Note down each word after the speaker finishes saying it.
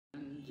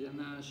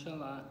Anjana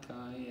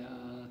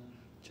Shalakaya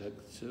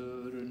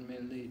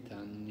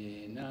Chaksurunmilitan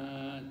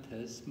Yena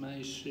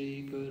Tasmai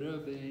Shri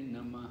Gurave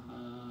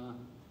Namaha.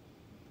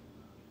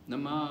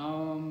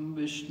 Namam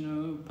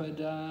Vishnu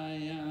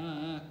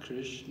Padaya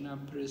Krishna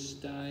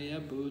Pristaya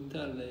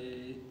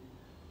Bhutale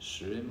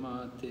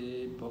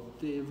Srimate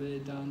Bhakti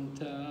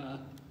Vedanta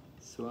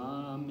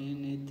Swami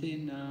Niti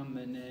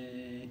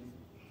Namane.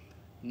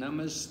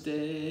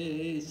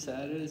 Namaste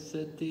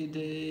Saraswati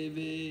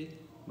Devi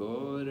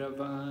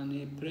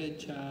Gauravani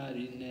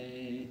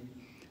Pracharine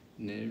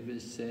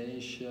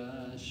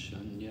Nirvisesha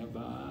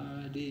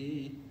Shunyavadi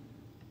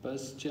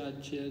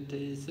Paschatya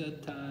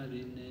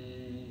Desatarine.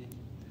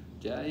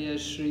 Jaya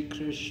Shri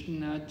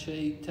Krishna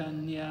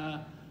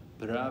Chaitanya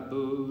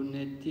Prabhu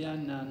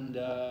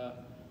Nityananda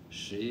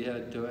Shri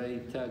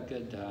Advaita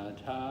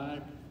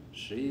Gadadhar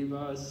Shri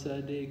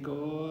Vasadi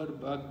Gaur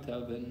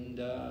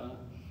Bhaktavinda.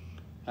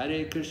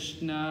 Hare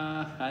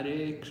Krishna,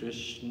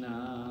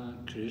 Krishna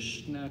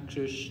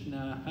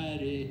Krishna,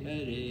 Hare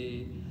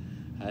Hare,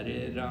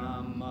 Hare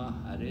Rama,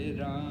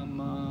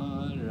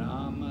 Rama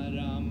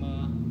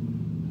Rama,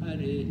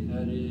 Hare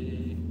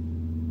Hare.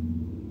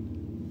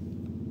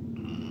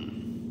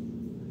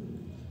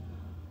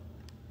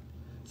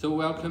 So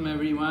welcome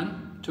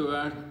everyone to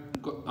our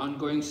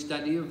ongoing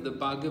study of the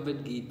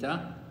Bhagavad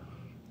Gita,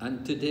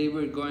 and today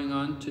we're going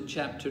on to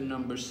chapter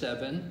number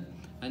 7.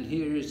 And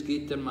here is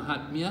Gita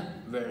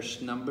Mahatmya,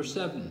 verse number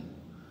 7.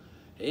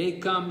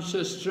 Ekam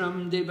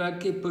shastram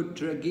devaki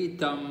putra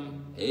gitam,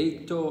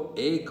 eko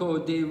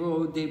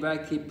devo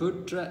devaki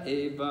putra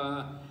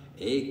eva,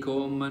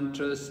 eko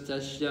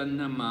mantrastasya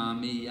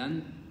namami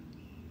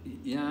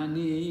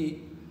yani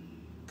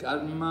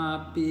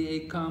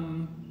karmapi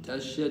ekam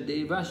tasya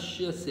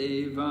devasya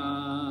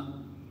seva.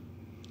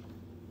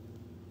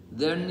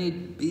 There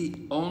need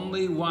be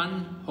only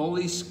one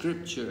holy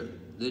scripture,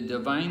 the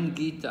divine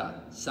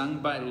Gita, sung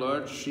by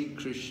Lord Sri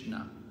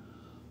Krishna.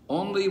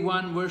 Only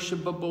one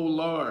worshipable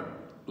Lord,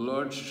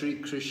 Lord Sri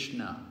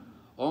Krishna.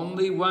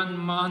 Only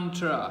one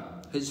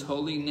mantra, his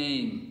holy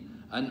name.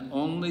 And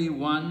only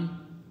one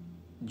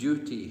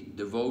duty,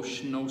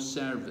 devotional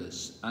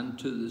service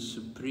unto the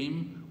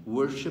supreme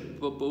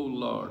worshipable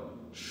Lord,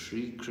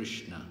 Sri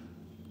Krishna.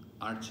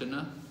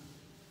 Archana.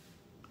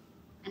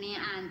 อันนี้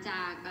อ่านจ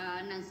าก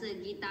หนังสือ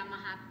กีตาม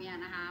หาเปีย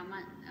นะคะ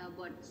บ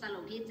ทสรุ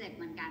ปที่7เ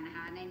หมือนกันนะค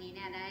ะในนี้เ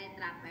นี่ยได้ต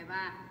รัสไปว่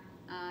า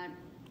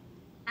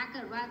ถ้าเ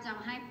กิดว่าจะ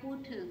ให้พูด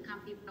ถึงคัม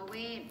ภีร์ประเว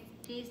ท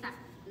ที่สัก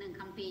หนึ่ง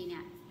คัมภีร์เนี่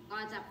ยก็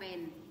จะเป็น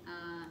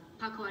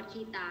พระโคต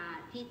คีตา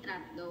ที่ตรั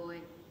สโดย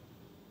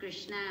กฤ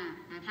ษณา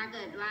ถ้าเ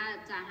กิดว่า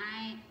จะให้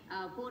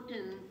พูด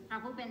ถึงพระ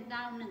ผู้เป็นเจ้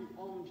าหนึ่ง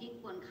องค์ที่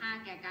ควรค่า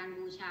แก่การ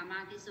บูชาม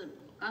ากที่สุด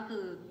ก็คื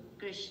อ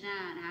กฤษณา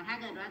นะคะถ้า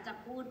เกิดว่าจะ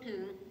พูดถึ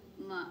ง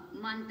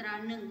มันตรา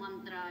หนึ่งมัน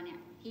ตราเนี่ย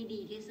ที่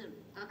ดีที่สุด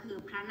ก็คือ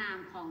พระนาม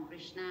ของก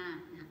ฤษณา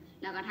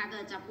แล้วก็ถ้าเกิ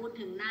ดจะพูด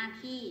ถึงหน้า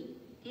ที่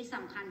ที่ส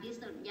ำคัญที่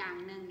สุดอย่าง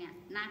หนึ่งเนี่ย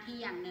หน้าที่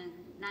อย่างหนึ่ง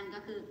นั่นก็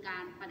คือกา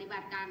รปฏิบั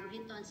ติการอุทิ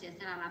ศตนเสีย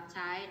สละรับใ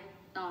ช้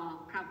ต่อ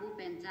พระผู้เ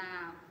ป็นเจ้า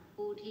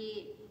ผู้ที่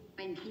เ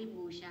ป็นที่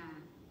บูชา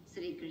ส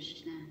รีกฤษ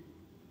ณา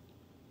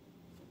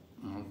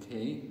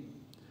Okay,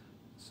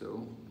 so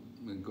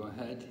we go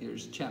ahead.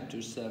 Here's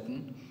chapter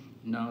 7,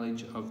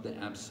 knowledge of the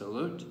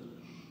absolute.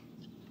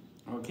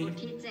 Okay.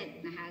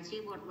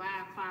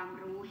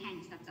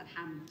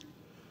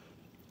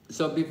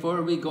 So before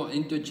we go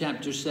into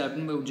chapter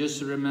 7, we'll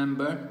just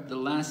remember the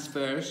last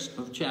verse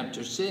of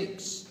chapter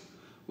 6,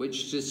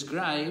 which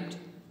described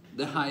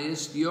the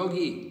highest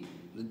yogi,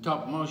 the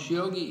topmost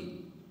yogi.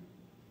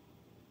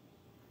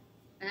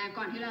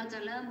 ก่อนที่เราจะ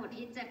เริ่มบท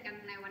ที่7กัน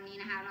ในวันนี้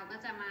นะคะเราก็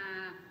จะมา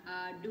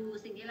ดู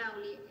สิ่งที่เรา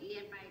เรี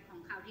ยนไปของ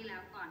คราวที่แล้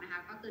วก่อนนะคะ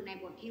ก็คือใน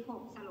บทที่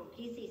6สรุป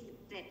ที่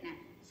47เนี่ย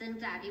ซึ่ง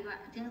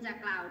จะ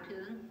กล่าวถึ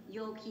งโย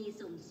คี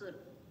สูงสุด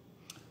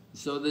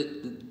So the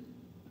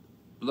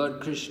Lord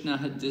Krishna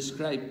had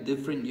described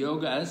different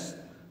yogas,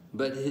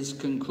 but his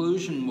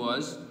conclusion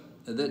was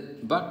that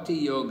Bhakti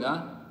yoga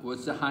was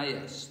the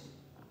highest.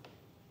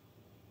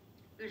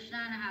 กฤษณ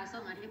านะคะทร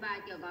งอธิบาย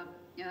เกี่ยวกับ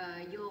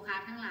โยคะ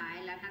ทั้งหลาย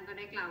และท่านก็ไ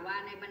ด้กล่าวว่า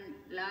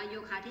แล้วโย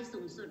คะที่สู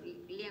งสุด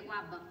เรียกว่า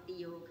Bhakti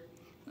yoga.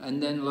 And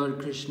then Lord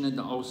Krishna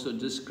also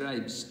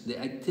describes the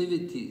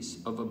activities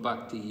of a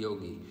Bhakti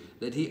yogi,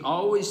 that he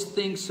always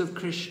thinks of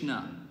Krishna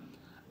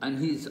and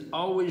he's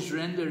always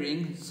rendering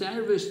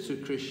service to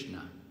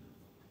Krishna.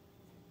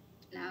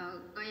 แล้ว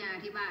ก็ยังอ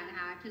ธิบายนะ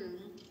คะถึง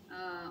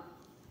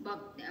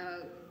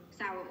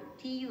สาว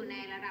ที่อยู่ใน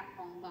ระดับข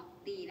องบัค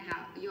ตินะคะ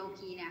โย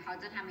คีเนี่ยเขา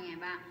จะทำยังไง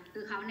บ้างคื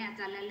อเขาเนี่ย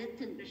จะระลึก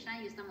ถึงกฤษณะ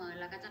อยู่เสมอ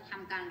แล้วก็จะท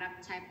ำการรับ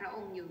ใช้พระอ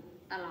งค์อยู่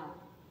ตลอด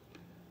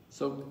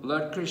So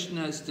Lord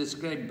Krishna has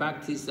described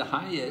Bhakti as the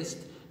highest.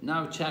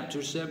 Now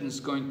chapter 7 is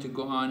going to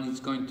go on.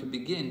 He's going to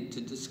begin to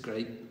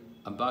describe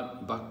about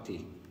Bhakti.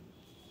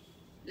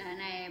 และ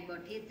ในบ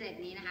ทที่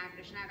7นี้นะคะก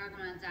ฤษณะก็ก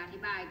ำลังจะอธิ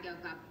บายเกี่ยว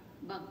กับ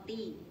บัค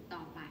ติต่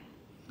อไป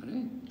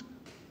Right.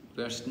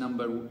 Verse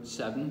number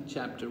 7,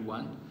 chapter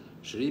 1.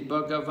 Shri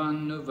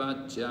Bhagavan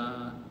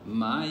Nuvacha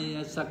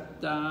Maya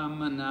Sakta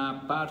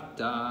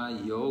Manaparta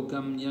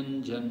Yogam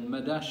Yanjan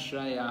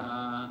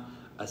Madashraya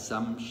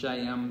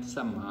asamshayam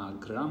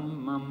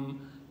samagramam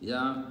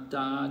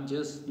yata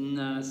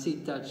jasna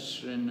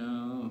sitashranu.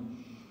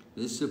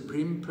 The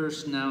Supreme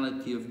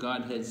Personality of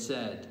Godhead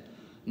said,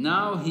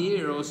 "Now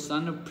hear, O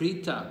son of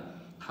Pritha,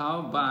 how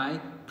by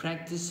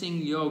practicing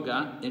yoga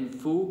in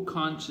full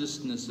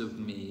consciousness of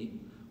me,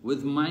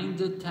 with mind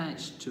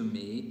attached to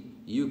me,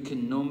 you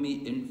can know me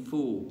in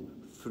full,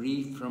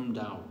 free from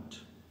doubt."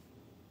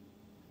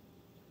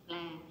 แล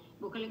ะ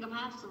บุคลิกภ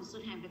าพสูงสุ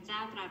ดแห่งพระเจ้า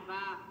ตรัส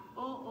ว่าโ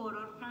อ้โอร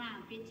สพระนาง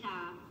พิชา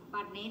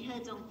บัดนี้เธอ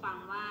จงฟัง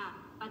ว่า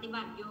ปฏิ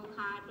บัติโยค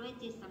ะด้วย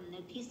จิตสำนึ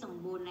กที่สม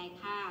บูรณ์ใน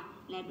ข้า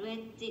และด้วย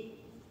จิต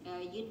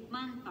ยึด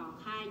มั่นต่อ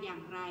ข้าอย่า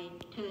งไร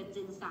เธอ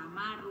จึงสาม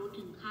ารถรู้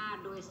ถึงข้า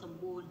โดยสม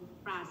บูรณ์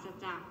ปราศ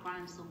จากควา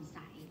มสง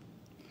สัย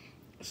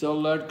So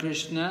Lord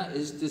Krishna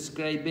is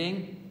describing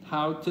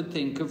how to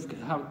think of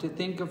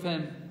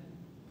him.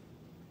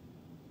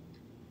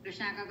 คริช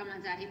นาก็กำลัง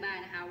จะอธิบาย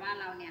นะคะว่า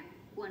เราเนี่ย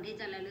ควรที่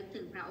จะระลึก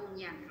ถึงพระองค์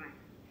อย่างไร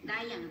ได้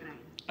อย่างไร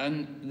And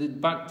the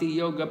Bhakti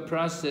Yoga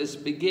process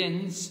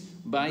begins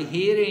by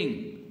hearing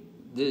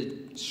the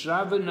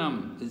Shravanam.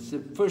 It's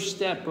the first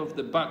step of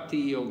the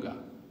Bhakti Yoga.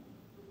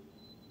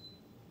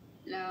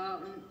 แล้ว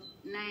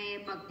ใน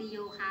บัพติโย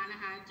คะนะ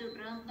คะจุด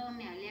เริ่มต้น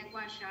เนี่ยเรียก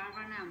ว่าชาว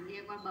นามเรี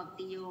ยกว่าบัพ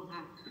ติโยค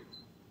ะ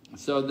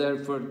So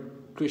therefore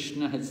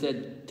Krishna had said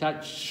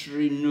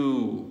Tatshrinu,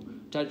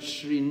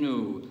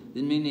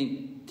 the meaning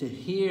to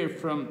hear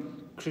from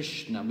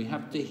Krishna. We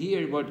have to hear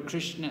what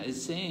Krishna is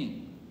saying.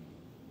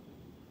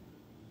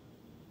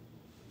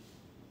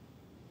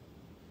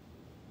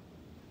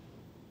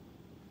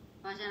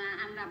 เพราะฉะนั้น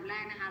อันดับแร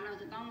กนะคะเรา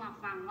จะต้องมา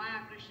ฟังว่า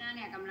คริชนาเ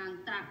นี่ยกำลัง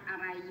ตรัสอะ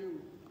ไรอยู่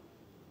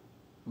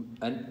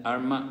And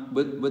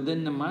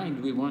within the mind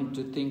we want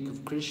to think of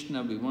Krishna,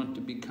 we want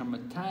to become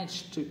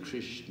attached to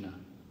Krishna.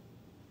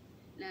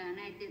 และใ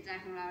นจิตใจ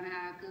ของเรานะค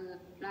ะคือ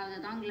เราจะ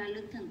ต้องระ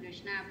ลึกถึงคริช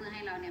นาเพื่อใ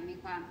ห้เราเนี่ยมี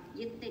ความ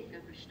ยึดติดกั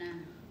บคริชนา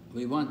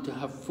We want to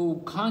have full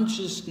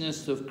consciousness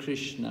of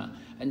Krishna,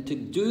 and to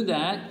do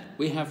that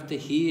we have to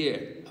hear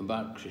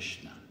about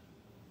Krishna.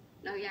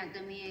 เราอยากจ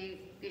ะมี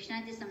คริชนา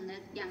จิตสำนึ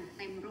กอย่างเ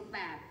ต็มรูปแบ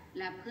บ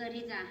และเพื่อใ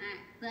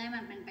ห้มั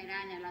นเป็นไปได้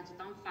เนี่ยเราจะ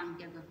ต้องฟังเ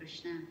กี่ยวกับคริช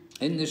นา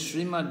In the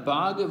Srimad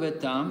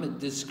Bhagavatam it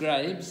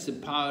describes the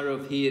power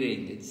of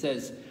hearing. It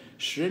says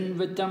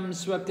Shrinvatam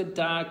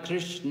swakata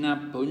Krishna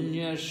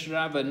punya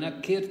shravana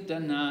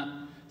kirtana.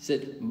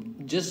 Said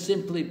just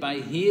simply by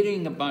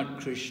hearing about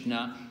Krishna,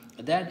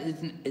 that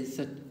is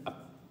a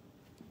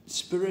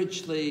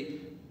spiritually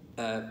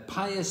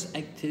pious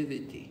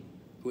activity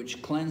which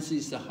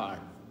cleanses the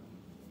heart.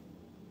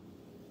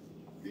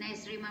 ใน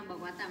สรีมาบอก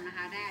ว่าตามนะค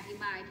ะได้อธิ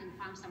บายถึง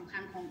ความสำคั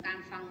ญของการ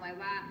ฟังไว้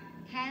ว่า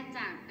แค่จ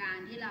ากการ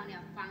ที่เราเนี่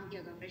ยฟังเกี่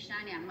ยวกับพระเจ้า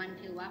เนี่ยมัน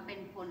ถือว่าเป็น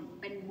ผล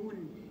เป็นบุญ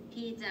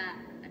ที่จะ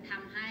ท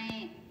ำให้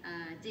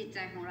จิตใจ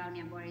ของเราเ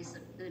นี่ยบริสุ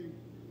ทธิ์ขึ้น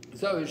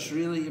So it's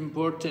really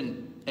important.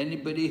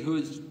 Anybody who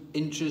is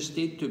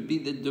interested to be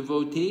the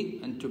devotee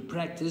and to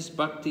practice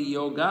Bhakti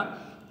Yoga,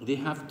 they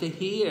have to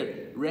hear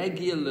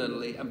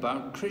regularly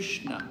about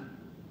Krishna.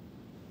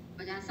 เพ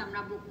ราะฉะนั้นสำห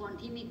รับบุคคล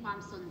ที่มีความ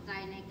สนใจ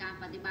ในการ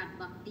ปฏิบัติ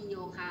บัพติโย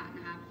คะน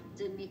ะคะ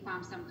จึงมีควา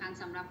มสำคัญ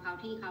สำหรับเขา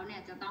ที่เขาเนี่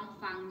ยจะต้อง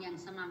ฟังอย่าง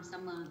สม่ำเส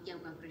มอเกี่ยว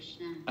กับคริช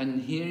นา And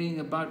hearing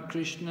about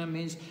Krishna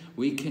means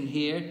we can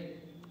hear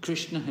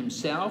Krishna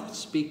himself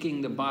speaking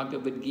the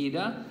Bhagavad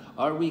Gita,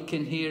 or we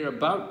can hear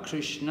about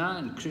Krishna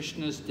and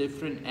Krishna's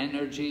different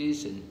energies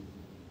and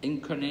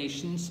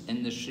incarnations in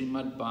the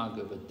Srimad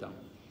Bhagavatam.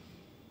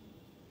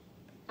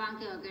 ฟัง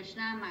เกี่ยวกับคริช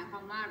นาหมายควา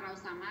มว่าเรา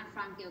สามารถ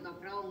ฟังเกี่ยวกับ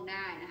พระองค์ไ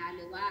ด้นะคะห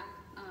รือว่า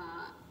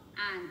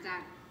อ่านจา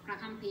กพระ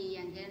คัมภีร์อ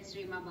ย่างเช่นส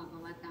รีมาบอก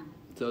ว่าตาม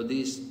So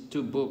these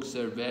two books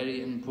are very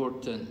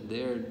important.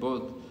 They are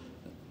both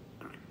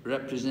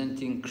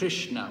representing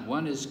Krishna.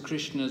 One is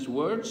Krishna's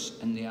words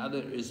and the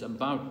other is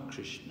about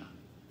Krishna.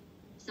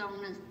 สอง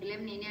หนังสือเล่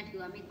มนี้เนี่ยถือ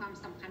ว่ามีความ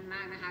สำคัญม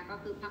ากนะคะก็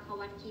คือพระคัม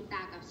ภีร์คีต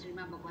ากับสรีม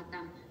าบอกว่าต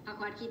ามพระ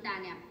คัมภีร์คีตา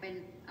เนี่ยเ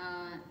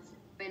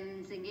ป็น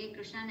สิ่งที่ค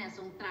ริชนาเนี่ยท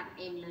รงตรัส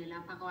เองเลยแล้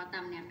วพระคัมภีร์ตา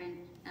มเนี่ยเ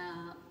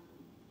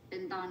ป็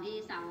นตอนที่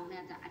สาวกเนี่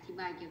ยจะอธิ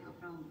บายเกี่ยวกับ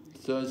พระองค์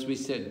So as we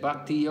said,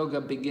 Bhakti Yoga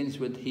begins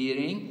with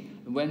hearing.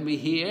 When we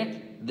hear,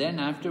 then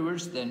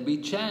afterwards, then we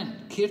chant.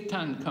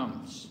 Kirtan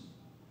comes.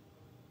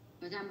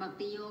 อาจารย์บัพ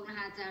ติโยกนะค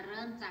ะจะเ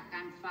ริ่มจากก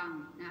ารฟัง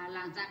นะคะห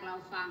ลังจากเรา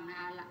ฟังนะ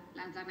คะห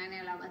ลังจากนั้นเ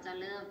นี่ยเราก็จะ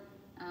เริ่ม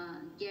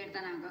เกียรต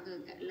นาก็คือ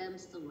เริ่ม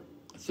สวด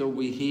So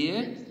we hear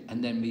and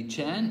then we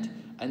chant,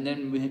 and then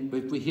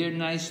if we hear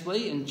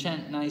nicely and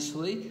chant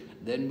nicely,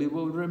 then we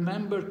will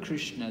remember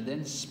Krishna.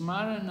 Then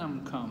Smaranam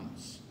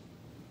comes.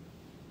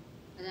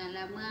 แ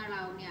ล้วเมื่อเร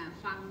าเนี่ย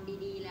ฟัง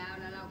ดีๆแล้ว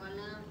เราก็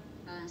เริ่ม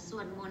ส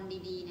วดมนต์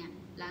ดีๆเนี่ย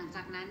หลังจ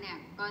ากนั้นเนี่ย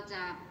ก็จ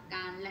ะก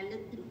ารระลึ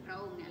กถึงพระ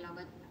องค์เนี่ยเรา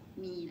ก็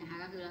มีนะคะ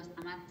ก็คือเราส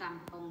ามารถจ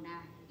ำพระองค์ได้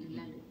หรือ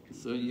ระลึก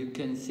So you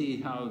can see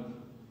how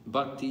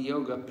Bhakti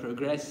Yoga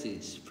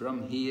progresses from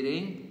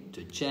hearing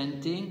to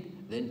chanting,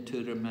 then to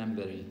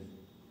remembering.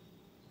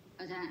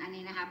 อาจารย์อัน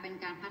นี้นะคะเป็น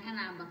การพัฒน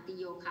าบัพติ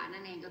โยคะ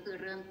นั่นเองก็คือ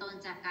เริ่มต้น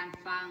จากการ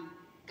ฟัง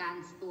การ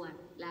สวด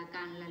และก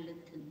ารระลึก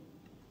ถึง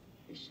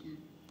คริชนา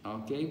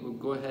Okay,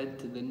 we'll go ahead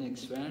to the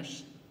next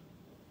verse.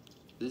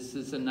 This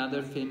is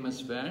another famous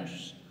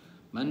verse.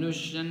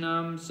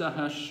 Manushyanam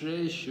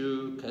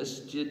sahasreshu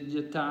kaschid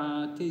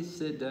yatati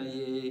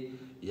siddhaye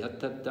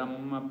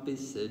yatatam api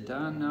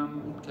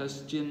siddhanam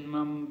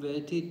kaschinmam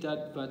veti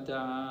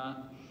tatvata.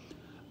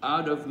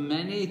 Out of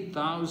many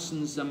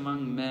thousands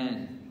among men,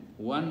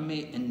 one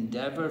may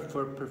endeavor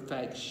for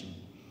perfection,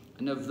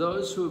 and of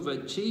those who have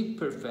achieved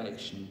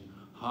perfection,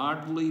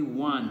 hardly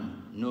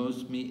one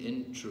knows me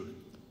in truth.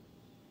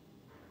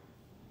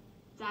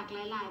 จากห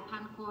ลายๆพั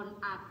นคน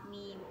อาจ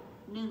มี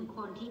หนึ่งค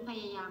นที่พ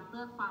ยายามเ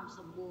พื่อความส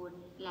มบูรณ์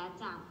และ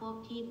จากพวก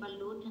ที่บรร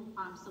ลุถึงค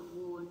วามสม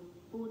บูรณ์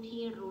ผู้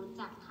ที่รู้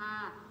จักค่า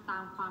ตา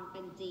มความเ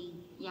ป็นจริง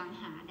ยัง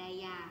หาได้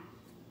ยาก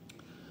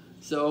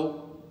So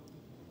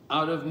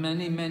out of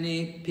many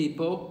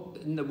people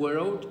in the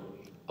world,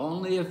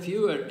 only a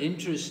few are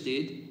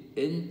interested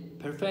in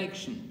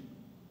perfection.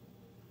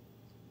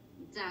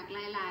 จากห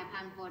ลายๆ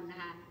พันคนนะ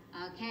คะ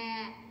แค่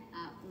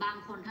บาง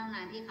คนเท่า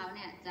นั้นที่เขาเ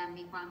นี่ยจะ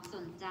มีความส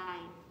นใจ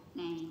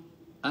ใน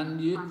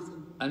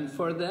And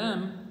for them,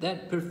 that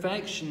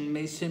perfection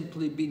may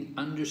simply be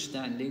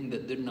understanding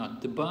that they're not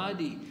the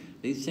body.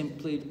 They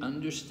simply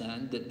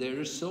understand that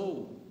they're a soul.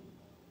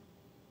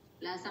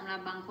 และสำหรับ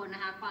บางคนน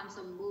ะคะความส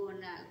มบูรณ์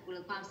หรื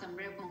อความสำเ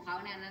ร็จของเขา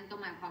เนี่ยนั่นก็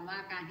หมายความว่า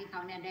การที่เข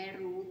าเนี่ยได้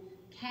รู้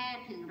แค่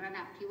ถึงระ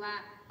ดับที่ว่า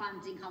ความ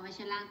จริงเขาไม่ใ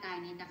ช่ร่างกาย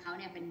นี้แต่เขา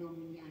เนี่ยเป็นดวง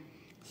วิญญาณ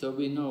So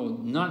we know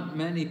not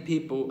many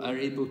people are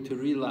able to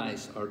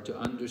realize or to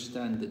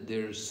understand that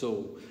they're a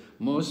soul.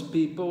 Most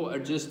people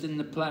are just in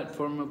the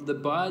platform of the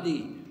body.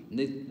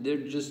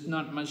 They're just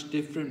not much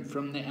different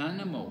from the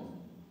animal.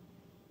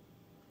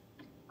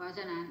 เพราะฉ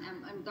ะนั้น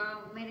มันก็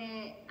ไม่ได้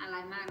อะไร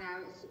มากนะ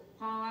เ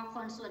พราะว่าค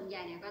นส่วนให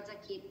ญ่เนี่ยก็จะ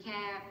คิ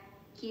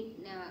ด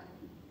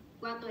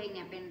ว่าตัวเองเ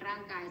นี่ยเป็นร่า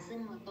งกายซึ่ง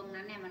ตรง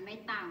นั้นเนี่ยมันไม่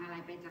ต่างอะไร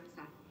ไปจาก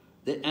สัตว์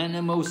The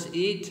animals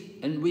eat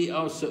and we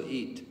also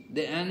eat.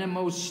 The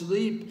animals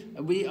sleep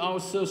and we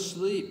also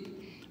sleep.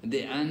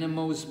 The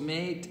animals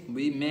mate,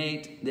 we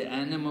mate. The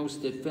animals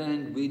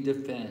defend, we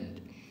defend.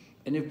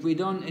 And if we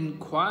don't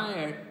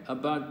inquire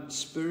about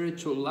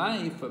spiritual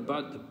life,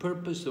 about the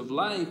purpose of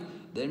life,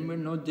 then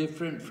we're no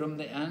different from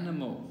the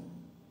animal.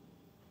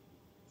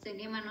 สิ่ง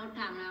ที่มนุษย์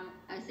ทำนะ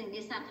สิ่ง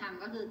ที่สัตว์ท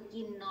ำก็คือ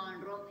กินนอน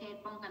ร่วมเพศ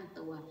ป้องกัน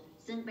ตัว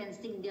ซึ่งเป็น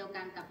สิ่งเดียว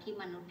กันกับที่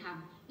มนุษย์ท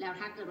ำแล้ว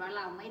ถ้าเกิดว่าเ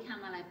ราไม่ท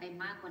ำอะไรไป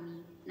มากกว่า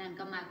นี้นั่น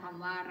ก็หมายความ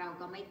ว่าเรา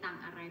ก็ไม่ต่าง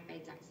อะไรไป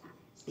จากสัตว์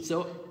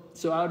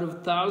So out of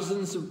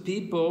thousands of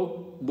people,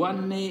 one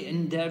may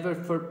endeavor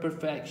for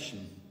perfection.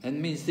 That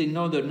means they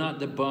know they're not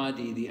the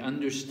body. They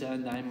understand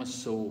I'm a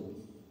soul.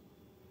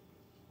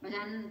 เพราะฉะ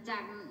นั้นจา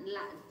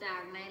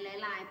กใน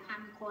หลายๆพั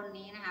นคน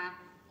นี้นะคะ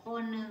ค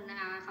นหนึ่งนะ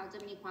คะเขาจะ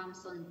มีความ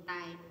สนใจ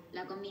แ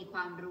ล้วก็มีคว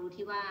ามรู้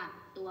ที่ว่า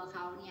ตัวเข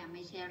าเนี่ยไ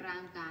ม่ใช่ร่า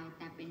งกายแ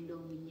ต่เป็นดว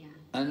งวิญญาณ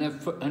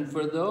And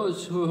for those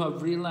who have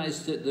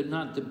realized that they're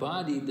not the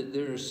body, that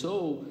they're a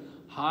soul,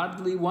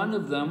 hardly one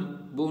of them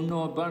will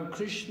know about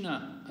Krishna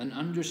and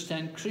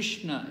understand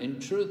Krishna in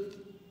truth.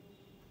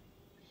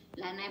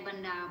 และในบรร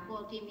ดาพว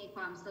กที่มีค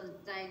วามสน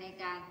ใจใน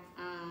การ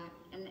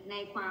ใน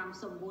ความ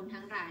สมบูรณ์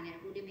ทั้งหลายเนี่ย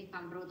ผู้ที่มีคว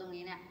ามรู้ตรง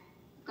นี้เนี่ย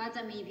ก็จ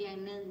ะมีเพียง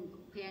ห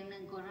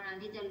นึ่งคนเท่านั้น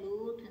ที่จะ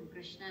รู้ถึง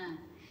Krishna.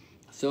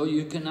 So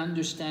you can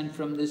understand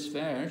from this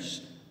verse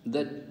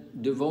that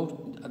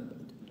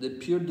the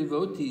pure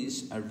devotees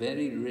are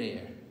very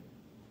rare.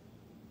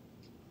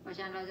 เพราะฉ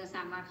ะนั้นเราจะส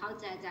ามารถเข้า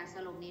ใจจากส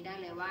รุปนี้ได้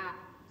เลยว่า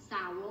ส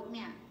าวกเ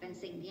นี่ยเป็น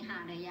สิ่งที่หา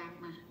ได้ยาก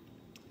มาก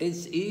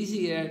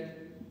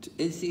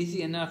It's easy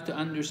enough to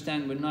understand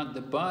we're not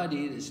the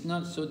body. It's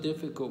not so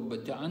difficult,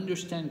 but to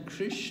understand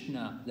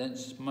Krishna,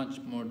 that's much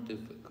more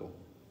difficult.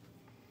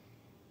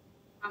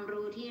 ความ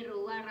รู้ที่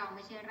รู้ว่าเราไ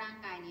ม่ใช่ร่าง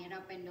กายนี้เรา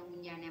เป็นดวงวิ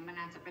ญญาณเนี่ยมัน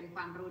อาจจะเป็นค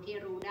วามรู้ที่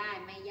รู้ได้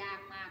ไม่ยาก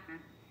มากนะ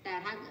แ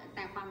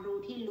ต่ความรู้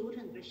ที่รู้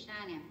ถึงคริชนา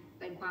เนี่ย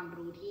เป็นความ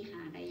รู้ที่ห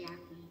าได้ยาก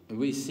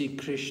We see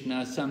Krishna,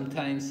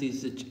 sometimes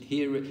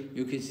here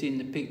you can see in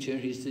the picture,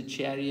 he's the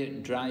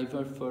chariot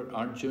driver for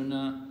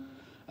Arjuna,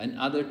 and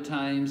other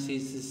times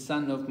he's the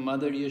son of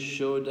Mother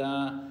Yashoda,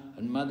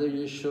 and Mother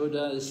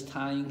Yashoda is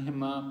tying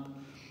him up.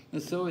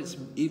 And so it's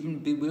even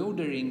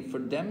bewildering for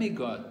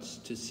demigods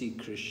to see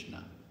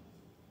Krishna.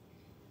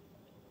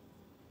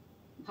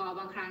 พอ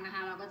บางครั้งนะค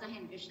ะเราก็จะเห็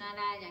นคริชนา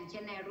ได้อย่างเช่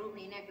นในรูป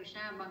นี้เนี่ยคริชน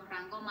าบางค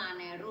รั้งก็มา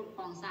ในรูปข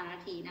องสาร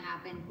ถีนะคะ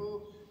เป็นผู้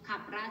ขั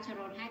บราช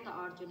รถให้กับ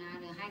อร์จุนา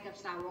หรือให้กับ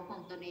สาวกขอ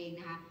งตนเอง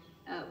นะคะ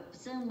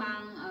ซึ่งบ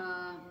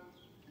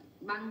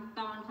าง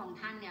ตอนของ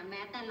ท่านเนี่ยแ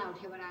ม้แต่เหล่าเ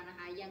ทวดานะ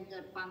คะยังเกิ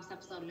ดความสั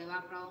บสนเลยว่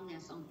าพระองค์เนี่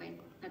ยทรงเป็น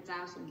พระเจ้า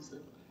สูงสุ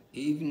ด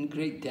Even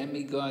great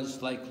demigods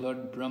like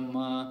Lord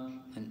Brahma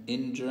and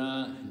Indra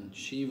and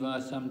Shiva,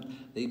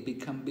 they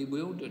become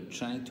bewildered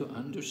trying to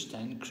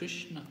understand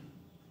Krishna.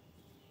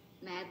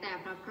 แม้แต่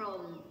พระพรห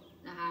ม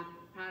นะคะ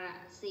พระ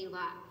ศิว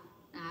ะ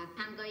นะคะ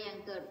ท่านก็ยัง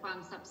เกิดความ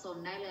สับสน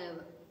ได้เลย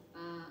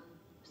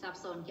สับ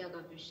สนเกี่ยว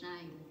กับคริชนา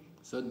อยู่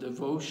So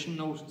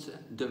devotional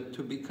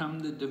to become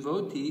the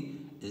devotee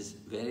is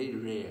very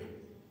rare.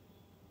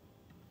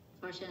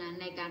 เพราะฉะนั้น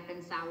ในการเป็น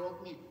สาวก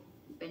เนี่ย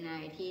เป็นอะไร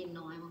ที่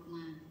น้อยม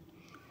าก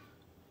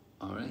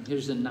ๆ All right,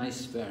 here's a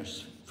nice verse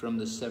from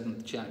the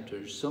 7th chapter.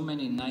 So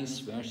many nice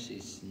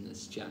verses in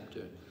this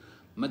chapter.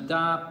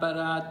 Mata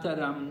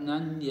parataram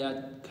nanyat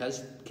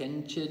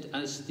kenchit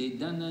asti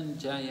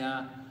dhananjaya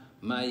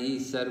Mayi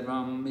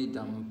sarvam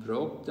idam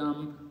proktam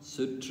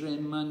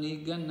sutrim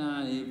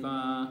maniganaiva.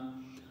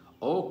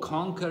 O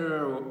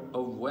conqueror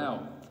of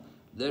wealth,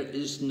 there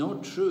is no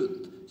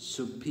truth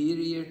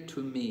superior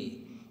to me.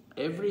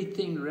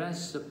 Everything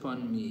rests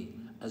upon me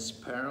as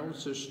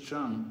pearls are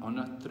strung on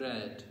a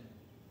thread.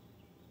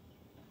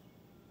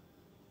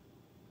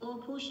 โอ้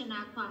ผู้ชนะ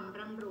ความ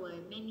ร่ำรวย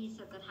ไม่มี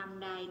สัจธรรม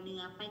ใดเหนื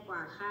อไปกว่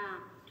าข้า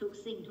ทุก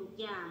สิ่งทุก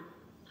อย่าง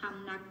พ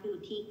ำนักอยู่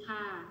ที่ข้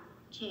า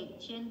เ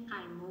ช่นไข่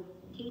มุก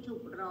ที่ถู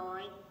กร้อ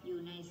ยอยู่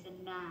ในเส้น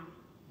ได้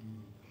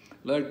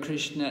Lord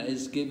Krishna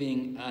is giving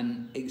an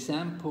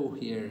example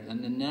here, an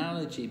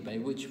analogy by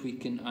which we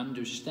can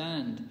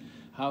understand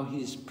how he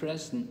is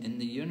present in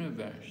the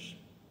universe.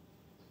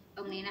 ต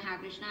รงนี้นะคะ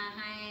คริชนา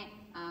ให้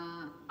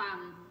ความ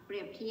เป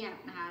รียบเทียบ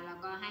นะคะแล้ว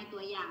ก็ให้ตั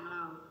วอย่างเร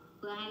าเ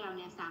พื่อให้เราเ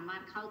นี่ยสามาร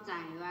ถเข้าใจ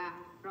ว่า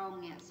พระอง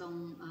ค์เนี่ยทรง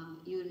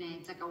อยู่ใน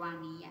จักรวาล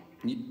นี้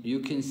You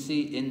can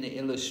see in the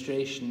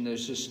illustration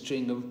there's a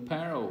string of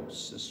pearls,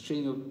 a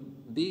string of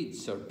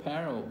beads or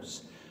pearls.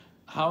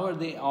 How are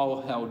they all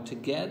held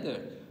together?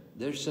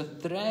 There's a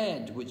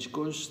thread which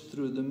goes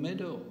through the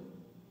middle.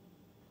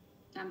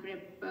 จำเปรีย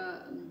บ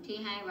ที่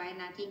ให้ไว้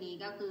นะที่นี้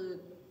ก็คือ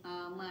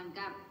เหมือน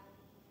กับ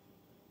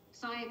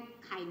สร้อย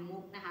ไข่มุ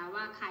กนะคะ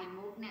ว่าไข่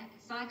มุกเนี่ย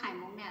สร้อยไข่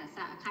มุกเนี่ย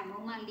ไข่มุ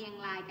กมาเรียง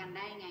รายกันไ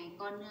ด้ไง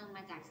ก็เนื่องม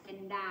าจากเส้น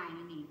ได้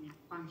นั่นเองนะ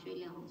ความช่วยเ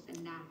หลือของเส้น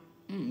ได้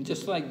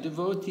Just like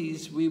devotees,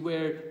 we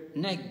wear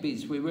neck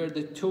beads. We wear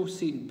the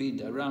tulsi bead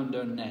around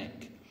our neck.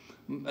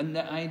 And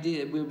the idea,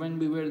 when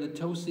we wear the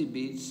tulsi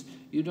beads,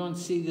 you don't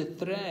see the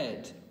thread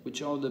which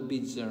all the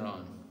beads are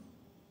on.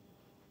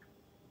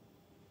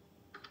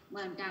 เห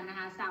มือนกันนะค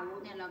ะสาวก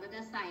เนี่ยเราก็จ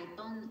ะใส่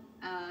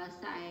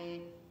ใส่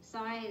ส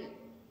ร้อย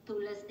ทุ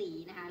ลสี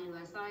นะคะหรือ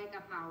ว่าสร้อยกร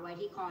ะเพราไว้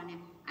ที่คอเนี่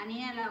ยอัน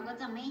นี้เราก็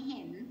จะไม่เ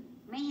ห็น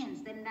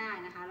เส้นได้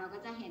นะคะเราก็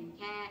จะเห็น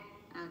แค่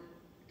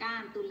ก้า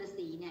นทุล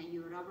สีเนี่ยอ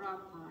ยู่รอบ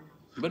ๆคอ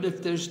But if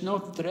there's no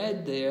thread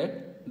there,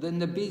 then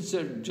the beads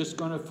are just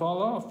going to fall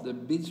off. The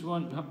beads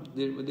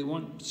they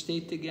won't stay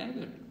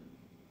together.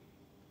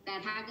 แต่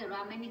ถ้าเกิดว่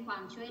าไม่มีควา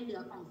มช่วยเหลื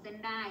อของเส้น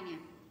ได้เนี่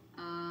ย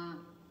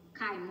ไ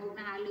ข่มุก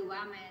นะคะหรือว่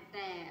าแม้แ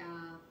ต่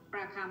ป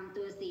ระคำ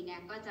ตัวสีเนี่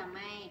ยก็จะไ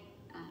ม่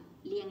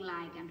เรียงร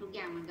ายกันทุกอ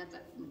ย่างมันก็จะ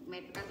เม็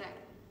ดก็จะ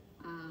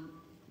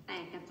แต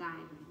กกระจาย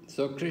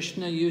So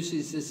Krishna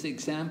uses this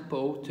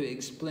example to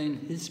explain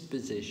his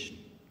position.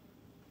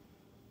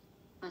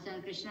 เพราะฉะนั้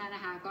นคริชนาน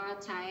ะคะก็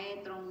ใช้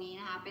ตรงนี้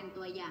นะคะเป็น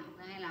ตัวอย่างเ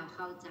พื่อให้เราเ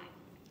ข้าใจ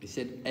He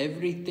said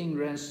everything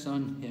rests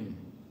on him.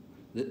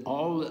 That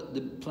all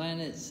the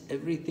planets,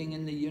 everything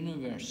in the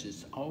universe is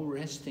all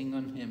resting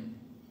on him.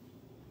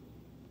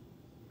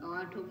 ว่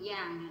าทุกอ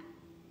ย่างเนี่ย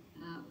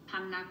พ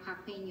ำนักพัก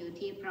พิงอยู่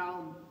ที่พระอ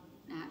งค์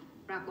นะ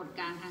ปรากฏ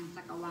การณ์ทาง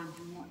จักรวาล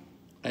ทั้งหมด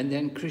And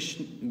then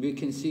Krishna, we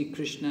can see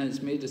Krishna has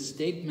made a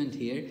statement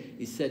here.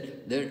 He said,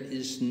 there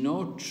is no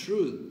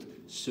truth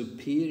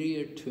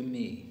superior to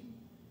me.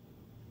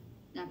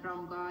 และพระอ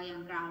งค์ก็ยั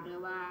งกล่าวด้วย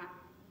ว่า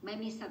ไม่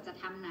มีสัจ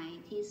ธรรมไหน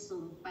ที่สู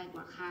งไปก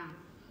ว่าข้า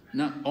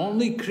Now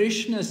only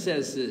Krishna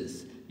says this.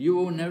 You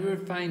will never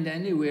find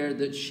anywhere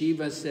that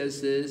Shiva says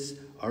this,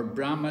 or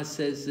Brahma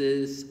says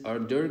this, or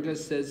Durga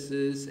says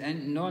this,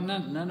 and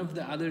none of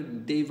the other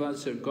devas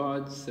or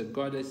gods or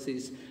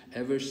goddesses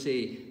ever say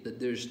that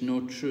there's no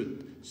truth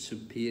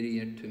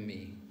superior to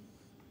me.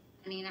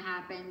 อันนี้นะคะ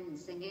เป็น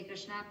สิ่งที่คริ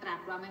ชนาตรัส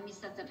ว่าไม่มี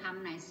สัจธรรม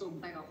ไหนสูง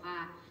ไปกว่าข้า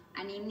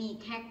อันนี้มี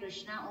แค่คริช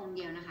นาองค์เ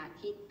ดียวนะคะ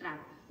ที่ตรัส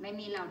ไม่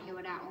มีเหล่าเทว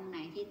ดาองค์ไหน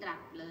ที่ตรัส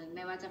เลยไ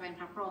ม่ว่าจะเป็น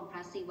พระพรหมพร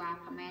ะศิวะ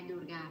พระแม่ดุ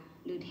ร์กา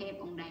หรือเทพ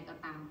องค์ใดก็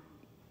ตาม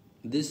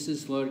This is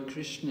Lord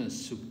Krishna's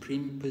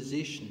supreme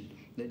position,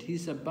 that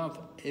he's above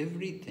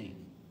everything.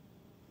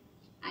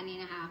 อันนี้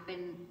นะคะเป็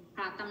นพ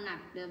ระตำหนัก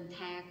เดิมแ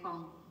ท้ของ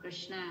คริ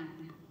ชนา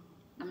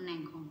ตำแหน่ง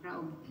ของพระอ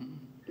งค์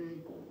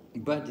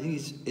But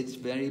it's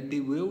very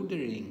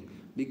bewildering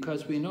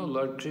because we know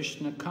Lord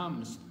Krishna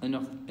comes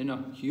in a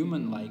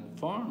human-like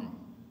form.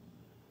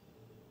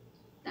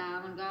 แต่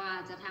มันก็อา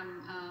จจะท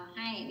ำใ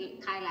ห้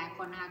ใครหลายค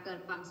นนะคะเกิด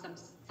ความ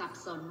สับ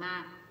สนมา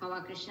กเพราะว่า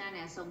คริชนาเ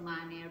นี่ยทรงมา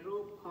ในรู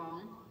ปของ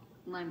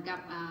เหมือนกับ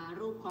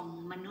รูปของ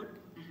มนุษย์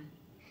นะคะ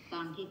ต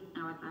อนที่อ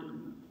วตารลง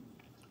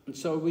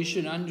So we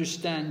should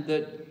understand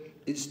that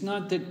it's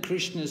not that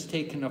Krishna has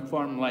taken a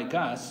form like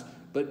us,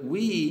 but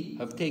we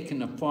have taken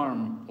a form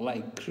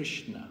like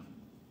Krishna.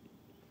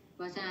 เพ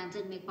ราะฉะนั้น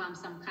จึงมีความ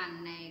สำคัญ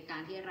ในกา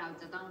รที่เรา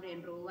จะต้องเรียน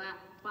รู้ว่า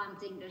ความ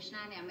จริงคริชน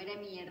าเนี่ยไม่ได้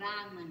มีร่า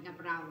งเหมือนกับ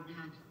เรานะ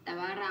คะแต่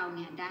ว่าเราเ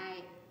นี่ยได้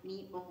มี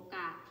โอก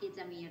าสที่จ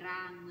ะมีร่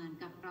างเหมือน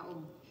กับพระอง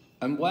ค์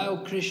And while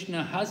Krishna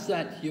has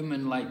that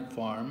human-like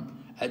form,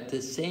 at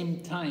the same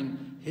time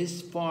his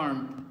form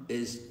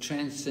is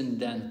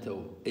transcendental.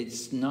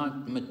 It's not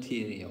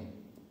material.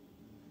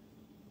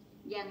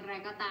 อย่างไร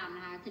ก็ตามน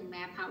ะคะถึงแ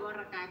ม้พระว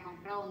รกายของ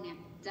พระองค์เนี่ย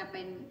จะเ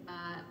ป็น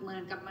เหมือ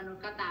นกับมนุษ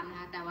ย์ก็ตามนะ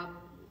คะแต่ว่า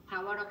พระ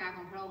วรกายข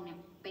องพระองค์เนี่ย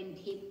เป็น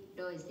ทิพย์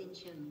โดยสิ้น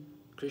เชิง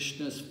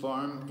Krishna's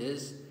form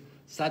is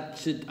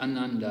Satchit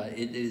Ananda.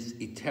 It is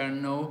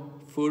eternal,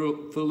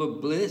 full of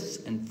bliss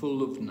and full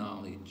of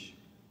knowledge.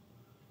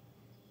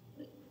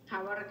 ภา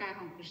วรกาย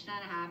ของคริชนา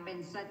นะคะเป็น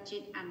สัจจิ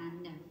ตอนัน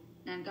ต์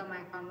นั่นก็หม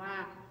ายความว่า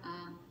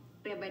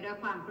เปรียบไปด้วย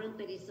ความปลื้ม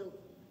ปิติสุข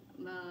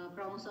พ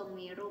ระองค์ทรง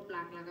มีรูป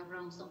ลักษณ์แล้วก็พระ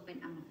องค์ทรงเป็น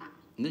อมตะ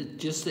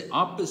Just the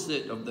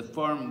opposite of the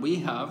form we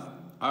have.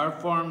 Our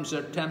forms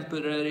are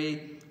temporary,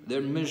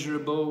 they're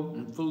miserable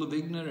and full of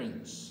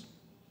ignorance.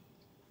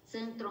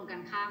 ซึ่งตรงกั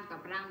นข้ามกั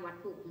บร่างวัต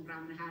ถุของเรา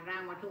นะคะร่า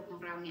งวัตถุของ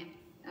เราเนี่ย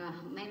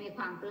ไม่มีค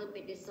วามปลื้ม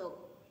ปิติสุข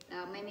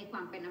ไม่มีคว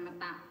ามเป็นอม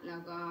ตะแล้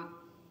วก็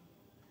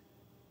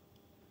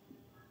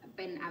เ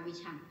ป็นอวิช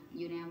ชาอ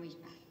ยู่ในอวิช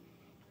ชา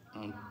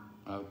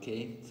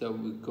Okay, so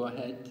we go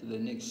ahead to the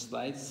next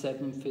slide,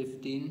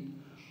 7:15.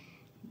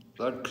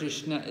 Lord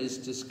Krishna is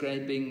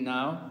describing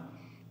now,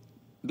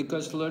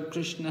 because Lord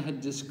Krishna had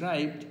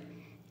described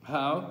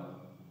how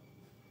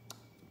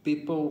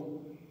people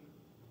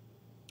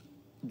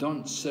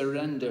don't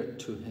surrender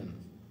to him.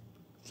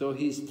 So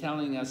he's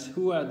telling us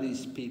who are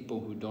these people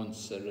who don't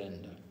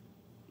surrender.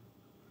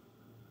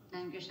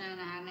 นั่นคริชนา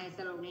นะคะในส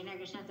โลกนี้นาย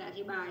คริชนาจะอ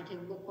ธิบายถึง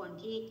บุคคล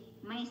ที่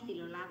ไม่สิโ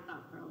ลราภต่อ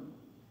พระองค์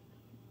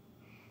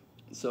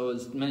So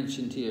it's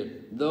mentioned here,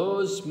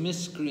 those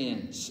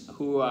miscreants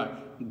who are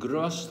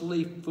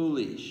grossly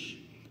foolish,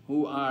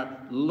 who are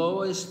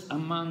lowest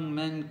among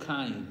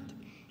mankind,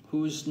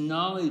 whose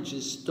knowledge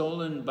is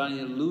stolen by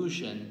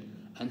illusion,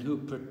 and who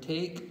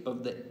partake of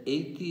the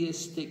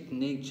atheistic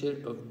nature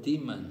of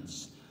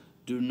demons,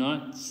 do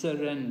not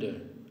surrender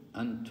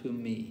unto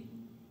me.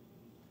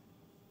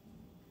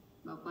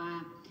 บอกว่า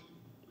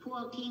พว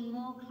กที่โ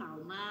ง่เขลา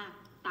มาก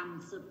ต่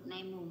ำสุดใน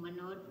หมู่ม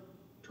นุษย์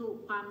ถูก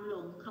ความหล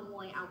งขโม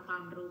ยเอาควา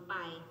มรู้ไป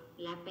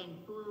และเป็น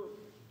ผู้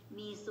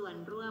มีส่วน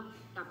ร่วม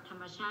กับธร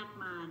รมชาติ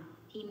มาร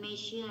ที่ไม่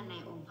เชื่อใน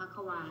องค์พระค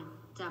วาน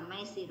จะไม่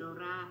สิโร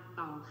ราภ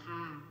ต่อข้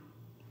า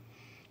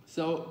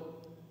So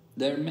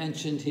they're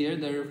mentioned here,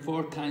 there are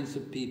 4 kinds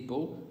of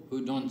people who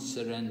don't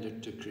surrender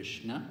to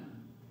Krishna.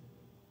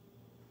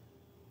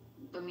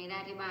 ตรงนี้ได้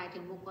อธิบายถึ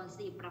งบุคคล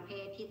4ประเภ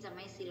ทที่จะไ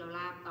ม่สิโรร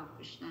าภต่อค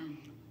ริชนา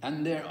And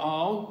they're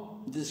all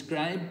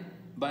described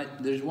by,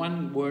 there's one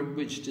word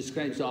which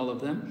describes all of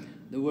them.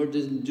 The word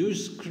is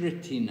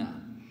duskritina.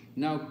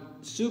 Now,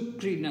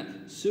 sukritina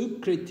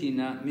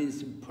means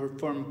to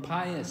perform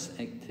pious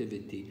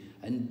activity,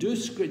 and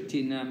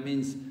duskritina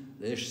means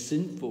they're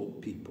sinful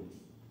people.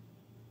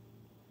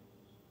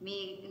 มี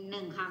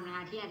1คำนะค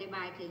ะที่อธิบ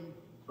ายถึง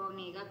พวก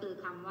นี้ก็คือ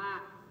คำว่า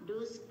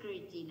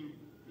duskritina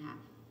นะคะ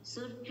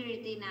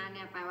sukritina เ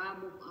นี่ยแปลว่า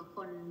บุคค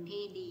ล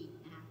ที่ดี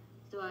นะคะ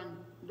ส่วน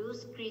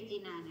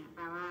duskritina เนี่ยแป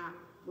ลว่า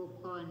บุค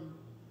คล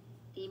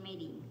ที่ไม่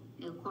ดี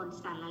หรือคน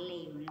สารเล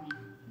วนั่นเอ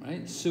ง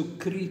Right?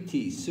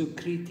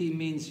 Sukriti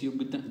means you've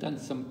done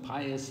some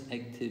pious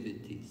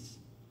activities.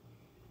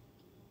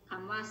 ค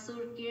ำว่า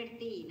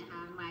sukirti นะค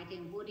ะหมายถึ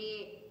งผู้ที่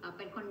เ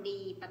ป็นคนดี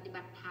ปฏิ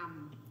บัติธรรม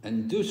And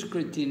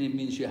duskritina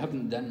means you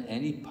haven't done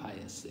any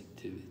pious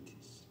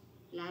activities.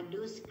 และ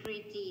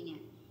duskritti เนี่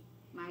ย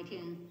หมายถึ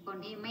งคน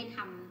ที่ไม่ท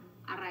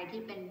ำอะไร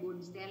ที่เป็นบุญ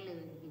เสียเล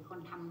ยหรือคน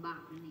ทำบา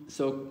ปนั่นเอง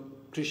So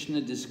Krishna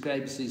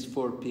describes these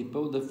 4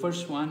 people. The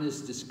first one is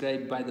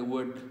described by the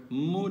word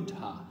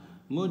mudha.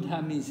 Mudha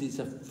means he's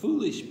a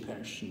foolish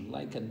person,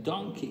 like a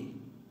donkey.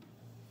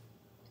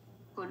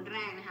 คนแร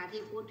กนะคะ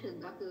ที่พูดถึง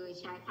ก็คือ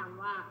ใช้ค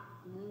ำว่า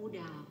มูด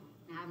า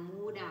นะคะ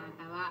มูดาแ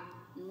ปลว่า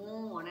โ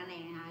ง่นั่นเอ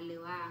งนะคะหรื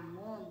อว่าโ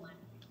ง่เหมือน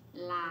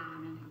ลา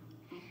นะคะ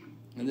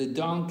And the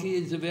donkey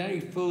is a very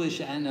foolish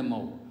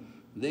animal.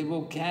 They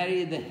will carry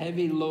the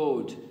heavy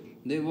load.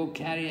 They will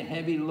carry a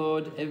heavy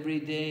load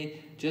every day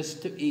just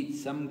to eat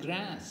some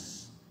grass.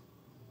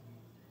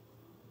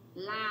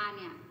 ลาเ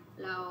นี่ย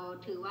เรา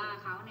ถือว่า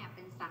เขาเนี่ยเ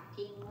ป็นสัตว์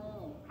ที่โง่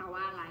เพราะ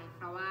ว่าอะไรเ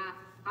พราะว่า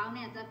เขาเ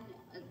นี่ย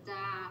จ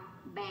ะ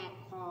แบก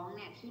ของเ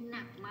นี่ยที่ห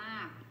นักมา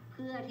กเ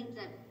พื่อที่จ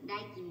ะได้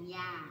กินห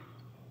ญ้า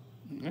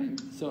Right?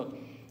 So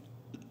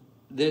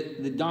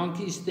the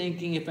donkey's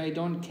thinking, if I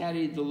don't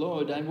carry the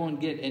load, I won't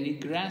get any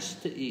grass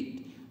to eat.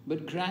 But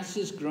grass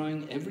is growing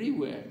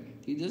everywhere.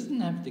 He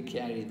doesn't have to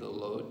carry the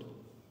load.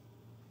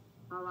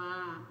 เพราะว่า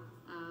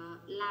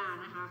ลา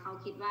นะคะเขา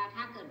คิดว่า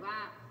ถ้าเกิดว่า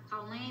เขา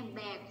ไม่แบ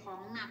กขอ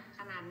งหนักข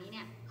นาดนี้เ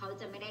นี่ยเขา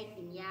จะไม่ได้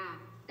กินหญ้า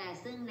แต่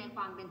ซึ่งในค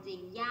วามเป็นจริง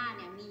หญ้าเ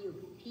นี่ยมีอยู่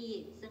ทุกที่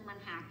ซึ่งมัน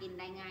หากิน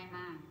ได้ง่ายม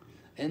าก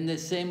In the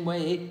same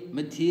way,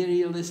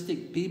 materialistic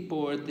people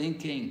are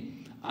thinking,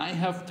 I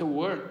have to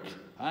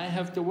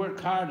work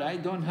hard, I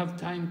don't have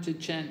time to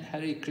chant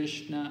Hare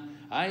Krishna,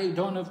 I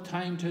don't have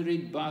time to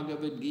read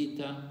Bhagavad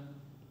Gita.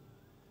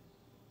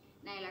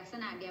 ในลักษ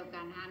ณะเดียวกั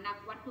นนะคะนัก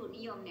วัตถุ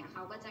นิยมเนี่ยเข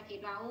าก็จะคิด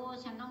ว่าโอ้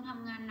ฉันต้องท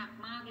ำงานหนัก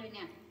มากเลยเ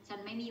นี่ยฉัน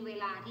ไม่มีเว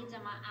ลาที่จะ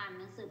มาอ่าน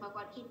หนังสือพระ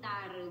กัตถิตา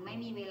หรือไม่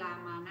มีเวลา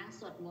มานั่ง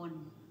สวดมน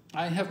ต์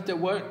I have to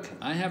work,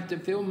 I have to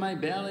fill my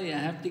belly,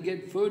 I have to get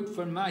food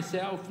for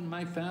myself and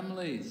my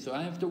family, so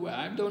I have to work.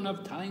 I don't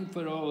have time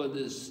for all of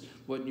this,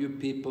 what you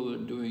people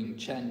are doing,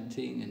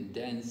 chanting and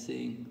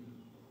dancing.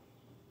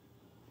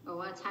 บอก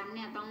ว่าฉันเ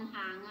นี่ยต้องห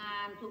างา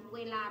นทุกเว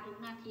ลาทุก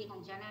นาทีขอ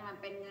งฉันเนี่ยมัน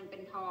เป็นเงินเป็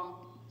นทอง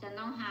ฉัน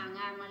ต้องหาง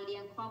านมาเลี้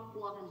ยงครอบค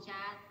รัวของ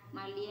ฉันม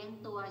าเลี้ยง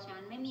ตัวฉั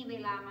นไม่มีเว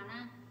ลามาน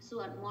ะส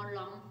วดมนต์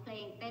ร้องเพล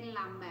งเต้นร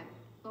ำแบบ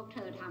พวกเธ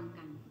อทำ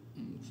กัน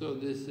So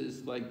this is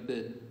like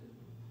the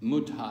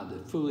mudha, the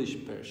foolish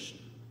person.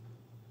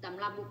 สำ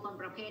หรับบุคคล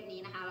ประเภทนี้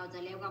นะคะเราจะ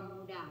เรียกว่ามู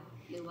ดา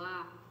หรือว่า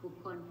บุค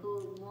คลผู้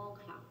โง่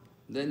เขลา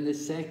Then the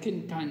second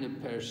kind of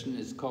person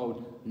is called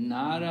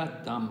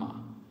Naradama,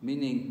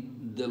 meaning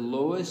the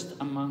lowest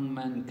among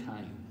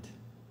mankind.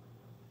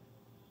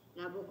 แ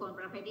ละบุคคล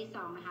ประเภทที่ส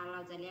องนะคะเร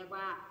าจะเรียก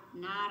ว่า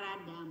นารา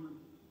ดาม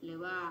หรือ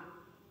ว่า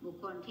บุค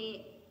คลที่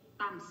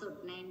ต่ำสุด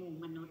ในหมู่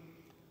มนุษย์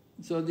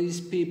So these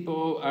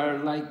people are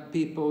like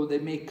people,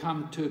 they may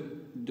come to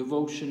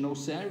devotional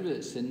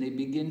service and they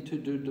begin to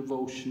do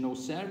devotional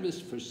service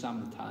for some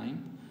time,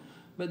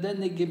 but then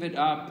they give it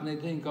up and they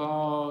think,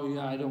 oh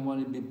yeah, I don't want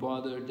to be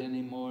bothered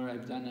anymore,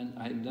 I've done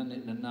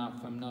it enough,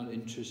 I'm not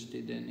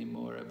interested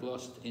anymore, I've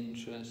lost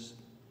interest.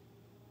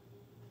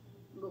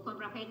 บุคคล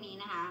ประเภทนี้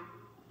นะคะ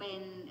เป็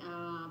น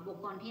บุค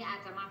คลที่อาจ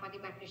จะมาปฏิ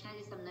บัติคริสต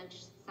จิตสำนึก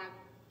สัก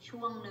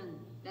ช่วงหนึ่ง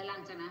และหลั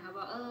งจากนั้นเขาบ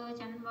อก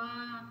ฉันว่า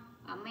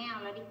ไม่เอา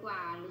แล้วดีกว่า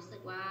รู้สึ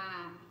กว่า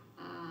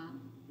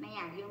ไม่อ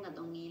ยากยุ่งกับต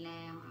รงนี้แ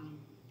ล้ว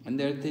And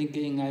they're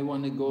thinking, I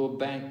want to go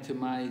back to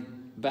my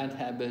bad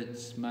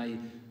habits, my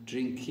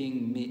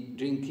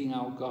drinking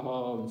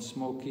alcohol and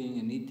smoking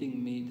and eating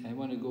meat. I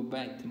want to go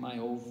back to my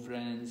old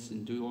friends and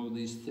do all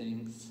these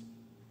things.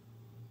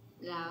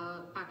 แล้ว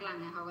พักหลัง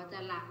เนี่ยเขาก็จะ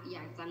อย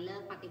ากจะเลิ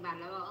กปฏิบัติ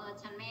แล้วว่า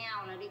ฉันไม่เอา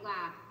แล้วดีกว่า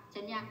ฉั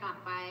นอยากกลับ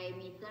ไป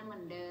มีเพื่อนเหมื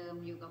อนเดิม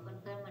อยู่กับเ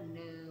พื่อนเหมือน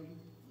เดิม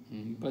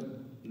But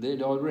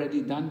they'd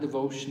already done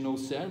devotional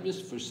service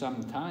for some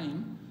time,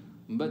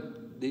 but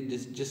they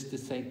just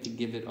decide to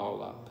give it all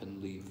up and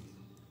leave.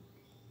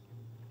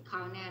 เข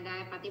าเนี่ยได้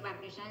ปฏิบัติ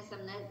คริสตจิตส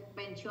ำนึกเ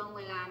ป็นช่วงเ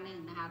วลาหนึ่ง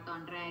นะคะตอ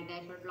นแรกได้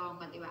ทดลอง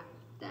ปฏิบัติ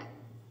แต่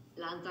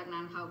หลังจาก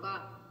นั้นเขาก็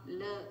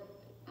เ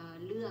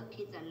ลือก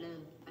ที่จะเลิ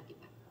กปฏิ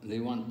บัติ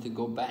They want to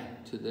go back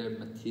to their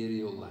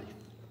material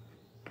life.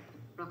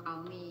 เพราะเขา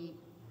มี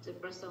จุด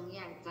ประสงค์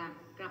อยากจะ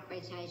กลับไป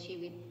ใช้ชี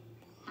วิต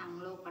ทาง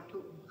โลกวัตถุ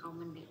ของเขาเห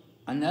มือนเดิม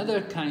Another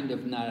kind of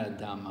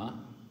Naradama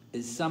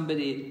is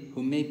somebody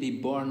who may be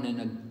born in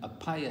a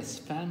pious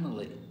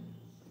family,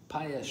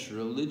 pious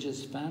religious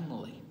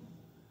family.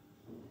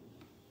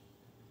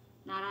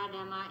 นาราด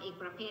ามาอีก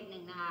ประเภทหนึ่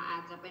งนะคะอา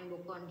จจะเป็นบุ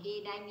คคลที่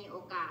ได้มีโอ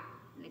กาส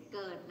เ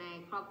กิดใน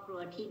ครอบครัว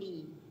ที่ดี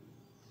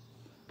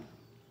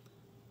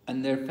And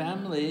their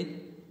family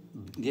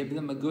gave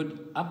them a good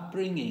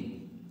upbringing.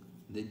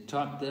 They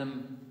taught them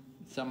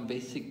some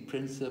basic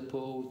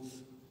principles.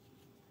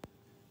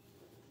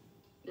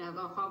 แล้ว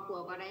ก็ครอบครัว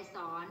ก็ได้ส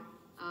อน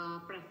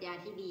ปรัชญา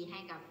ที่ดีให้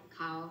กับเ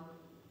ขา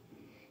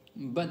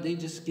But they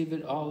just give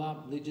it all up.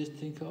 They just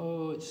think,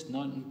 oh, it's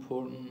not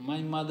important.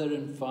 My mother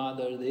and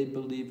father, they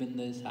believe in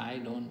this.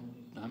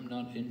 I'm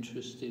not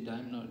interested.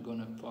 I'm not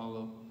going to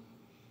follow.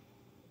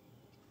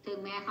 ถึง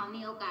แม้เขา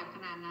มีโอกาสข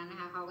นาดนั้นนะ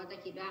คะเขาก็จะ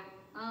คิดว่า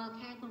แ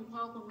ค่คุณพ่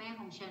อคุณแม่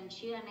ของฉันเ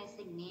ชื่อใน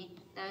สิ่งนี้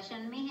แต่ฉั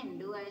นไม่เห็น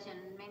ด้วยฉัน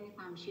ไม่มีค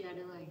วามเชื่อ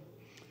ด้วย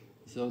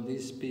So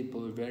these people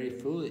are very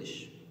foolish.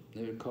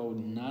 They're called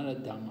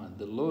Naradama,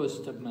 the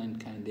lowest of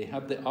mankind. They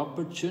have the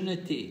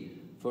opportunity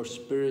for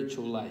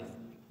spiritual life,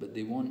 but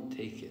they won't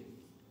take it.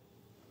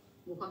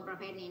 บุคคลประ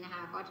เภทนี้นะค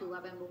ะก็ถือว่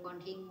าเป็นบุคคล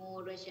ที่โง่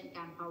ด้วยเช่น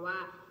กันเพราะว่า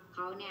เข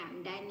าเนี่ย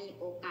ได้มี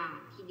โอกาส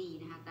ที่ดี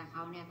นะคะแต่เข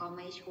าเนี่ยก็ไ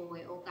ม่ช่วย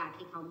โอกาส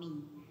ที่เขามี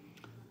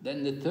Then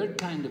the third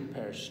kind of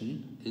person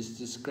is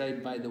described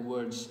by the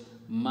words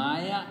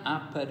Maya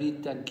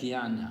Aparita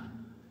Jnana,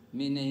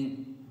 meaning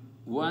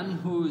one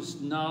whose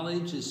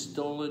knowledge is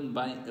stolen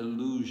by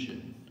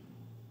illusion.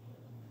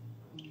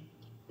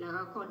 แล้ว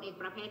ก็คนอีก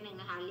ประเภทหนึ่ง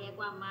นะคะเรียก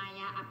ว่ามา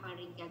ยาอป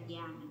ริญญ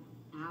าณ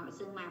นะคะ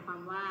ซึ่งหมายควา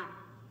มว่า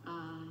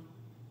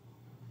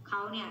เข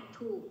าเนี่ย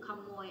ถูกข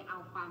โมยเอา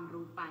ความ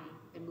รู้ไป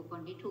เป็นบุคค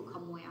ลที่ถูกข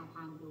โมยเอาค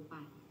วามรู้ไป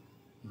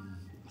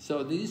So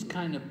these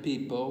kind of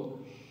people,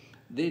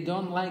 they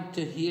don't like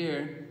to hear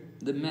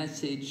the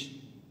message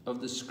of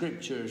the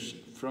scriptures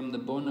from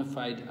the bona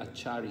fide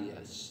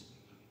acharyas.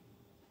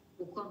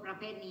 บุคคลประ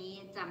เภทนี้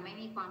จะไม่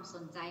มีความส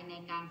นใจใน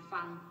การ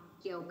ฟัง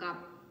เกี่ยวกับ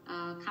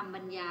คำบ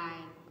รรยาย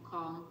ข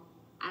อง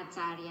อาจ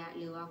ารย์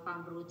หรือว่าความ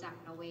รู้จัก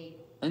พระเวท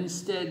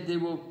Instead, they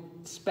will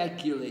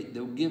speculate.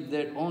 They'll give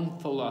their own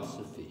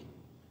philosophy.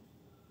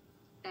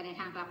 แต่ใน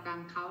ทางกลับกัน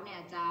เขาเนี่ย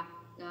จะ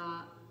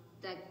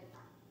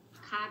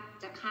ค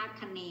าด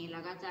คะเนแล้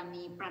วก็จะ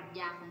มีปรัช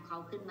ญาของเขา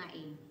ขึ้นมาเอ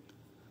ง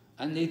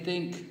And they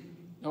think,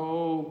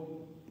 oh,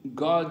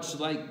 gods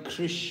like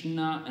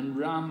Krishna and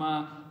Rama,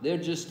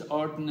 they're just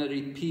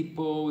ordinary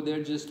people,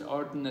 they're just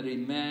ordinary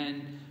men.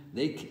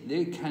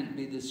 They can't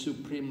be the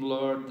Supreme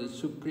Lord. The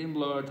Supreme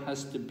Lord has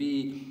to be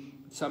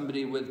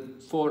somebody with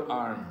 4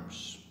 arms.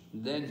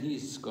 Then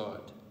he's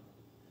God.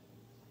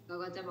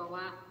 ก็จะบอก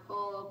ว่าโอ้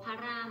พระ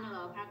รามเหร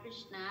อพระกฤ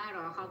ษณะเหร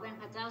อเขาเป็น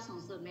พระเจ้าสูง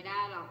สุดไม่ได้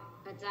หรอก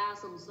พระเจ้า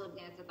สูงสุดเ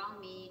นี่ยจะต้อง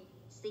มี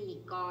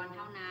4 กรเ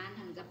ท่านั้น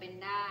ถึงจะเป็น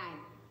ได้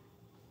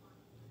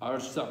Or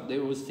some, they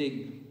will say,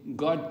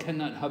 God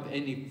cannot have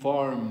any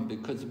form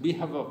because we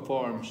have a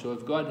form. So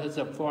if God has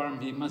a form,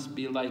 he must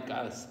be like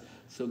us.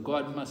 So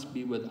God must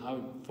be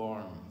without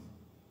form.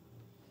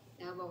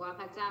 แล้วบอกว่า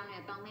พระเจ้าเนี่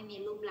ยต้องไม่มี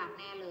รูปลักษณ์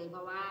แน่เลยเพร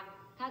าะว่า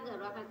ถ้าเกิด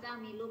ว่าพระเจ้า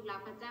มีรูปลัก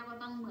ษณ์พระเจ้าก็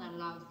ต้องเหมือน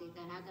เราสิแ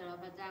ต่ถ้าเกิดว่า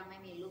พระเจ้าไม่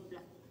มีรูป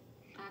ลักษณ์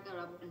ถ้าเกิดเ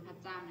ราเป็นพระ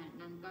เจ้าเนี่ย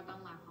นั้นก็ต้อง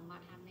หมายความว่า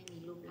ท่านไม่มี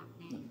รูปลักษณ์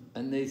แน่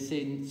And they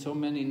say so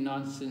many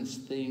nonsense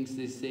things.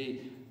 They say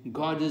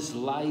God is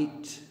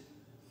light.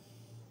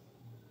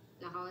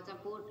 แล้วเขาจะ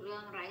พูดเรื่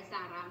องไร้ส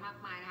าระมาก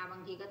มายนะคะบา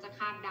งทีก็จะ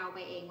คาดเดาไป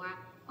เองว่า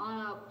อ๋อ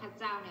พระ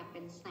เจ้าเนี่ยเ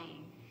ป็นแสง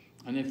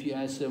And if you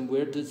ask them,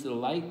 where does the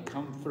light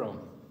come from?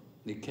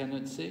 They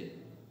cannot say.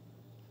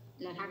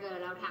 แล้วถ้าเกิด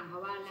เราถามเขา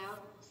ว่าแล้ว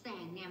แส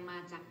งเนี่ยมา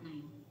จากไหน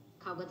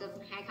เขาก็จะ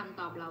ให้คำ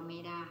ตอบเราไม่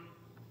ได้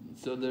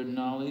So their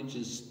knowledge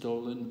is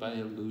stolen by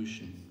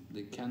illusion.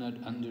 They cannot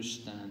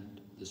understand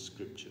the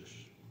scriptures.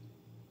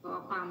 เพรา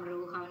ะความ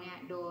รู้เขาเนี่ย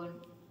โ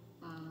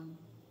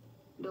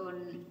ดน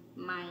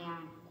มายา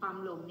ความ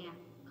หลงเนี่ย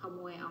ขโม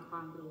ยเอาคว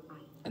ามรู้ไป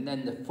And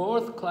then the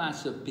fourth class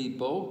of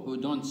people who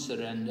don't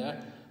surrender,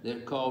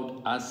 they're called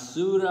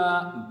Asura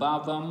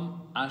Bhavam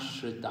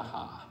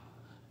Ashritaha,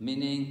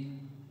 meaning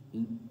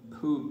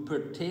who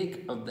partake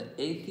of the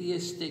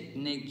atheistic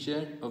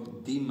nature of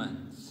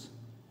demons.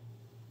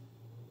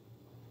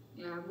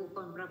 แล้วบุคค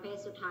ลประเภท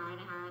สุดท้าย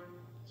นะคะ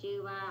ชื่อ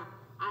ว่า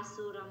อ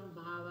สุรัมภ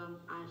าวัม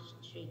อัช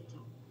ริต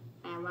ะ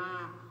แปลว่า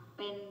เ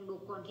ป็นบุ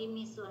คคลที่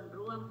มีส่วน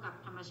ร่วมกับ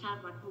ธรรมชาติ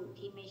วัตถุ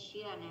ที่ไม่เ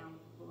ชื่อในอง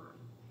ค์พระ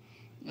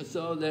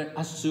So they're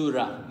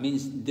asura,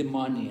 means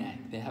demoniac.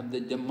 They have the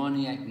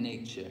demoniac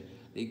nature.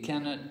 They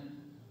cannot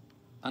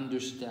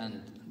understand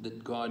that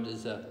God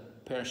is a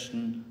person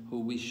who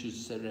we should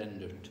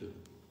surrender to.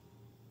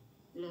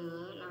 หรือ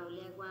เราเ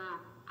รียกว่า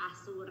อ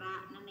สุระ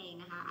นั่นเอง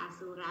นะคะอ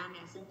สุระเ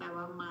นี่ยซึ่งแปล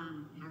ว่ามาร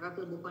นะคะก็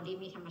คือบุคคลที่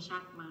มีธรรมชา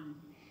ติมาร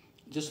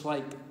Just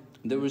like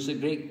there was a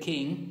great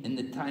king in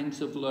the times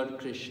of Lord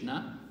Krishna,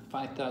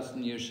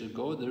 5,000 years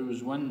ago, there was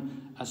one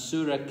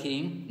Asura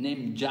king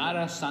named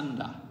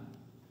Jarasandha.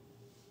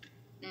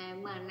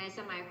 เหมือนในส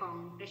มัยของ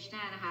คริชน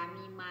านะคะ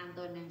มีมาร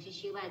ตัวหนึ่งที่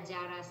ชื่อว่าจ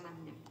าราสัน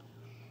ดา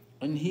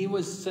And he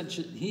was such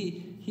a,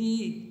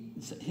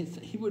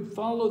 he would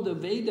follow the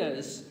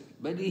Vedas,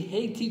 but he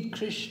hated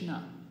Krishna.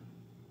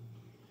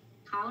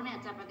 เขาเนี่ย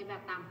จะปฏิบั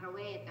ติตามพระเว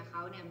ทแต่เข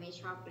าเนี่ยไม่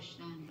ชอบคริช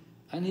นา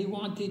And he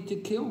wanted to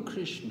kill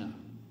Krishna.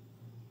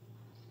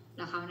 แ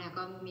ล้วเขาเนี่ย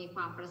ก็มีค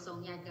วามประสง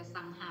ค์อยากจะ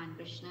สังหารค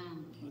ริชนา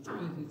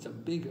It's a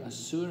big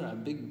asura, a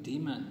big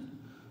demon.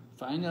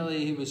 Finally,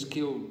 he was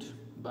killed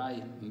by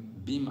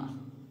Bhima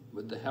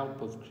with the help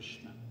of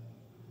Krishna.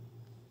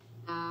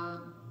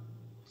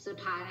 สุด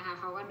ท้ายนะคะ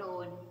เขาก็โด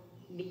น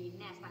บีม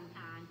เนี่ยสังห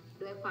าร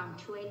ด้วยความ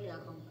ช่วยเหลือ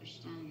ของคริช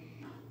นา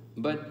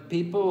But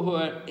people who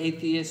are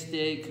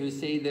atheistic, who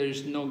say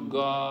there's no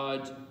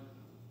God,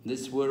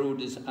 this world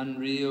is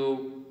unreal,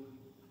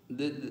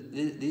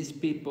 these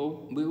people,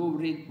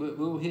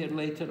 we'll hear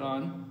later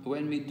on,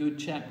 when we do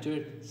chapter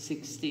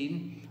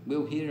 16,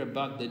 we'll hear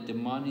about the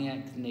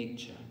demoniac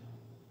nature.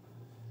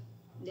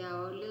 เดี๋ยว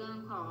เรื่อง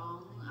ของ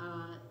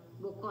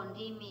บุคคล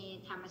ที่มี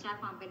ธรรมชาติ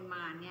ความเป็นม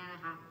ารเนี่ยน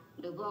ะคะ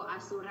หรือพวกอ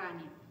สุร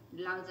เนี่ย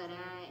เรา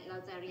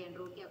จะเรียน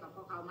รู้เกี่ยวกับพ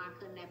วกเขามาก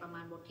ขึ้นในประม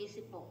าณบทที่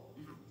16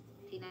นะคะ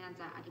ที่น่า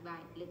จะอธิบาย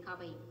ลึกเข้า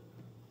ไปอีก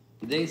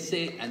They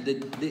say, and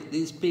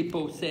these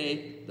people say,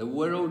 the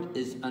world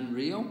is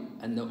unreal,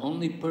 and the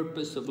only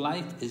purpose of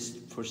life is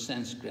for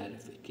sense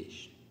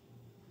gratification.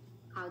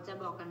 เขาจะ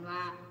บอกกันว่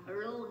า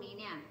โลกนี้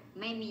เนี่ย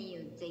ไม่มีอ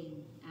ยู่จริง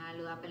ห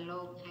รือว่าเป็นโล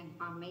กแห่งค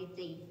วามไม่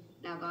จริง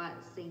แล้วก็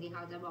สิ่งที่เข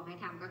าจะบอกให้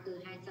ทำก็คือ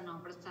ให้สนอง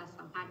ประสาท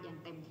สัมผัสอย่าง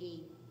เต็มที่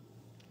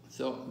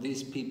So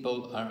these people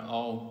are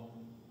all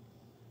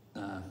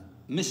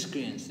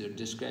miscreants. They're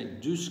described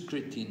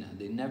duskritina.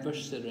 They never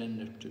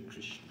surrender to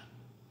Krishna.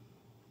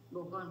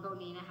 บุคคลพวก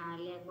นี้นะคะ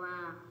เรียกว่า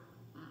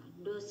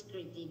ดูสก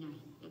ริตินัย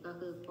ก็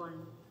คือคน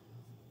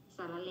ส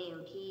ารเลว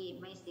ที่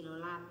ไม่ศิโร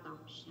ราบต่อ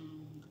ฉัน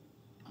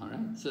All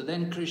right. So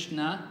then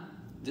Krishna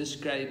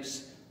describes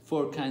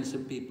 4 kinds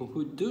of people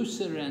who do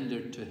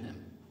surrender to him.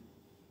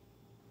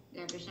 แล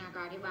ะคริชนาก็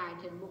อธิบาย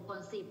ถึงบุคคล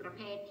4ประเ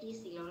ภทที่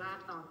ศิโรราบ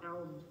ต่อพระอ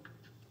งค์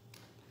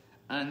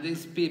And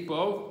these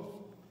people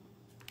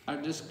are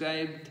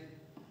described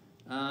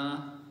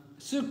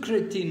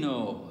Sukritino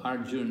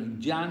Arjuna,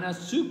 Jana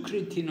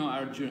Sukritino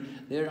Arjuna.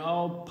 They're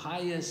all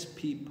pious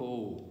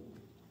people.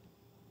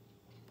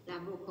 และ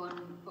บุคคล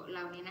เห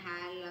ล่านี้นะคะ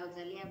เราจ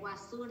ะเรียกว่า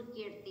สุ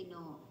กิรติโน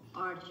อ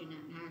าร์จุนะ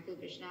นะคะคือ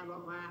คริชนาบอ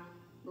กว่า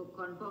บุคค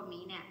ลพวก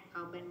นี้เนี่ยเข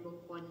าเป็นบุค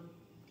คล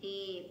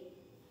ที่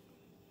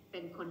เป็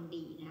นคน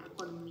ดีนะคะค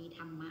นมีธ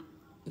รรมะ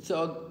So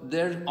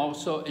they're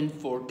also in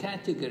 4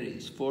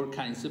 categories, 4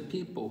 kinds of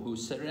people who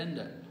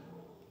surrender.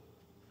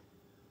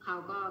 เขา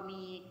ก็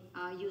มี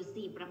อยู่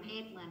4ประเภ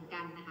ทเหมือน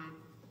กันนะคะ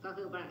ก็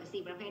คือ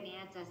4ประเภทนี้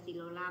จะศิโ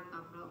รราบต่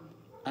อพระองค์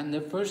And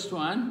the first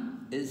one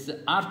is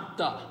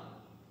Artha,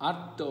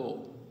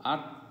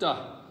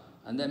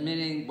 and that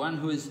meaning one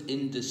who is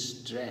in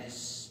distress.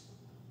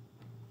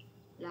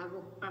 แล้ว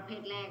ประเภ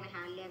ทแรกนะค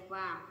ะเรียก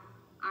ว่า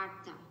อาร์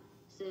ต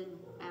ซึ่ง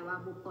แปลว่า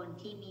บุคคล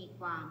ที่มี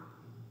ความ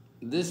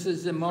This is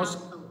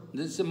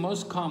the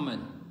most common,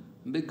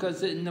 because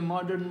in the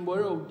modern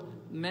world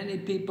many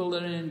people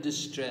are in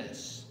distress.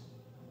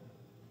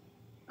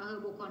 ก็คือ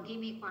บุคคลที่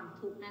มีความ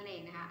ทุกข์นั่นเอ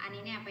งนะคะอัน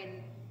นี้เนี่ยเป็น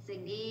สิ่ง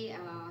ที่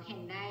เห็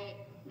นได้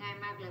ง่าย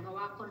มากเลยเพราะ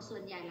ว่าคนส่ว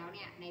นใหญ่แล้วเ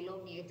นี่ยในโล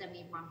กนี้จะ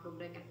มีความทุกข์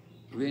ด้วยกัน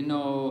We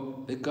know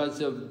because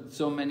of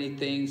so many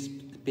things,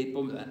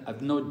 people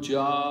have no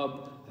job,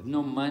 have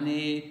no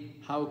money.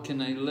 How can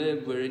I live?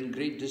 We're in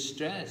great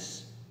distress.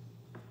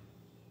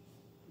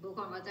 บุ กค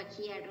นก็จะเค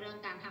รียดเรื่อง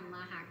การทำม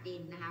าหากิ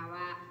นนะคะ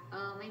ว่า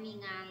ไม่มี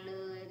งานเล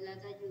ยแล้ว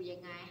จะอยู่ยั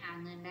งไงหา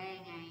เงินได้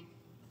ยังไง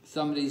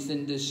Somebody's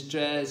in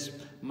distress.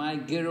 My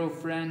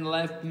girlfriend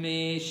left me.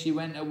 She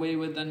went away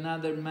with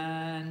another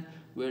man.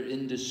 We're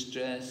in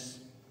distress.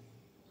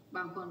 บ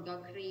างคนก็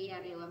เครียด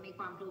หรือว่ามีค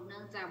วามทุกข์เนื่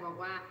องจากบอก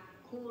ว่า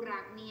คู่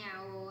รักเนี่ย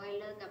โอ้ย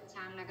เลิกกับ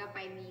ฉันแล้วก็ไป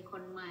มีค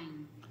นใหม่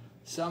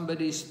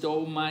Somebody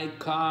stole my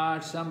car.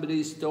 Somebody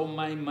stole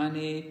my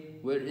money.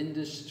 We're in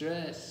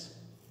distress.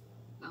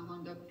 บางคน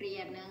ก็เครีย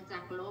ดเนื่องจา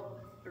ก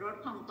รถ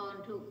ของตน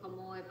ถูกขโ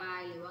มยไป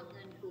หรือว่าเ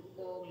งินถูกโก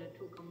งหรือ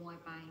ถูกขโมย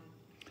ไป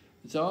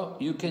So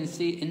you can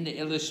see in the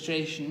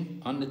illustration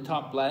on the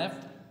top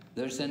left,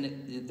 there's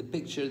the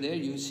picture there.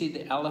 You see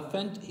the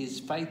elephant. He's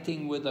fighting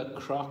with a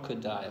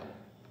crocodile.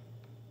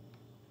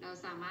 เรา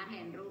สามารถเ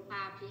ห็นรูปภ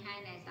าพที่ให้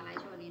ในสไลด์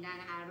โชว์นี้ได้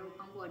นะคะรูป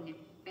ข้างบนเนี่ย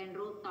เป็น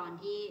รูปตอน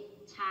ที่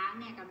ช้าง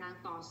เนี่ยกำลัง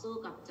ต่อสู้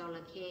กับจร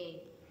ะเข้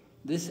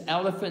This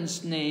elephant's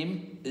name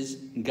is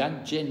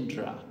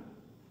Gajendra.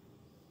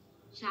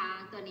 ช้าง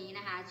ตัวนี้น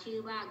ะคะชื่อ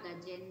ว่า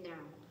Gajendra.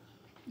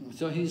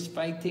 So he's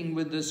fighting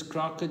with this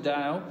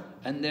crocodile,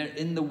 and they're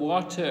in the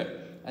water,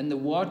 and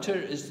the water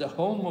is the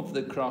home of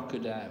the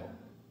crocodile.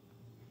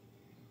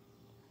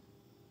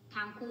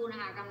 ทั้งคู่นะ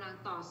คะกำลัง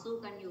ต่อสู้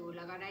กันอยู่แ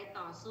ล้วก็ได้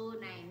ต่อสู้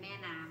ในแม่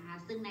น้ำนะคะ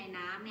ซึ่งใน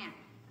น้ำเนี่ย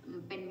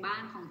เป็นบ้า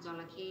นของจ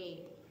ระเข้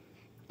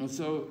And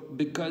so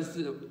because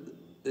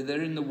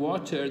they're in the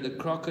water, the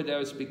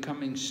crocodile is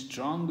becoming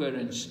stronger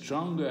and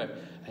stronger,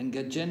 and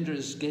Gajendra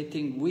is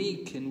getting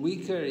weak and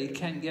weaker. He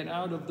can't get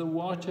out of the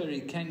water.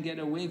 He can't get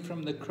away from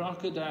the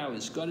crocodile.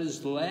 He's got his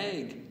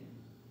leg.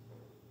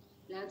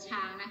 แล้วช้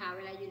างนะคะเว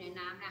ลาอยู่ใน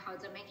น้ำเนี่ยเขา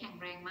จะไม่แข็ง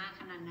แรงมาก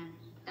ขนาดนั้น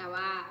แต่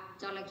ว่า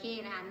จระเข้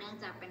นะคะเนื่อง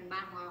จากเป็นบ้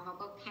านของเขา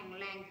ก็แข็ง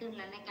แรงขึ้นแ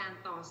ละในการ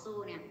ต่อสู้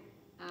เนี่ย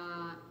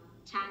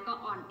ช้างก็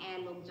อ่อนแอ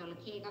ลงจระ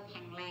เข้ก็แ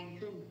ข็งแรง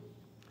ขึ้น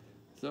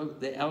So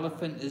the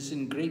elephant is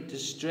in great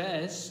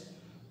distress,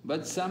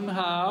 but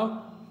somehow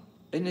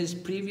in his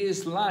previous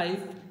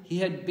life he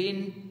had been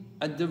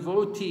a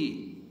devotee,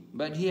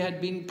 but he had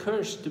been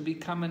cursed to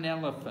become an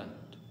elephant.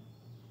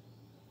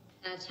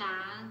 แต่ช้า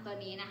งตัว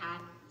นี้นะคะ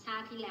ชา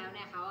ติที่แล้วเ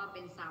นี่ยเขาเ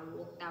ป็นสาว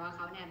กแต่ว่าเข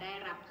าเนี่ยได้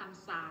รับค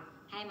ำสาป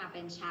ให้มาเ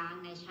ป็นช้าง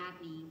ในชาติ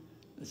นี้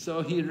So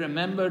he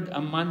remembered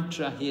a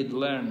mantra he had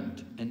learned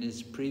in his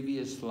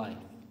previous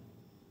life.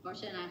 เพราะ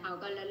ฉะนั้นเขา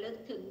ก็ระลึก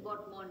ถึงบ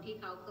ทมนต์ที่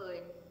เขาเคย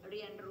เ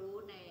รียนรู้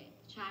ใน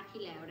ชาติ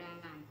ที่แล้วได้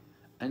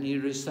And he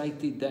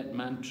recited that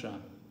mantra.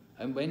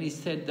 And when he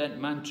said that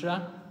mantra,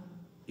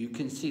 you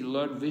can see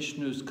Lord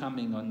Vishnu's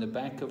coming on the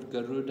back of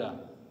Garuda.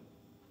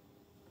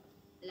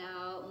 แล้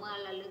วเมื่อ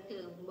ระลึก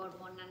ถึงบท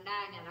มนต์นั้นได้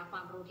เนี่ยแล้วคว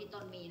ามรู้ที่ต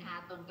นมีนะคะ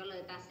ตนก็เล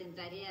ยตัดสินใจ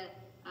ที่จะ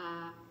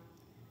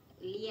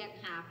เรียก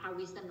หาพระ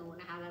วิษณุ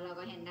นะคะแล้วเรา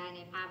ก็เห็นได้ใน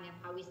ภาพเนี่ย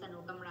พระวิษณุ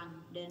กำลัง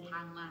เดินทา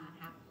งมานะ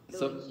คะโด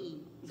ยขี่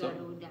ก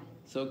รุดา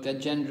So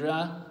Gajendra,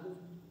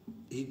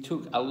 he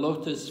took a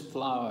lotus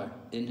flower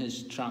in his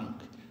trunk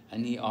and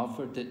he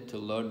offered it to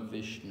Lord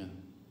Vishnu.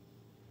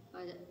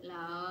 แ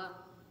ล้ว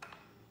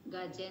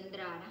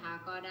Gajendra นะคะ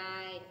ก็ได้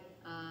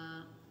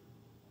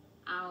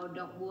เอาด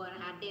อกบัวน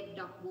ะคะเด็ด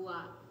ดอกบัว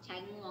ใช้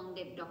งวงเ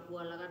ด็ดดอกบัว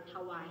แล้วก็ถ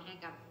วายให้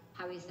กับพ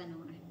ระวิษณุ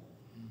นะคะ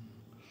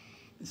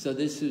So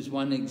this is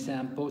one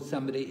example,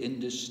 somebody in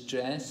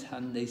distress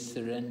and they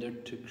surrendered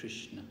to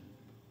Krishna.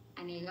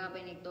 อันนี้ก็เ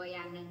ป็นอีกตัวอ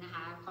ย่างหนึ่งนะค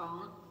ะของ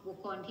บุค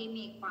คลที่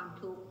มีความ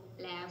ทุกข์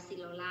แล้วสิ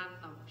โลลาภ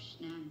ต่อ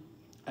Krishna.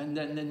 And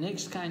then the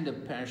next kind of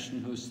person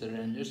who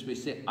surrenders, we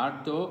say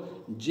Arto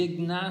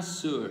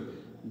Jignasur.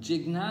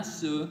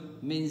 Jignasur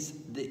means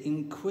the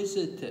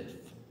inquisitive.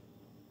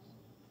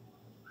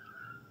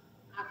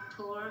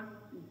 Arto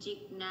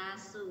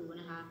Jignasu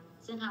นะคะ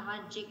ซึ่งคำว่า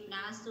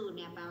Jignasu เ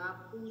นี่ยแปลว่า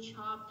ผู้ช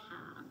อบถ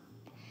าม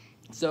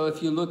So if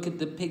you look at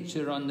the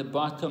picture on the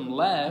bottom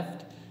left,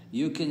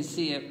 you can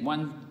see it,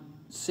 one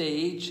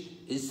sage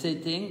is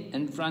sitting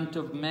in front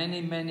of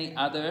many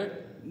other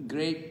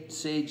great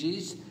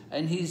sages,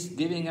 and he's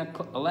giving a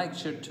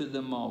lecture to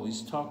them all.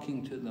 He's talking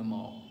to them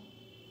all.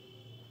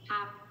 ภ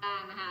าพล่า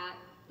งนะคะ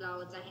เรา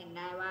จะเห็นไ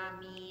ด้ว่า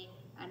มี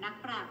นัก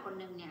ปราชญ์คน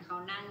หนึ่งเนี่ยเขา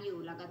นั่งอยู่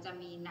แล้วก็จะ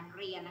มีนัก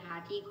เรียนนะคะ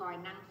ที่คอย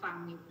นั่งฟัง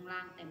อยู่ข้างล่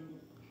างเต็ม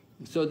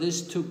So this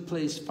took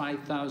place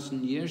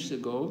 5,000 years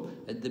ago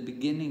at the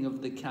beginning of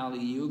the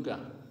Kali Yuga.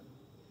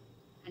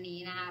 อันนี้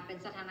นะคะเป็น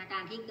สถานกา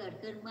รณ์ที่เกิด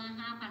ขึ้นเมื่อ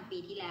 5,000 ปี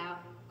ที่แล้ว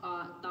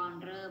ตอน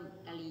เริ่ม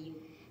กาลียุค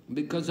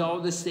Because all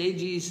the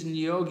sages and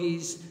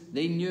yogis,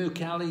 they knew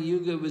Kali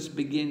Yuga was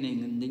beginning,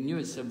 and they knew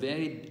it's a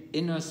very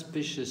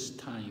inauspicious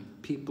time.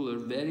 People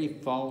are very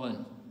fallen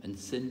and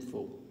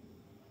sinful.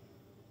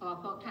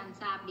 พวกท่าน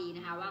ทราบดีน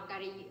ะคะว่าก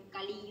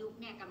าลียุค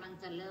เนี่ยกำลัง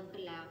จะเริ่มขึ้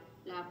นแล้ว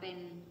เป็น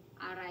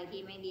อะไร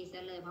ที่ไม่ดีเสี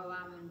ยเลยเพราะว่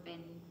ามันเป็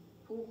น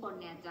ผู้คน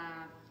เนี่ยจะ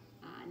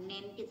เ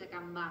น้นกิจกร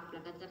รมบาปแล้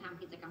วก็จะท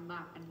ำกิจกรรมบ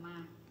าปกันมา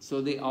ก So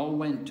they all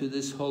went to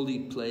this holy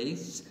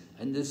place,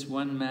 and this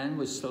one man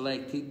was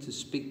selected to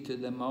speak to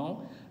them all,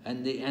 and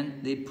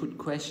they put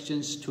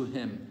questions to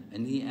him,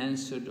 and he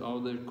answered all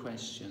their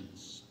questions.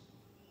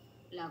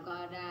 แล้วก็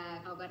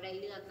เขาก็ได้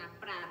เลือกนัก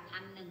ปราชญ์ท่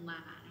านหนึ่งมา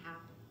นะคะ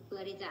เพื่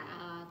อที่จะ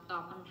ตอ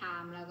บคำถา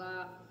มแล้วก็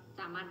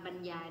สามารถบรร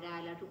ยายได้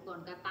แล้วทุกคน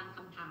ก็ตั้งค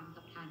ำถาม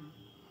กับท่าน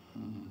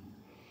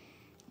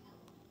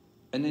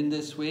And in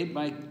this way,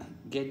 by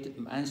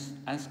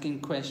asking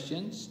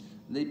questions,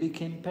 they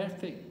became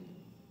perfect.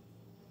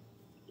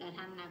 และ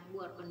ท่านนักบ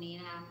วชคนนี้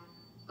นะคะ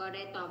ก็ไ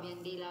ด้ตอบอย่าง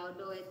ดีแล้ว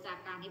โดยจาก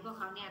การที่พวก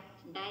เขาเนี่ย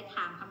ได้ถ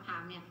ามคำถา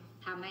มเนี่ย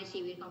ทำให้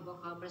ชีวิตของพวก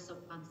เขาประสบ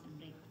ความสำ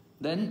เร็จ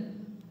Then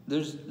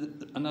there's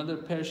another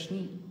person,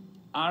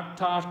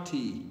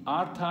 Arthati.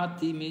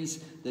 Arthati means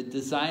the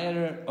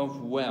desirer of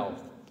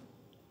wealth.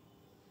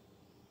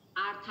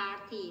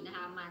 Arthati นะค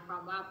ะหมายควา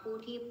มว่าผู้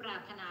ที่ปรา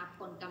รถนาผ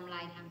ลกำไร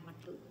ทางวัต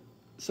ถุ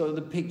So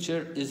the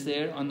picture is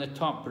there on the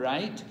top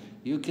right.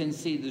 You can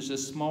see there's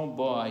a small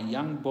boy,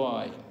 young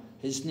boy.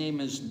 His name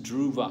is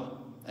Dhruva,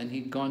 and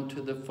he'd gone to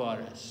the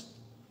forest.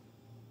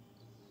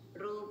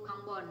 รูปข้า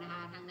งบนนะค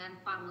ะทางด้าน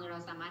ขวามือเรา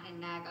สามารถเห็น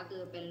ได้ก็คื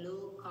อเป็นรู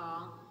ปของ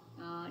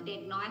เด็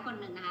กน้อยคน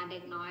หนึ่งนะคะเด็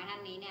กน้อยท่า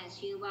นนี้เนี่ย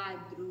ชื่อว่า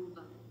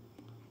Dhruva.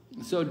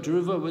 So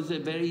Dhruva was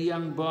a very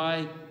young boy,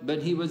 but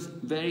he was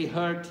very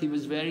hurt, he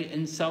was very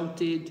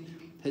insulted.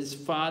 His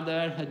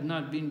father had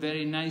not been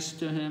very nice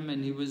to him and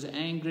he was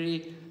angry.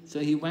 So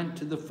he went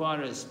to the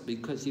forest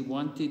because he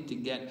wanted to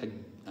get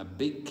a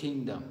big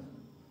kingdom.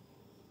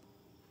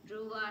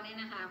 Dhruva เนี่ย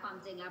นะคะความ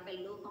จริงแล้วเป็น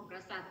ลูกของก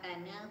ษัตริย์แต่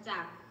เนื่องจา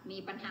กมี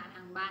ปัญหาท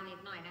างบ้านนิด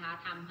หน่อยนะคะ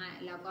ทำให้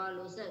แล้วก็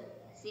รู้สึก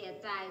เสีย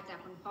ใจจาก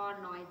คุณพ่อ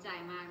น้อยใจ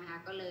มากนะคะ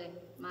ก็เลย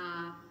มา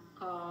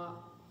ขอ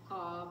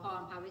พ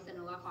รพระวิษ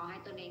ณุว่าขอให้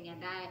ตนเองเนี่ย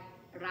ได้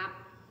รับ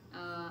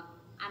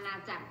อาณา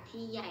จักร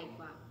ที่ใหญ่ก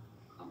ว่า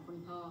ของคุณ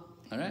พ่อ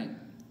All right.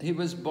 He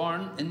was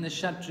born in the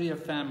Kshatriya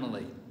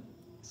family.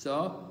 So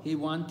he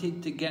wanted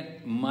to get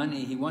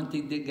money, he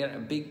wanted to get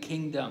a big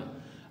kingdom.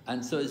 And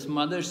so his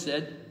mother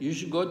said, you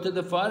should go to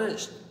the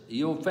forest.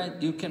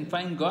 You can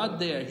find God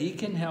there, he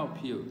can help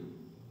you.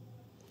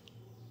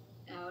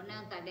 เนื่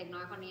องจากเด็กน้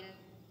อยคนนี้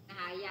นะ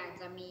คะอยาก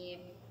จะมี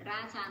ร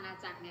าชอาณา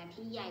จักรเนี่ย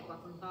ที่ใหญ่กว่า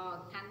คุณพ่อ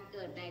ท่านเ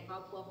กิดในครอ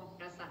บครัวของ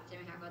กษัตริย์ใช่ไห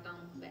มคะก็ต้อง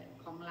แบบ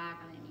ของลาก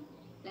อะไรนี้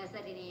และเสร็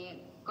จทีนี้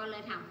ก็เล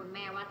ยถามคุณแ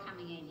ม่ว่าท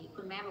ำยังไงดี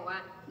คุณแม่บอกว่า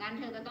งั้น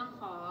เธอก็ต้อง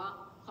ข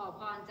อ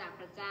พรจาก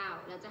พระเจ้า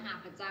แล้วจะหา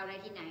พระเจ้าได้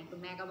ที่ไหนคุณ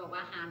แม่ก็บอกว่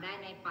าหาได้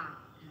ในป่า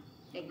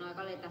เด็กน้อย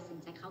ก็เลยตัดสิน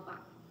ใจเข้าป่า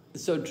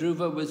So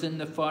Dhruva was in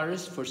the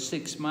forest for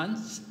 6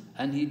 months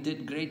and he did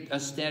great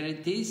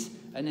austerities,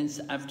 and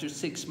after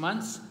 6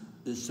 months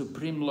the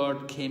Supreme Lord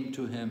came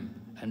to him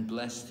and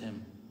blessed him.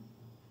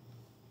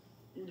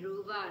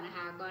 Dhruva นะค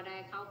ะก็ได้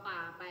เข้าป่า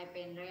ไปเ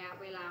ป็นระยะ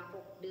เวลา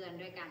6 เดือน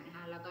ด้วยกันนะค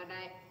ะแล้วก็ไ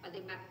ด้ป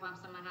ฏิบัติความ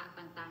สมถะ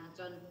ต่างๆ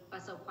จนปร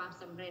ะสบความ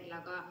สำเร็จแล้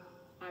วก็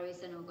พระวิ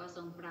ษณุก็ท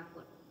รงปราก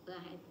ฏเพื่อ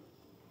ให้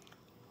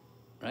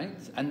Right?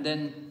 And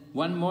then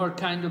one more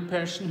kind of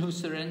person who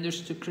surrenders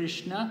to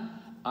Krishna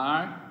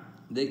are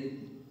the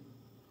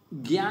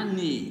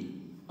Jnani,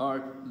 or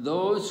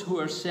those who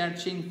are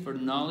searching for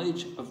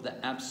knowledge of the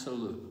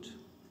Absolute.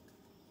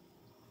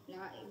 แล้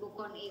วบุค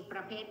คลอีกป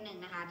ระเภทหนึ่ง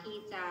นะคะที่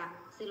จะ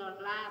สิโร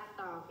ลาภ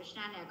ต่อ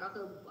Krishna เนี่ยก็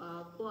คือ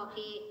พวก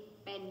ที่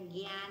เป็น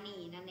Jnani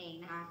นั่นเอง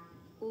นะคะ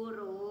ผู้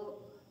รู้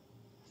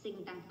สิ่ง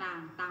ต่าง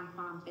ๆตามค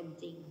วามเป็น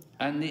จริง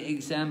And the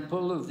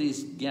example of these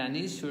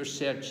Jnanis who are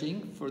searching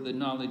for the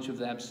knowledge of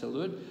the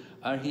Absolute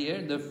are here,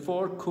 the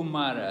 4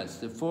 Kumaras,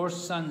 the 4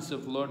 sons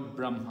of Lord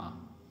Brahma.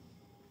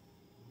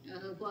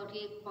 คือพวก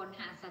ที่ค้น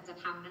หาสัจ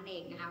ธรรมนั่นเอ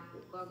งนะคะ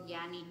พวกญ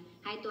าณี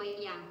ให้ตัว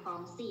อย่างของ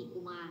4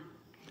กุมาร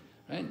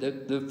Right?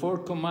 The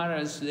 4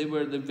 Kumaras, they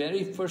were the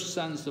very first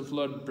sons of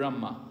Lord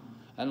Brahma.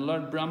 And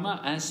Lord Brahma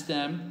asked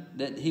them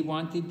that he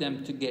wanted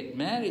them to get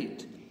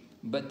married.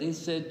 But they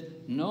said,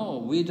 no,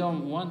 we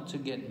don't want to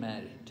get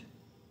married.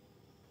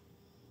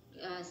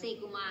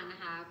 4 กุมารนะ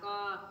คะก็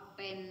เ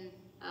ป็น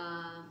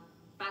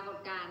ปรากฏ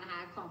การณ์นะค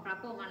ะของพระ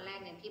พรหมวันแรก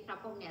เนี่ยที่พระ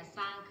พรหมเนี่ยส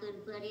ร้างขึ้น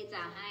เพื่อที่จ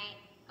ะให้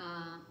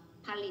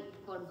ผลิต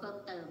คนเพิ่ม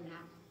เติมนะค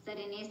ะเส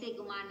ด็จนี้4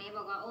 กุมารนี้บ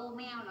อกว่าโอ้ไ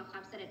ม่เอาหรอกครั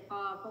บเสด็จพ่อ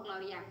พวกเรา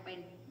อยากเป็น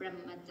บรห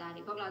มจารี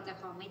พวกเราจะ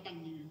ขอไม่แต่ง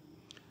งาน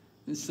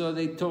So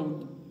they told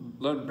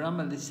Lord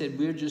Brahma, they said,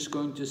 we're just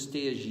going to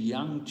stay as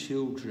young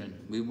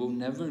children. We will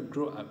never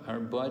grow, our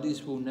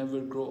bodies will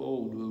never grow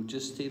old. We'll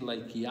just stay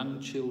like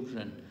young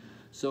children.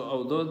 So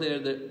although they're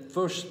the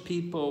first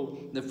people,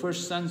 the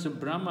first sons of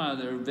Brahma,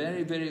 they're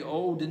very, very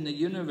old in the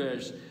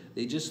universe,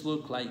 they just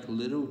look like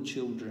little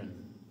children.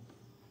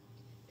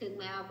 ถึง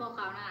แม้ว่าพวกเ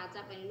ขานะคะจ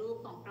ะเป็นลูก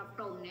ของพระพ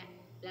รหมเนี่ย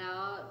แล้ว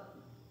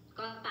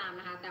ก็ตาม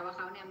นะคะแต่ว่าเ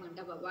ขาเนี่ยเหมือน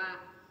กับแบบว่า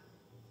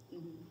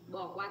บ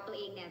อกว่าตัว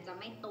เองเนี่ยจะ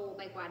ไม่โตไ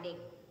ปกว่าเด็ก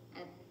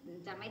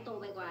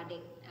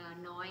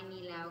น้อย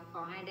นี้แล้วข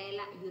อให้ได้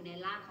อยู่ใน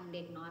ร่างของเ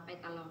ด็กน้อยไป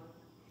ตลอด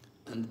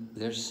And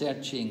they're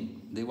searching,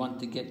 they want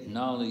to get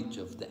knowledge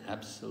of the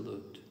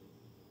Absolute.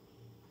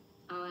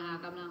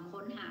 กำลัง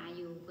ค้นหาอ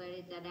ยู่เพื่อ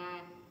ที่จะได้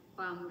ค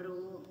วาม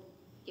รู้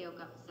เกี่ยว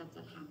กับสัจ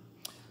ธรรม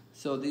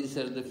So these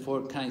are the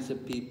 4 kinds of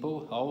people,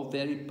 all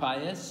very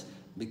pious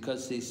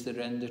because they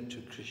surrender to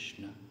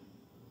Krishna.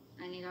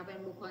 อันนี้ก็เป็น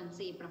บุคคล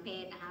4 ประเภ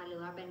ทนะคะหรือ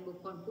ว่าเป็นบุค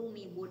คลผู้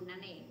มีบุญนั่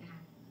นเองนะคะ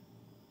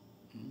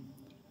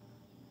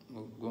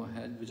We'll go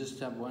ahead. We just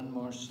have one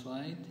more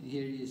slide.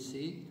 Here you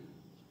see,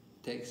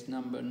 text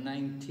number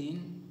 19.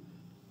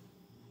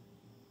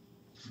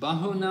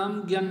 Bahunam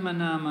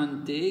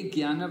gyanmanamante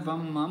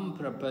gyanavamam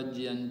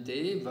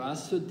prapadyante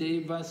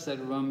vasudeva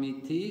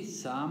sarvamiti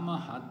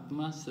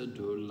samahatma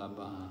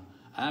sadurlabha.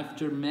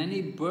 after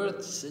many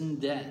births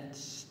and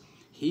deaths,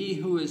 he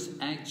who is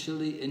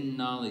actually in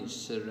knowledge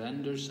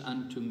surrenders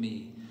unto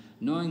me,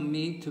 knowing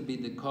me to be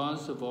the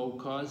cause of all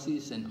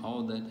causes and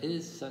all that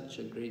is, such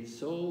a great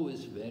soul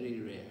is very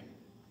rare.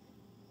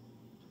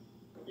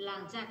 หลั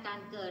งจากกา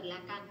รเกิดและ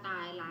การต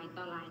ายหลาย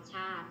ต่อหลายช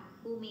าติ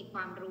ผู้มีคว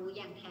ามรู้อ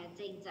ย่างแท้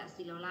จริงจะ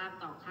สิโรราบ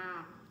ต่อข้า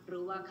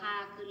รู้ว่าข้า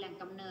คือแหล่ง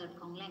กำเนิด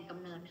ของแหล่งก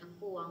ำเนิดทั้ง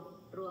ปวง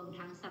รวม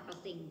ทั้งสรรพ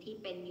สิ่งที่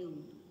เป็นอยู่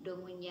ดวง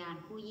วิญญาณ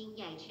ผู้ยิ่งใ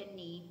หญ่เช่น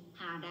นี้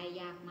หาได้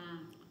ยากมา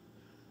ก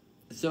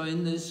So in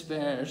this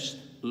verse,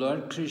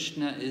 Lord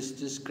Krishna is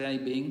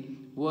describing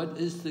what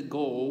is the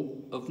goal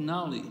of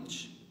knowledge.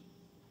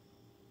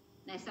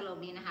 ในสโลก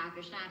นี้นะคะค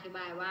ริชนาอธิบ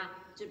ายว่า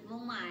จุดมุ่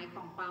งหมายข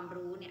องความ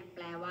รู้เนี่ยแป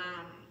ลว่า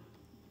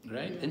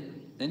Right?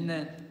 And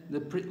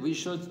we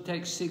showed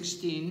text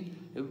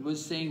 16, it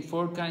was saying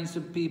 4 kinds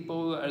of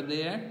people are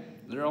there.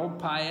 They're all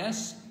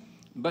pious.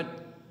 But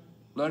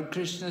Lord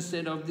Krishna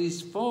said of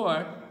these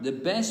 4, the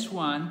best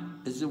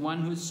one is the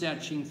one who's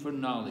searching for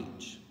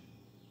knowledge.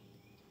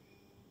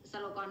 ส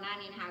โลกก่อนหน้า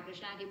นี้นะคะคริช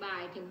นาอธิบาย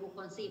ถึงบุคค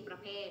ล4ประ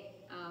เภท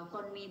ค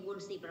นมีบุญ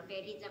4ประเภ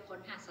ทที่จะค้น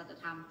หาสัจ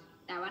ธรรม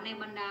แต่ว่าใน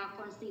บรรดาค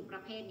น4ปร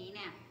ะเภทนี้เ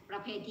นี่ยปร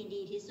ะเภทที่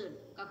ดีที่สุด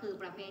ก็คือ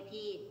ประเภท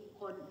ที่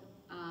คน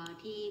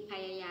ที่พ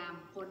ยายาม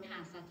ค้นหา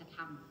สัจธ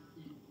รรม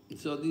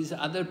So these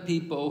other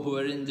people who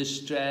are in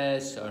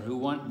distress or who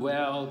want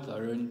wealth or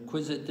are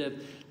inquisitive,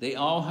 they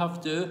all have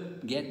to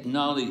get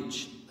knowledge,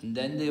 and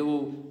then they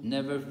will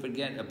never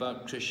forget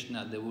about Krishna.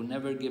 They will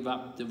never give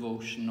up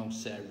devotional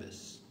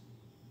service.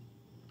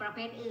 ประเภ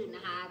ทอื่นน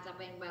ะคะจะ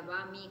เป็นแบบว่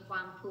ามีคว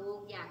ามทุก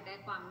ข์อยากได้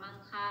ความมั่ง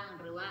คั่ง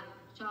หรือว่า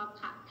ชอบ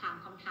ถาม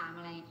คำถาม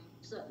อะไร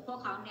ส่วนพวก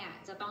เขาเนี่ย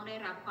จะต้องได้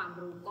รับความ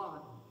รู้ก่อน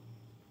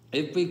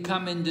If we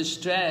come in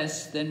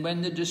distress, then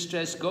when the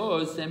distress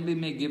goes, then we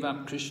may give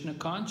up Krishna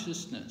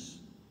consciousness.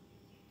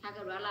 ถ้าเ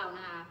กิดว่าเราน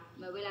ะคะเ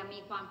มื่อเวลามี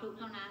ความทุกข์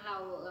เท่านั้นเรา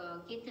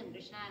คิดถึงค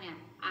ริชนาเนี่ย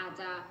อาจ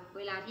จะเ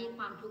วลาที่ค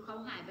วามทุกข์เขา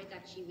หายไปจา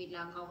กชีวิตแ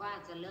ล้วเขาก็อา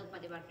จจะเลิกป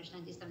ฏิบัติคริชนา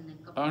จิตสำนึก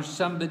Or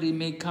somebody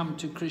may come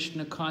to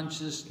Krishna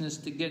consciousness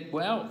to get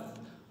wealth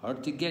or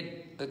to get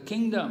a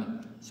kingdom.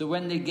 So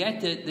when they get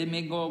it, they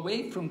may go away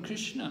from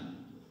Krishna.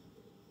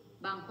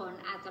 บางคน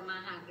อาจจะมา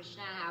หาคริช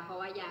นาค่ะเพราะ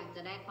ว่าอยากจ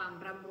ะได้ความ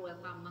ร่ำรวย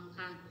ความมั่ง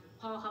คั่ง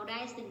พอเขาได้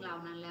สิ่งเหล่า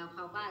นั้นแล้วเข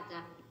าก็อาจจะ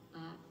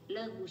เ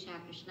ลิกบูชา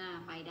คริชนา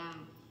ไปได้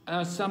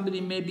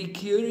Somebody may be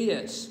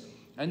curious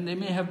and they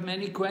may have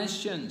many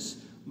questions,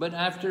 but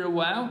after a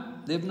while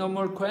they have no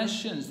more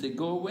questions, they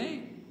go away.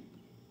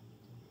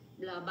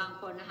 แล้วบาง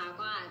คนนะคะ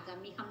ก็อาจจะ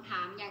มีคำถ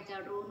ามอยากจะ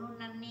รู้นู่น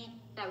นั่นนี่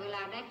แต่เวล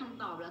าได้ค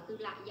ำตอบแล้วคือ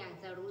ละอยาก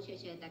จะรู้เฉ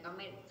ยๆแต่ก็ไ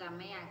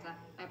ม่อยากจะ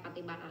ไปป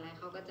ฏิบัติอะไร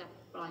เขาก็จะ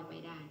ปล่อยไป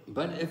ได้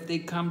But if they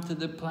come to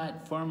the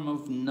platform of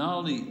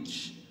knowledge,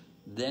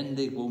 then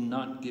they will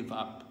not give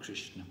up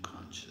Krishna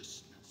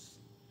consciousness.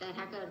 แต่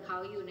ถ้าเกิดเขา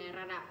อยู่ใน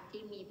ระดับ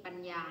ที่มีปัญ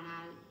ญานะ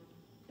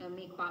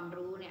มีความ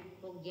รู้เนี่ย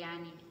พวกญาณ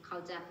เขา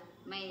จะ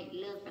ไม่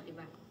เลิกปฏิ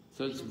บัติ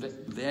So it's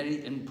very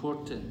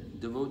important.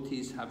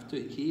 Devotees have to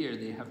hear,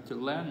 they have to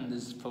learn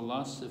this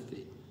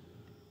philosophy.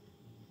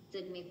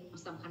 จึงมีความ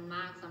สำคัญม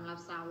ากสำหรับ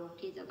สาวก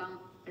ที่จะต้อง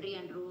เรีย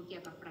นรู้เกี่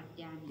ยวกับปรัช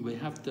ญา We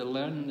have to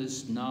learn this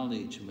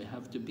knowledge. We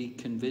have to be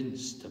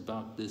convinced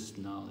about this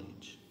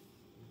knowledge.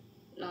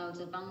 เรา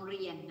จะต้องเ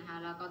รียนนะคะ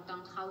แล้วก็ต้อ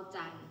งเข้าใจ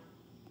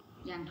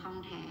อย่างท่อง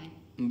แท้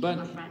เกี่ยว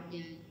กับปรัชญ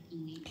าอย่า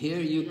งนี้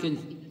Here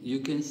you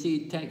can see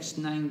text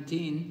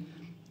 19.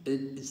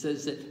 It says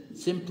that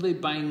simply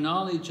by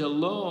knowledge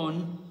alone,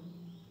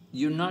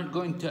 you're not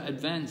going to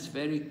advance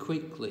very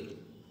quickly.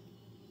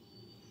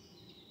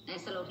 ใน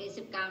สโลกที่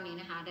19นี้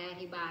นะคะได้อ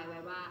ธิบายไว้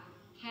ว่า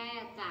แค่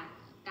จาก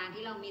การ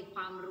ที่เรามีคว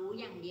ามรู้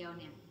อย่างเดียว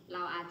เนี่ยเร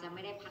าอาจจะไ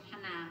ม่ได้พัฒ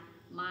นา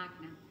มาก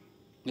นะ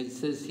It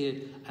says here,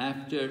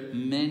 after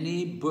many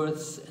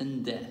births and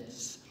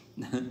deaths.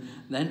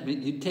 Then when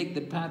you take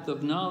the path of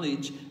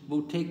knowledge, it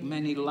will take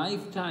many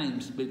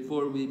lifetimes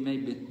before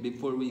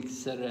we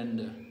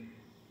surrender.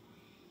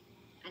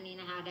 อันนี้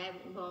นะคะได้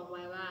บอกไ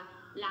ว้ว่า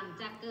หลัง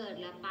จากเกิด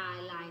และตาย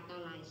หลายต่อ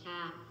หลายช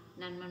าติ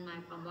นั่นมันหมา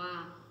ยความว่า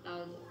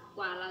ก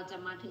ว่าเราจะ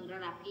มาถึงระ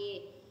ดับที่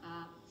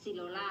สิโ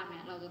รราบเนี่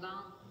ยเราจะต้อง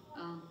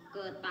เ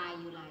กิดตาย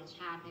อยู่หลายช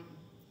าติ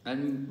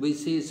And we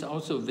see it's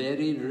also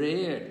very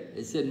rare.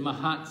 It said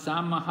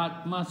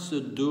Samahatma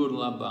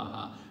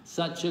Sudurlabaha.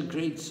 Such a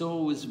great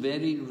soul is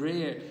very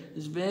rare.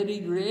 It's very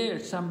rare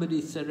somebody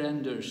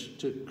surrenders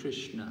to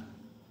Krishna.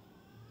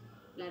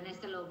 และใน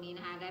สโลกนี้น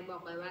ะคะได้บอ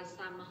กไว้ว่าส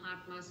ามหัต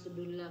มาสุ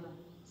ดุลลภะ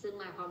ซึ่ง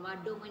หมายความว่า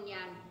ดวงวิญญ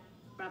าณ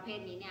ประเภท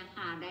นี้เนี่ยห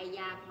าได้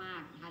ยากมา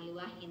กหรือ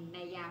ว่าเห็นไ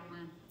ด้ยากม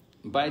าก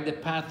By the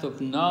path of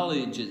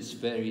knowledge, it's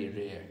very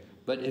rare.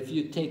 But if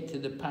you take to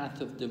the path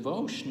of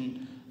devotion,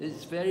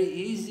 it's very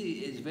easy,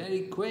 it's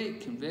very quick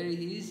and very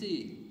easy.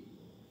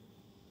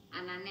 อั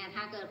นนั้นเนี่ย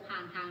ถ้าเกิดผ่า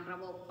นทางระ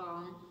บบของ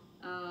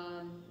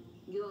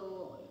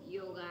โย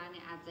กาเ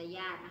นี่ยอาจจะ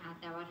ยากนะคะ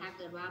แต่ว่าถ้าเ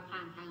กิดว่าผ่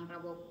านทางระ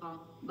บบของ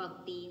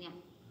Bhaktiเนี่ย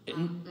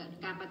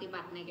การปฏิบั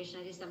ติในกฤษณ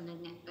จิตสำนึก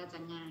เนี่ยก็จะ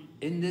ง่าย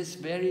In this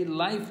very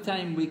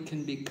lifetime we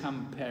can become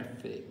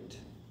perfect.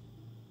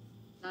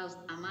 เรา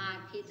สามารถ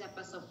ที่จะป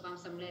ระสบความ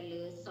สำเร็จห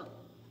รือ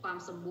ความ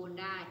สมบูรณ์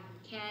ได้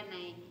แค่ใน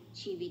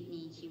ชีวิต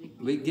นี้ชีวิต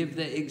We give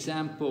the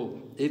example.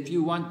 If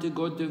you want to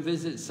go to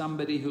visit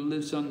somebody who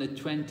lives on the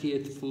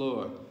 20th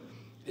floor,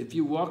 if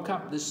you walk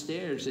up the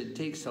stairs, it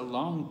takes a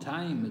long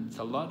time. It's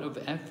a lot of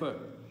effort.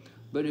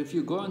 But if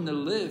you go on the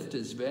lift,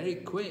 it's very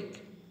quick.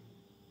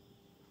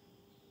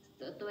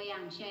 ตัวอย่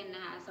างเช่นน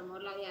ะคะสมม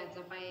ติเราอยากจ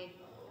ะไป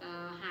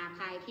หาใ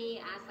ครที่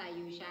อาศัยอ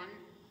ยู่ชั้น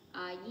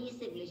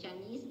20หรือชั้น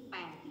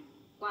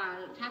28กว่า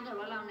ถ้าเกิด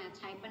ว่าเราเนี่ย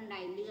ใช้บันได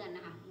เลื่อนน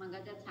ะคะมันก็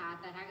จะช้า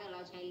แต่ถ้าเกิดเร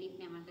าใช้ลิฟต์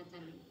เนี่ยมันก็จะ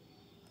เร็ว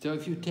So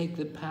if you take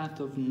the path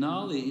of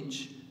knowledge,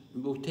 it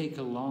will take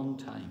a long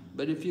time.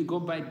 But if you go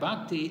by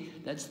bhakti,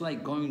 that's like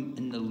going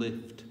in the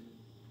lift.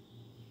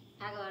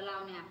 ถ้าเกิดเรา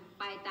เนี่ย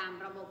ไปตาม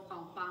ระบบขอ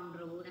งความ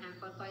รู้นะคะ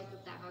ค่อยๆศึ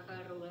กษาค่อ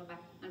ยๆรู้แล้วไป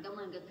มันก็เห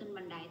มือนกับขึ้น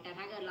บันไดแต่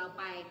ถ้าเกิดเรา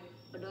ไป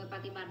โดยป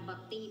ฏิบัติ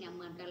Bhakti เนี่ยเ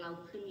หมือนกับเรา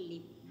ขึ้นลิ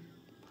ฟต์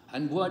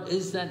And what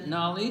is that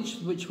knowledge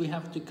which we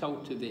have to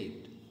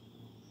cultivate?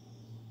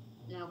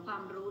 แล้วควา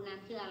มรู้นั้น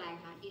คืออะไร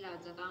คะที่เรา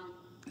จะต้อง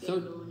เรีย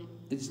นรู้เนี่ย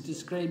It's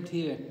described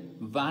here,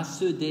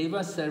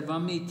 Vasudeva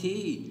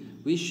Sarvamiti.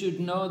 We should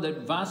know that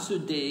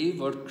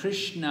Vasudeva or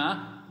Krishna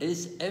is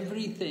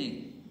everything.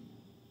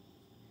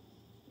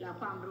 แล้ว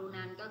ความรู้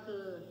นั้นก็คื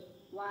อ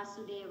วา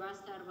สุเดวส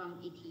ารวัม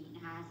อิทิน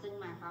ะคะซึ่ง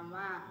หมายความ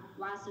ว่า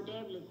วาสุเด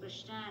วหรือ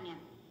Krishna เนี่ย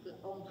คือ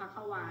องค์พระข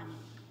วาเนี่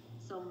ย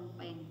ทรงเ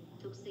ป็น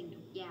ทุกสิ่ง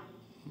ทุกอย่าง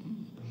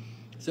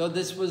So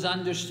this was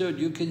understood.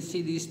 You can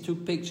see these two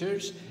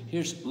pictures.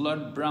 Here's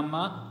Lord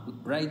Brahma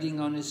riding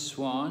on his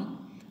swan,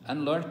 and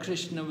Lord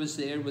Krishna was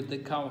there with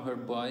the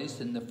cowherd boys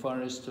in the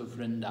forest of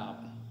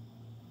Vrindavan.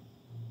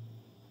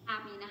 ภา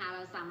พนี้นะคะเร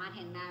าสามารถ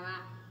เห็นได้ว่า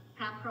พ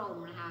ระพรหม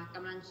นะคะก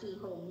ำลังขี่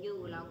หงส์อยู่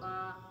แล้วก็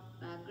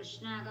กฤษ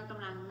ณาก็ก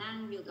ำลังนั่ง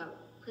อยู่กับ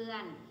เพื่อ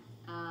น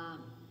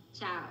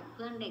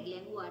เด็กเลี้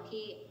ยงวัว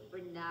ที่ว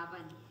รินดาวั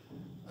น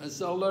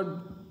So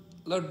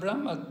Lord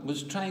Brahma was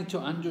trying to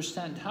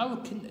understand how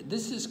can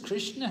this is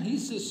Krishna,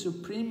 he's the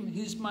supreme,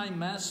 he's my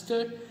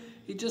master.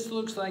 He just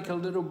looks like a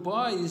little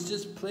boy, he's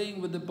just playing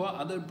with the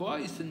other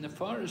boys in the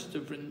forest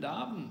of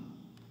Vrindavan.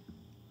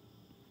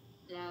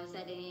 แล้วเส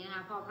ร็จนี้นะค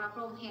ะพอพระพ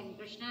รหมเห็น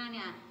กฤษณาเ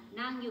นี่ย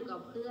นั่งอยู่กับ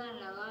เพื่อน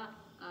แล้วก็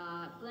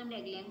เพื่อนเด็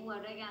กเลี้ยงวัว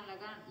ด้วยกันแล้ว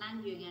ก็นั่ง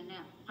อยู่อย่างนั้นเ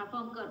นี่ยพระพร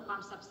หมเกิดควา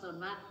มสับสน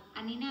ว่าอั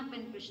นนี้เนี่ยเป็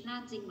นกฤษณา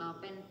จริงหรอ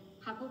เป็น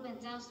พระผู้เป็น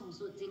เจ้าสูง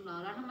สุดจริงหรอ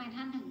แล้วทำไม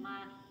ท่านถึงมา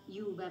อ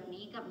ยู่แบบ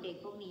นี้กับเด็ก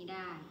พวกนี้ไ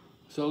ด้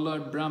So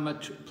Lord Brahma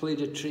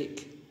played a trick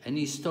and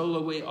he stole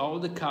away all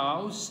the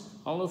cows,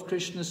 all of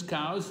Krishna's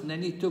cows, and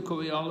then he took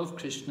away all of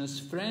Krishna's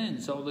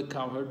friends, all the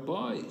cowherd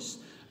boys,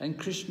 and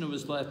Krishna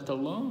was left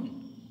alone.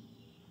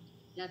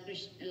 แล้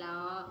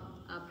ว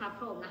พระพ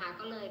รหมนะคะ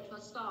ก็เลยท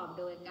ดสอบ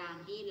โดยการ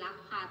ที่ลัก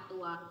พาตั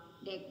ว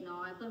เด็กน้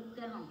อยเ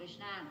พื่อนของกฤษ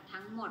ณา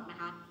ทั้งหมดนะ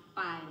คะไ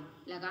ป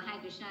แล้วก็ให้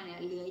กฤษณาเนี่ย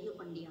เหลืออยู่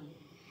คนเดียว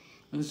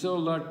And so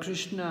Lord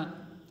Krishna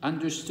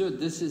understood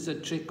this is a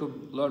trick of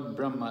Lord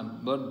Brahma.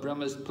 Lord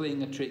Brahma is playing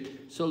a trick.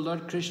 So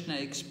Lord Krishna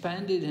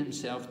expanded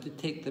himself to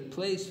take the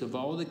place of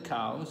all the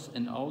cows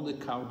and all the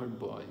cowherd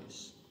boys.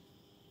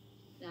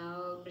 แล้ว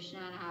กฤษณ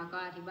านะคะก็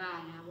อธิบาย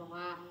นะคะบอก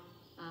ว่า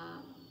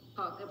พ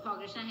อ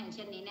กฤษณาเห็นเ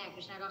ช่นนี้เนี่ยก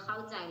ฤษณาก็เข้า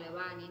ใจเลย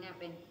ว่านี้เนี่ย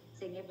เป็น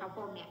สิ่งที่พระพ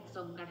รหมเนี่ยท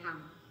รงกระท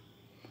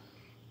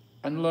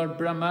ำ And Lord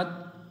Brahma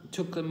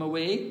took them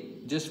away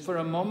just for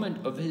a moment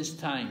of his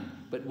time.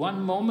 But one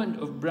moment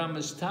of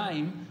Brahma's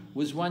time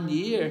was 1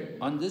 year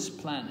on this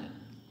planet.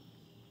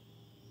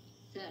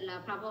 แล้ว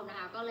พระพรหมนะ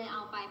คะก็เลยเอ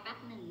าไปแป๊บ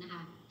หนึ่งนะค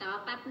ะแต่ว่า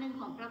แป๊บหนึ่ง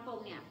ของพระพรหม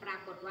เนี่ยปรา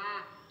กฏว่า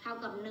เท่า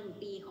กับ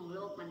1 ปีของโล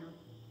กมนุษย์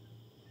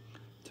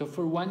So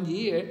for 1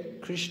 year,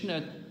 Krishna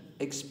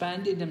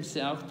expanded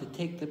himself to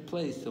take the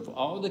place of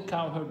all the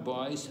cowherd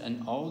boys and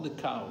all the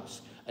cows,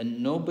 and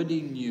nobody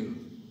knew.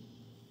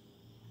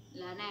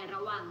 และในร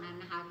ะหว่างนั้น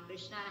นะคะกฤ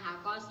ษณานะคะ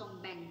ก็ทรง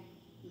แ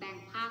บ่ง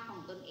ภาคของ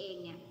ตนเอง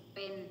เนี่ยเ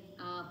ป็น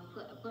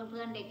เ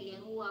พื่อนเด็กเลี้ย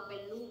งวัวเป็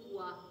นลูกวั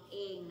วเอ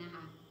งนะค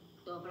ะ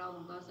ตัวพระอง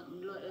ค์ก็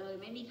เลย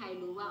ไม่มีใคร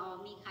รู้ว่า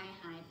มีใคร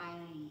หายไปอ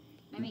ะไร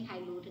ไม่มีใคร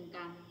รู้ถึงก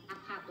ารลัก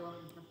พาตัวข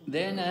องพระองค์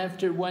Then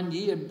after 1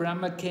 year,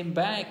 Brahma came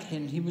back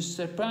and he was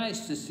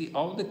surprised to see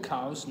all the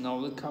cows and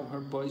all the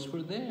cowherd boys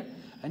were there.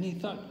 And he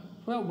thought,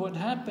 well, what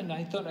happened?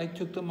 I thought I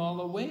took them all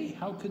away.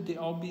 How could they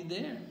all be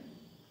there?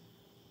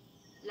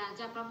 หลัง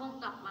จากพระองค์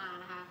กลับมา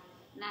นะคะ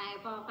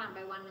พอผ่านไป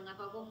วันหนึ่งแล้ว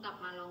พระองค์กลับ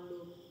มาลองดู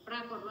ปร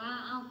ากฏว่า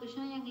กฤษ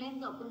ณายังเล่น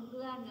กับเ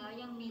พื่อนๆแล้ว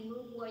ยังมีลู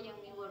กวัวยัง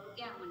มีวัวทุก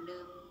อย่างเหมือนเดิ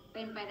มเ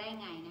ป็นไปได้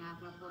ไงนะคะ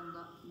พระองค์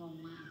ก็งง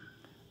มาก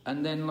And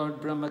then Lord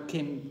Brahma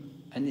came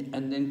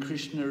and then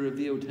Krishna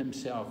revealed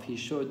himself. He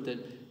showed that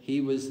he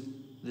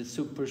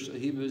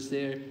was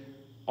there.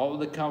 All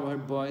the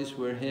cowherd boys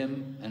were him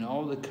and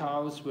all the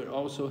cows were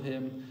also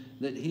him.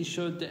 That he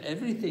showed that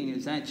everything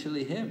is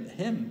actually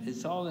him.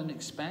 It's all an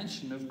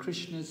expansion of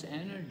Krishna's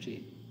energy.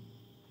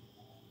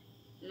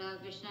 แล้ว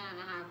กฤษณา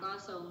นะคะก็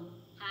ทร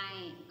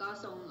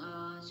ง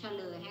เฉ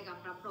ลยให้กับ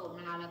พระพรหม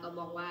นะคะแล้วก็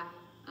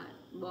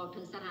บอก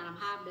ถึงสถาน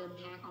ภาพเดิมแ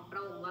ท้ของพร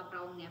ะองค์ว่าพร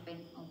ะองค์เนี่ยเป็น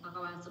องค์พระก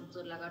วาลสูงสุ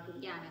ดแล้วก็ทุก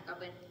อย่างเนี่ยก็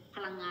เป็นพ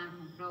ลังงานข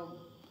องพระองค์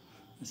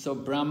So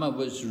Brahma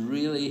was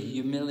really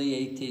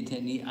humiliated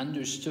and he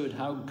understood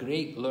how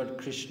great Lord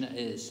Krishna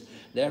is.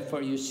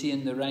 Therefore you see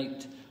in the right,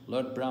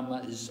 Lord Brahma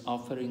is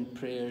offering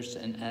prayers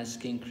and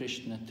asking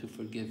Krishna to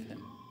forgive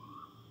him.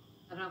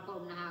 พระพรห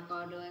มนะคะก็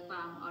โดยคว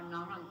ามอ่อนน้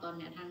อมถ่อมตน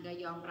เนี่ยท่านก็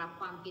ยอมรับ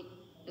ความผิด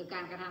หรือกา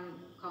รกระท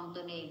ำของต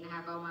นเองนะคะ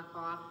ก็มาข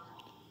อ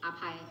อ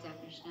ภัยจาก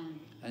คริชนา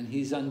And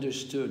he's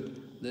understood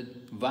that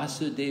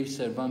Vasudev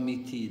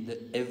Sarvamiti, that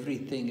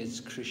everything is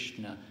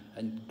Krishna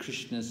and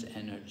Krishna's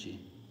energy.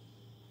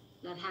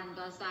 และท่าน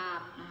ก็ทราบ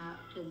นะคะ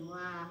ถึง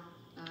ว่า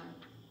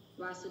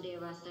วาสุเด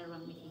วสร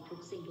มิติทุก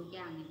สิ่งทุกอ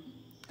ย่างเนี่ย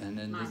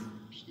มาจาก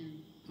คริชนา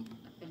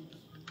เป็น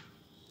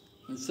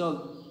And so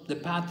the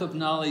path of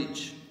knowledge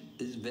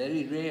is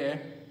very rare,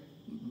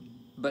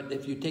 but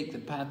if you take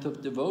the path of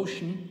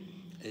devotion,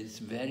 it's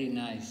very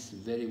nice,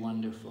 very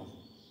wonderful.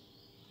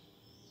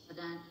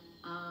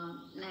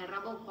 ในร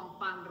ะบบของ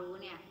ความรู้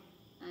เนี่ย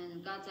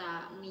ก็จะ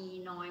มี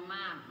น้อยม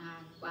ากนะ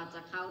กว่าจ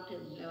ะเข้าถึ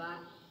งหรือว่า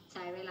ใ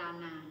ช้เวลา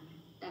นาน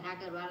แต่ถ้า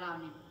เกิดว่าเรา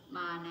เนี่ยม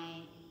า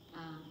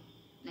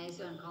ใน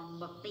ส่วนของ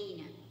บัคตี้เ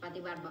นี่ยป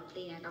ฏิบัติบัค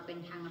ตี้เนี่ยก็เป็น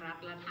ทางรัด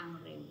และทาง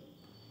เร็ว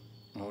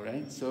All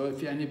right, so if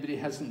anybody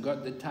hasn't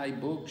got the Thai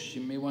books,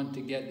 you may want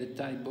to get the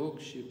Thai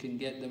books. You can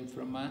get them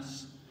from us.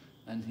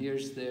 And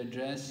here's the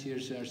address,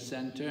 here's our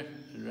center,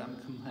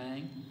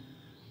 Ramkhamhaeng.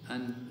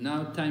 And now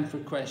time for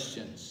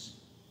questions.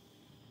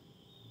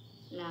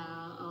 แล้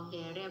วโอเค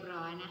เรียบ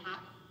ร้อยนะคะ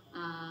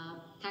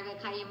ถ้าเกิด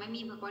ใครยังไม่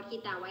มีพระกี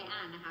ตาไว้อ่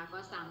านนะคะก็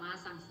สามารถ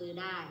สั่งซื้อ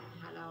ได้นะ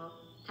คะแล้ว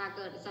ถ้าเ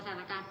กิดสถา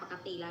นการณ์ปก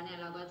ติแล้วเนี่ย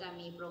เราก็จะ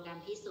มีโปรแกรม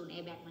ที่ศูนย์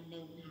A-Back เหมือนเ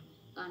ดิมนะคะ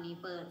ตอนนี้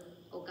เปิด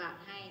โอกาส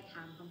ให้ถ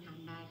ามคำถาม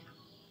ได้ค่ะ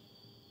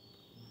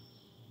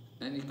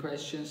Any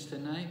questions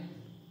tonight?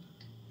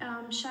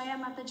 Shaya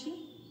Mataji,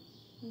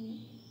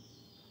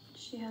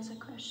 she has a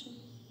question.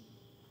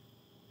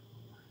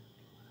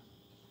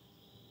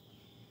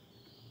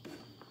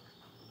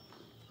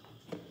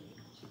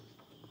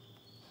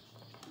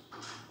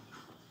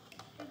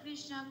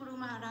 Krishna Guru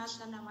Maharaj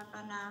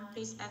Namatanam,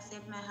 please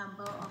accept my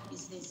humble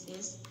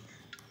obeisances.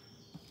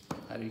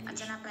 อา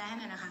จารย์แปลให้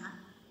หน่อยนะคะ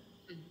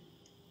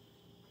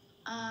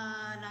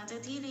หลังจา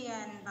กที่เรีย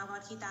นบาวั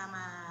ตคีตาม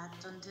า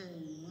จนถึง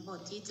บ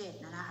ทที่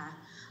7นะคะ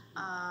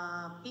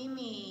พี่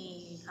มี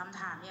คำ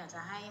ถามอยากจ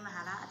ะให้มห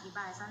าราชอธิบ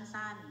าย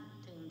สั้น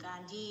ๆถึงกา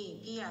รที่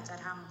พี่อยากจะ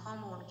ทำข้อ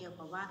มูลเกี่ยว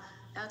กับว่า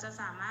เราจะ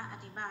สามารถอ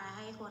ธิบายใ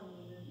ห้คน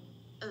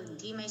อื่น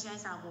ที่ไม่ใช่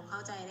สาวกเข้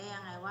าใจได้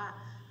ยังไงว่า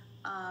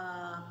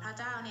พระ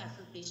เจ้าเนี่ย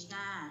คือคริชน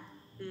า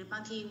หรือบา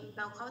งทีเ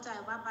ราเข้าใจ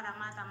ว่าปร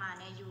มาตมา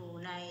เนี่ยอยู่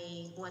ใน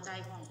หัวใจ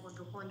ของคน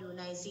ทุกคนอยู่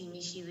ในสิ่ง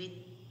มีชีวิต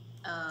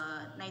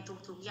ใน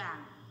ทุกๆอย่าง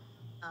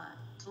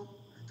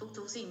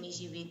ทุกสิ่งมี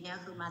ชีวิตเนี่ย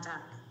คือมาจาก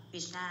ค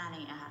ริชนาเ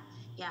นี่ยค่ะ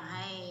อยากใ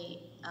ห้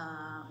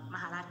ม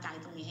หาราชไก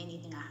ด์ตรงนี้ให้นิด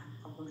นึงค่ะ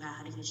ขอบคุณค่ะฮ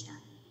าริคริชนา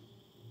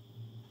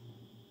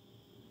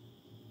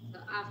So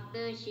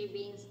after she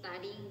been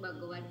studying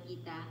Bhagavad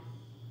Gita,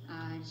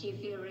 she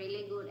feel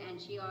really good, and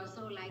she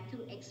also like to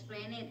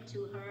explain it to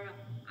her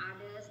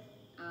others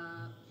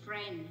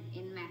friend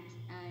in Max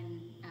and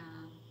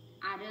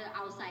other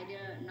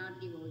outsider not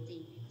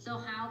devotee. So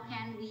how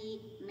can we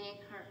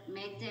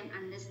make them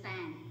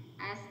understand,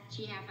 as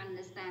she have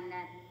understand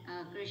that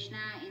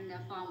Krishna in the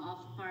form of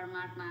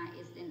Paramatma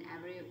is in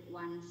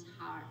everyone's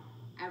heart,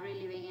 every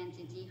living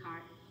entity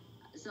heart.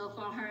 So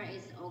for her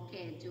it's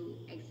okay to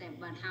accept,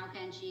 but how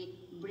can she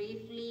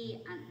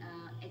briefly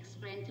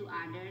explain to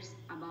others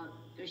about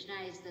Krishna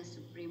is the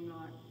Supreme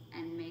Lord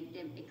and make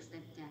them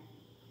accept that?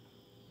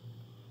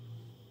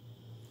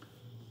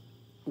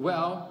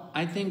 Well,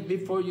 I think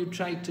before you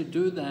try to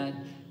do that,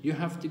 you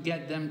have to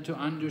get them to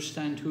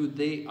understand who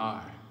they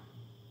are.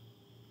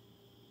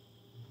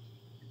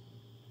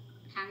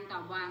 ทางตอ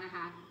บว่านะค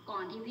ะก่อ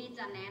นที่พี่จ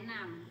ะแนะน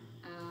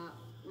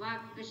ำว่า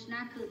คริชนา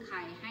คือใคร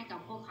ให้กับ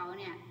พวกเขา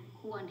เนี่ย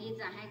ควรที่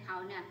จะให้เขา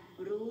เนี่ย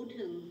รู้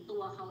ถึงตั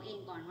วเขาเอง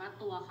ก่อนว่า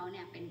ตัวเขาเ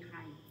นี่ยเป็นใคร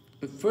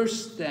The first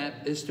step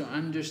is to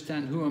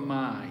understand who am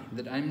I,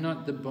 that I'm not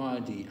the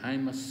body,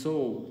 I'm a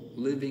soul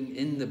living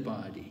in the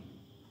body.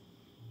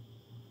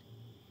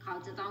 เขา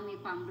จะต้องมี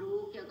ความรู้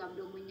เกี่ยวกับด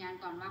วงวิญญาณ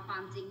ก่อนว่าควา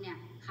มจริงเนี่ย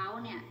เขา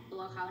เนี่ยตั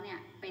วเขาเนี่ย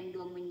เป็นด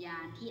วงวิญญา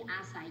ณที่อ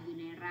าศัยอยู่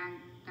ในร่าง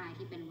กาย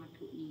ที่เป็นวัต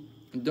ถุนี้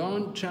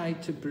Don't try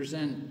to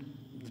present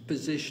the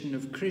position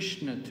of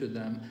Krishna to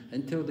them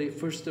until they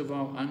first of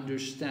all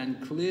understand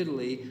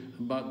clearly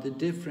about the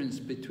difference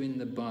between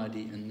the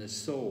body and the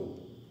soul.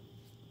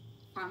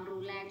 ความ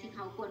รู้แรกที่เข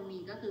าควรมี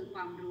ก็คือค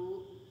วามรู้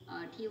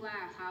ที่ว่า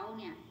เขา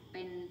เนี่ยเ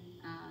ป็น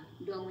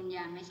ดวงวิญญ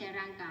าณไม่ใช่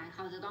ร่างกายเข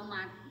าจะต้องม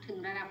าถึง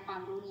ระดับควา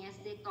มรู้นี้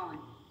เสียก่อน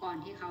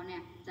ที่เขาเนี่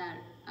ยจะ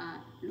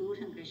รู้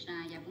ถึงคริชนา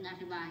อย่าเพิ่งอ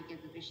ธิบายเกี่ยว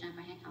กับคริชนาไป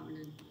ให้เขาเล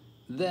ย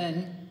Then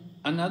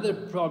another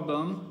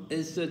problem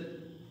is that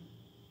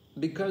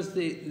because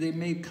they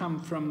may come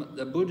from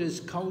the Buddhist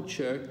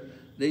culture,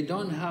 they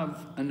don't have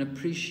an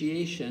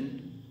appreciation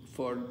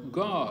for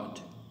God.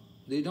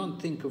 They don't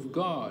think of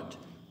God.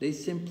 They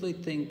simply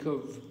think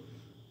of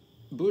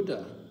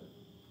Buddha.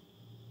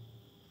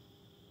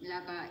 แล้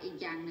วก็อีก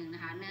อย่างหนึ่งน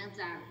ะคะเนื่อง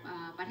จาก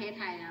ประเทศ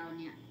ไทยเรา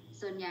เนี่ย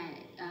ส่วนใหญ่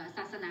ศ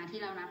าสนาที่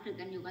เรานับถือ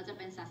กันอยู่ก็จะเ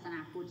ป็นศาสนา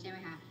พุทธใช่ไหม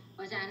คะเพ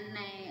ราะฉะนั้นใ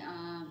น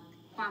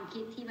ความ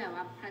คิดที่แบบ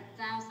ว่าพระเ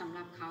จ้าสำห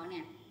รับเขาเ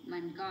นี่ยมั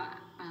นก็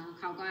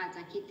เขาก็อาจจ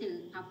ะคิดถึง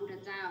พระพุทธ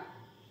เจ้า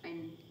เป็น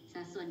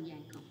ส่วนใหญ่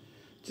ก่อน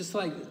Just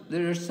like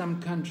there are some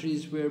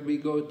countries where we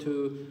go to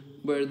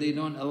where they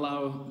don't allow,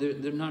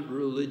 they're not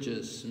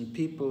religious, and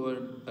people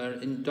are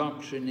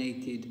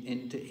indoctrinated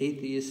into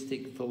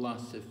atheistic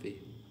philosophy.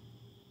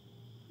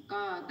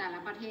 ก็แต่ละ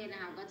ประเทศนะ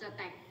คะก็จะ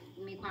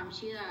มีความเ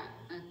ชื่อ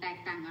แตก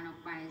ต่างกันออก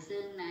ไป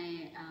ซึ่งใน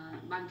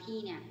บางที่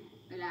เนี่ย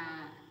เวลา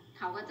เ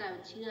ขาก็จะ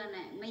เชื่อใน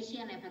ไม่เชื่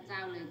อในพระเจ้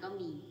าเลยก็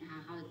มีนะคะ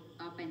เขา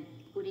ก็เป็น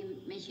ผู้ที่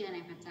ไม่เชื่อใน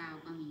พระเจ้า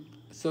ก็มี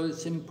So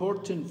it's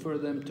important for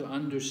them to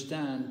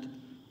understand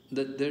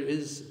that there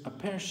is a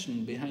person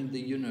behind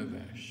the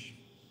universe.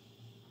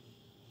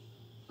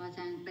 เพราะฉ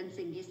ะนั้นเป็น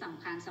สิ่งที่ส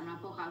ำคัญสำหรับ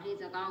พวกเขาที่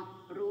จะต้อง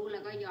รู้แล้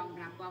วก็ยอม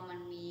รับว่ามัน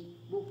มี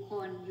บุคค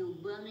ลอยู่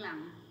เบื้องหลัง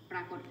ปร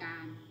ากฏกา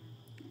รณ์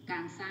กา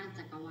รสร้าง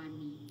จักรวาล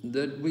นี้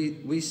That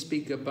we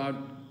speak about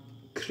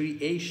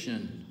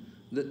creation,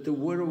 that the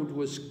world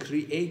was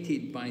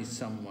created by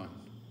someone.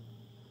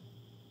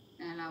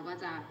 เราก็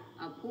จะ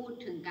พูด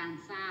ถึงการ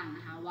สร้างน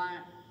ะคะว่า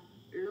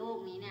โลก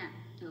นี้เนี่ย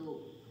ถูก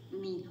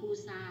มีผู้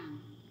สร้าง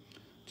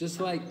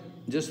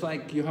Just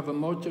like you have a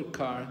motor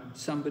car,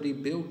 somebody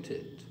built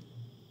it.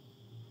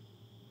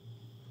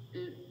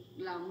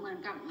 เราเหมือน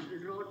กับ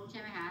รถใช่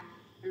ไหมคะ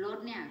รถ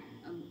เนี่ย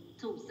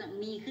ถูก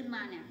มีขึ้นม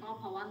าเนี่ยก็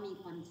เพราะว่ามี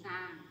คนสร้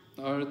าง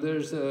Or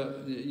there's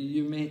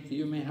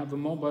you may have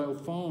a mobile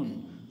phone,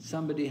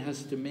 somebody has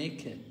to make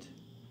it.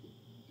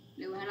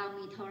 หรือว่าเรา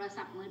มีโทร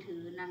ศัพท์มือถื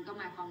อนั่นก็ห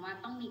มายความว่า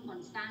ต้องมีคน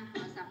สร้างโท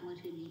รศัพท์มือ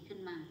ถือนี้ขึ้น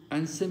มา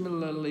And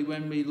similarly,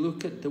 when we look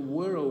at the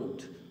world,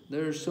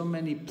 there are so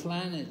many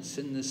planets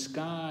in the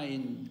sky,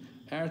 and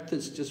Earth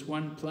is just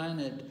one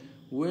planet.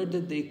 Where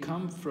did they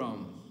come from?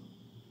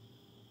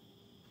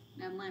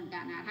 เหมือนกั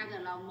นนะถ้าเกิ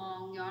ดเรามอง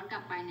ย้อนก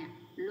ลับไปเนี่ย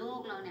โล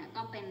กเราเนี่ย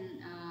ก็เป็น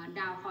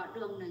ดาวเคราะห์ด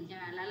วงหนึ่งใช่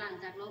ไหมแล้วหลัง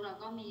จากโลกเรา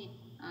ก็มี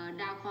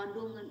ดาวเคราะห์ด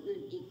วงอื่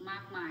นๆอีกมา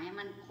กมาย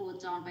มันโค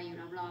จรไปอยู่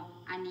รอบ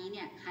ๆอันนี้เ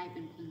นี่ยใครเ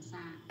ป็นคนส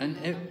ร้าง And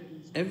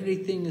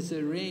everything is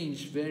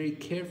arranged very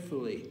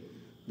carefully.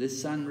 The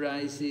sun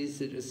rises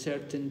at a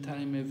certain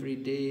time every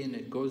day, and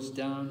it goes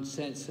down,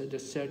 sets at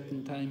a certain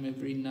time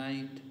every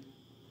night.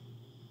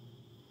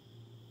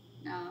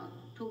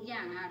 ทุกอย่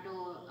างนะคะโด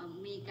ย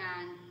มีกา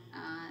ร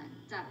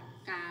จัด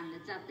การหรื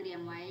อจัดเตรีย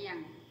มไว้อย่าง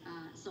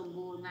สม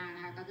บูรณ์มากน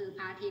ะคะก็คือพ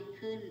ระอาทิตย์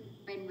ขึ้น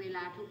เป็นเวล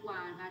าทุก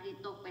วันพระอาทิต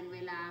ย์ตกเป็นเว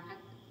ลา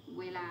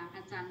พร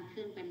ะจันทร์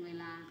ขึ้นเป็นเว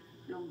ลา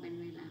ลงเป็น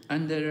เวลา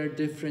And there are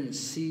different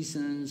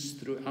seasons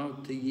throughout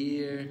the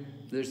year.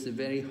 There's the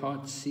very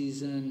hot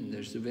season,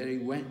 there's the very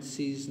wet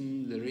season,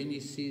 the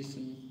rainy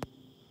season.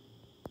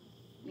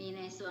 มีใ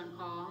นส่วน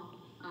ของ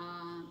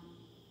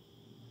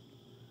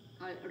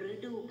ฤ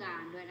ดูกา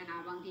ลด้วยนะคะ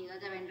บางทีก็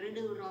จะเป็นฤ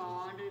ดูร้อ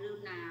นฤดู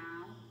หนาว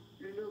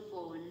ฤดูฝ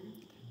น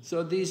So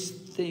these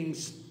things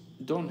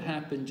don't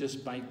happen just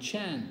by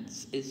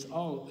chance. It's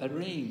all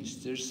arranged.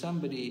 There's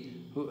somebody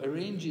who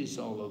arranges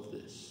all of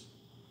this.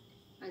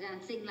 เพราะฉะนั้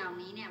นสิ่งเหล่า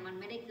นี้เนี่ยมัน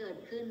ไม่ได้เกิด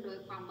ขึ้นโดย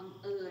ความบัง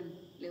เอิญ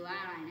หรือว่า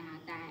อะไรนะคะ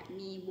แต่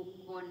มีบุค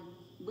คล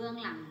เบื้อง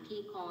หลังที่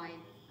คอย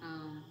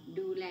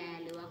ดูแล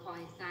หรือว่าคอ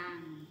ยสร้าง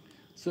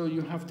So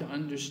you have to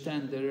understand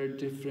there are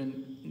different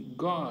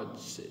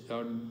gods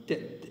or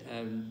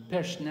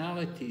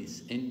personalities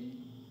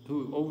who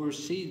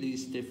oversee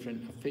these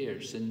different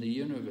affairs in the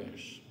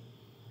universe.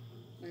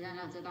 เพราะฉะนั้น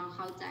เราจะต้องเ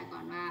ข้าใจก่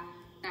อนว่า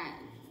แต่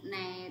ใน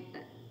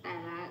แต่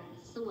ละ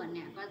ส่วนเ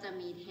นี่ยก็จะ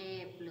มีเท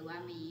พหรือว่า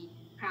มี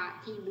พระ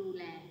ที่ดู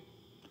แล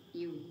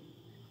อยู่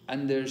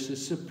And there's a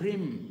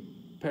supreme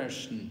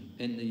person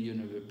in the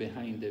universe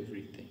behind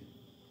everything.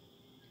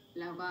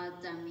 แล้วก็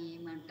จะมี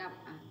เหมือนกับ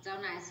เจ้า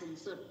นายสูง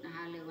สุดนะค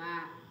ะหรือว่า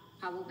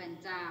พระผู้เป็น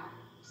เจ้า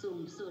สูง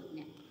สุดเ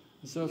นี่ย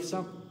So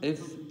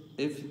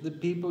if the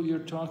people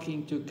you're talking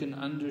to can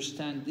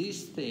understand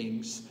these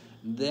things,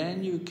 then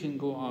you can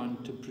go on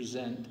to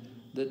present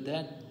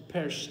that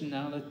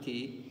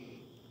personality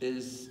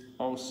is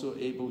also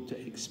able to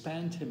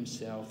expand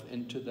himself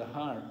into the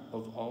heart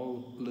of all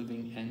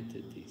living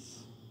entities.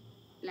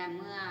 และเ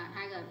มื่อถ้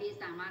าเกิดพี่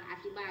สามารถอ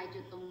ธิบายจุ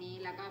ดตรงนี้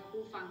แล้วก็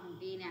ผู้ฟังของ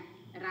พี่เนี่ย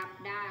รับ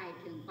ได้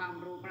ถึงความ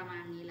รู้ประมา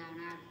ณนี้แล้ว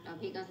นะแล้ว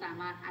พี่ก็สา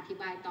มารถอธิ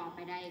บายต่อไป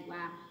ได้อีก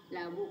ว่าแ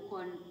ล้วบุคค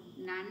ล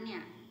นั้นเนี่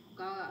ย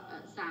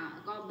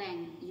ก็แบ่ง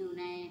อยู่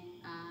ใน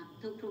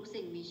ทุกๆ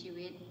สิ่งมีชี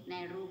วิตใน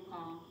รูปข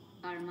อง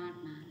ปรมาต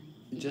ถ์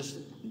Just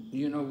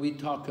we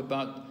talk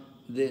about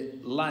the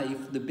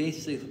life, the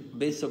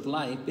basis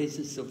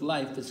of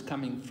life is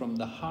coming from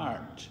the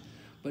heart.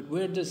 But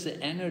where does the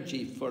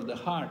energy for the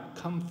heart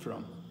come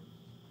from?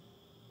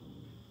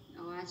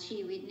 ว่าชี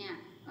วิตเนี่ย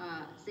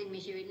สิ่งมี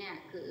ชีวิตเนี่ย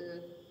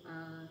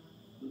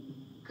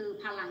คือ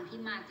พลังที่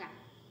มาจาก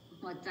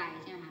หัวใจ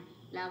ใช่ไหมคะ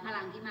แล้วพ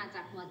ลังที่มาจ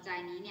ากหัวใจ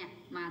นี้เนี่ย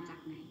มาจาก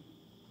ไหน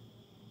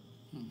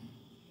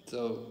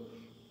So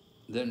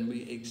then we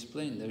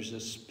explain there's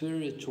a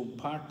spiritual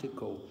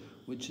particle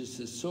which is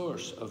the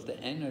source of the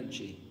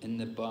energy in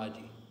the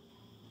body.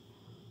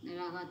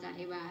 เราก็จะอ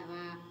ธิบาย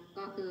ว่า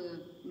ก็คือ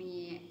มี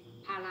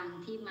พลัง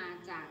ที่มา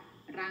จาก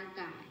ร่าง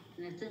กาย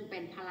นะซึ่งเป็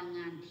นพลังง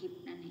านทิพ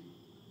ย์นั่นเอง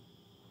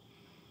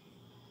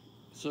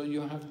So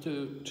you have to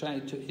try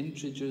to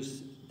introduce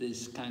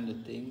these kind of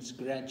things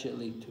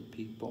gradually to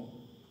people.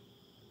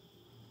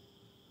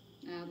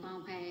 เราต้อง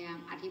พยายาม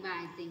อธิบา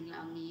ยสิ่งเห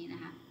ล่านี้นะ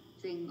คะ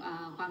สิ่ง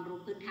ความรู้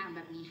พื้นฐานแบ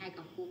บนี้ให้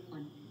กับผู้ค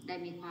นได้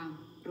มีความ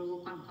รู้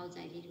ความเข้าใจ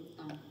ที่ถูก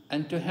ต้อง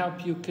And to help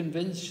you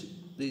convince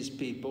these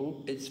people,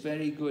 it's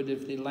very good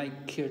if they like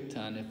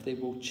kirtan, if they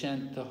will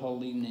chant the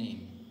holy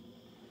name.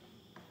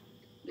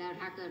 แล้ว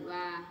ถ้าเกิดว่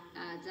า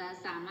จะ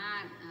สามา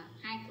รถ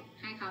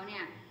ให้เขาเนี่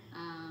ย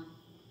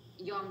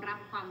ยอมรับ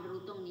ความรู้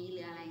ตรงนี้ห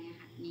รืออะไรเงี้ย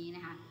ค่ะนี้น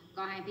ะคะ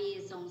ก็ให้พี่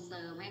ส่งเส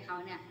ริมให้เขา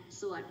เนี่ย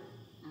สวด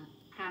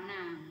พระน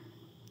าม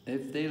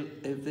If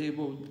they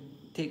will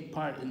take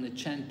part in the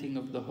chanting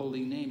of the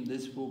holy name,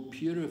 this will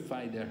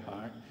purify their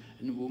heart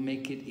and will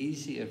make it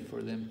easier for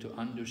them to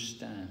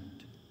understand.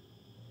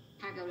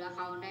 ถ้าเกิดว่าเ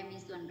ขาได้มี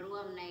ส่วนร่ว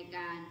มในก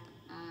าร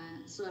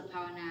สวดภา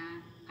วนา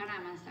พระนา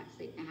มอันศักดิ์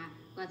สิทธิ์นะคะ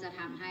ก็จะ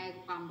ทำให้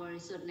ความบ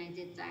ริสุทธิ์ใน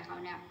จิตใจเขา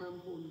เนี่ยเพิ่ม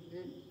พูน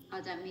ขึ้นเขา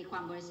จะมีควา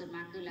มบริสุทธิ์ม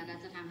ากขึ้นแล้วก็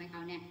จะทำให้เข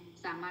าเนี่ย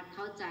สามารถเ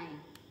ข้าใจ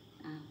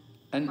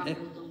ความ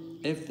รู้ตรงนี้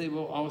If they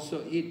will also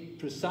eat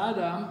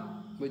prasadam,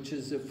 which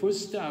is the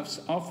foodstuffs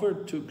offered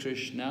to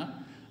Krishna,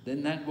 then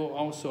that will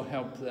also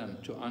help them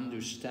to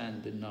understand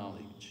the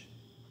knowledge.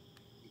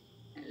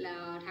 แล้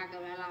วถ้าเกิ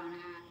ดว่าเราน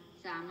ะคะ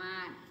สามา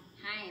รถ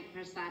ให้ป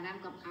ระสาดัม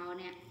กับเขา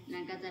เนี่ย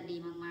นั่นก็จะดี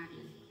มากๆเ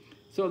ลย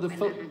So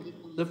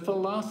the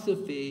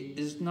philosophy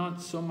is not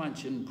so much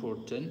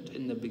important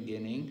in the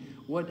beginning.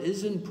 What is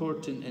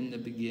important in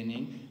the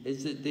beginning is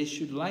that they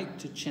should like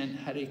to chant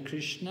Hare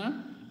Krishna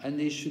and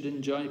they should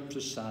enjoy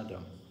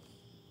prasadam.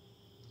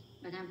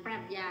 ดังนั้นปรั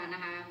ชญานะ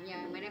คะยั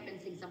งไม่ได้เป็น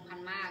สิ่งสำคัญ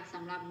มากส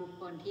ำหรับบุค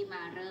คลที่ม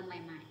าเริ่มใ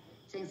หม่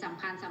ๆสิ่งส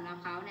ำคัญสำหรับ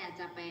เขาเนี่ย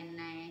จะเป็น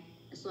ใน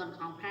ส่วนข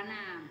องพระน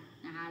าม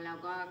นะคะแล้ว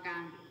ก็กา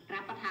ร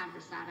รับประทานป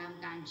ระสาดัม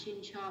การชื่น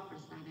ชอบปร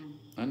ะสาดัม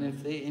And if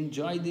they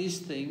enjoy these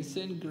things,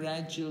 then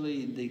gradually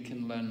they can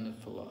learn the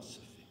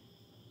philosophy.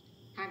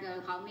 ถ้าเกิด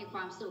เขามีคว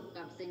ามสุข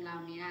กับสิ่งเหล่า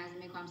นี้นะ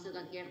มีความสุข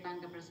กับเกียรติ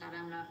กับประสา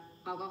ดัมแล้ว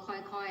เขาก็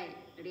ค่อย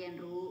ๆเรียน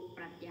รู้ป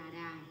รัชญาไ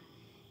ด้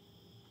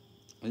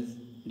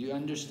Do you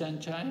understand,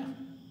 Chaya?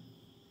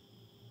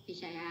 พี่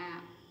ชายา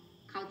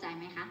เข้าใจไ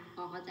หมคะพ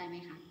อเข้าใจไหม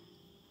คะ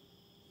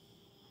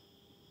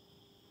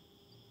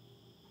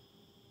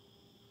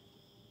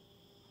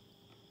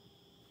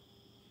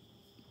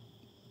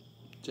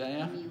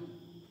Jaya?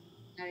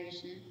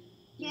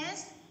 Yes.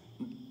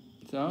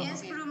 So? Yes,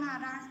 Guru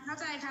Maharaj. เข้า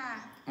ใจค่ะ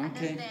Okay.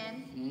 Understand.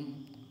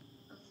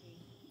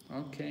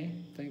 Okay. Okay.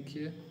 Thank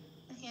you.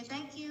 Okay,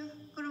 thank you,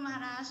 Guru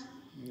Maharaj.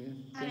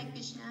 Yeah. Hare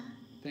Krishna.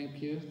 Thank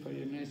you for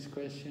your nice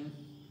question.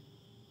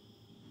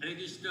 Hare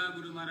Krishna,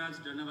 Guru Maharaj,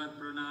 Dhanavad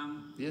Pranam.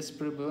 Yes,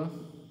 Prabhu.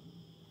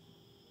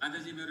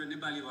 Mataji मेरो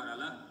नेपाली भएर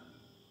होला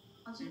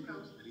हजुर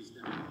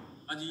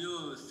अझ यो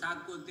 7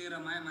 को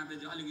 13 मा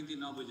माताजी अलिकति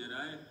नबुझेर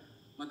है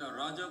म त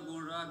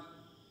रजगुण र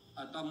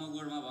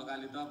तमोगुणमा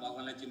भएकाले त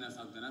भगवानलाई चिन्न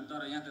सक्दैनन्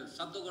तर यहाँ त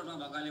सप्तगुणमा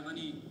भएकाले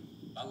पनि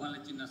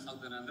भगवानलाई चिन्न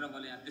सक्दैनन् र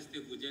मैले यहाँ त्यस्तै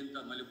बुझेँ नि त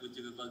मैले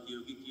बुझेको गल्ती हो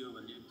कि के हो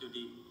भन्ने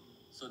एकचोटी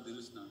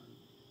सोधिदिनुस् न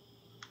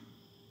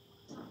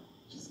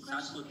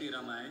 7 को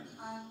 13 मा है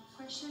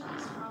Question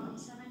is from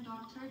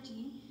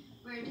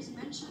 7.13 where it is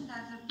mentioned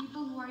that the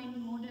people who are in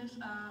motive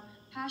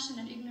passion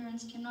and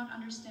ignorance cannot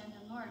understand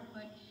the Lord,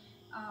 but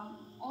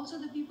also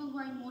the people who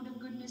are in mode of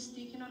goodness,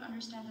 they cannot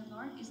understand the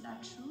Lord. Is that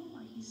true,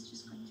 or he's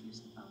just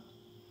confused about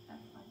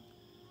that part?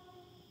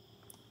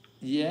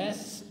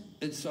 Yes,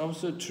 it's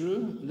also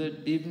true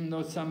that even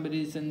though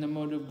somebody is in the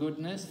mode of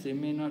goodness, they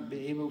may not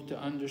be able to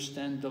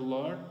understand the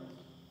Lord.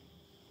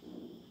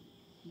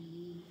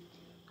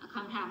 ค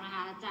ำถามนะค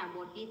ะจากบ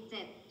ทที่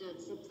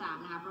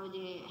 7.13 นะคะเราจ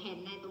ะเห็น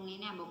ในตรงนี้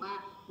เนี่ยบอกว่า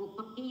บุคค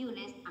ลที่อยู่ใ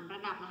น3ร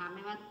ะดับนะคะไ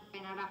ม่ว่าเป็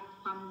นระดับ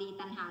ความดี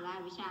ตัณหาและ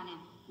วิชาเนี่ย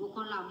บุคค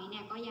ลเหล่านี้เ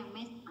นี่ยก็ยังไ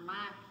ม่สาม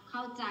ารถเข้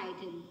าใจ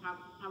ถึงพ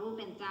ระผู้เ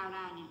ป็นเจ้าไ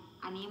ด้เนี่ย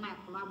อันนี้หมาย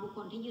ความว่าบุคค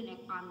ลที่อยู่ใน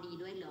ความดี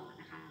ด้วยเหรอ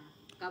นะคะ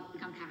ก็เป็น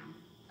คำถาม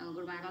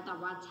คุณบาก็ตอบ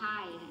ว่าใช่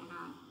นะค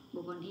ะบุ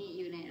คคลที่อ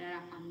ยู่ในระ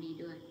ดับความดี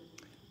ด้วย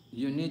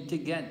You need to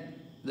get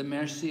the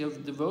mercy of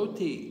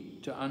devotee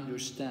to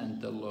understand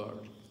the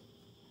Lord.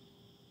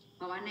 เพ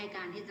ราะว่าในก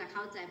ารที่จะเ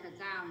ข้าใจพระ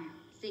เจ้าเนี่ย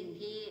สิ่ง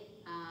ที่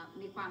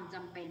มีความจ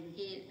ำเป็น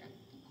ที่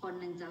คน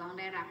หนึ่งจะต้อง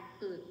ได้รับ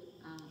คือ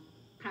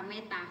พระเม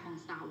ตตาของ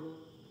สาวก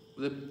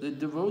The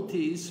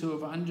devotees who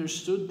have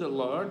understood the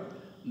Lord,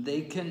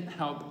 they can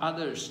help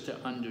others to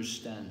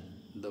understand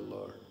the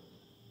Lord.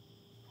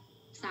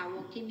 สาว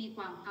กที่มีค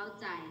วามเข้า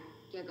ใจ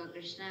เกี่ยวกับค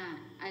ริสต์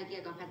เกี่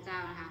ยวกับพระเจ้า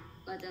นะคะ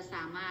ก็จะส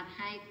ามารถ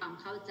ให้ความ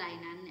เข้าใจ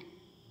นั้นเนี่ย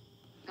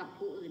กับ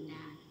ผู้อื่นไ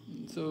ด้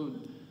So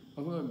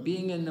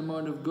being in the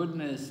mode of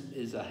goodness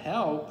is a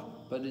help,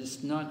 but it's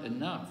not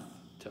enough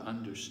to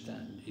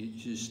understand.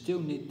 You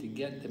still need to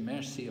get the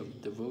mercy of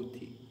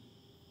devotee.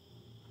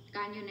 ก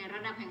ารอยู่ในระ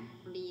ดับแห่งควา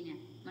มดีเนี่ย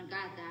มันก็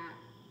อาจจะ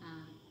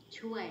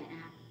ช่วยนะ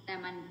คะแต่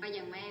มันก็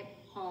ยังไม่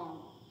พอ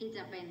ที่จ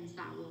ะเป็นส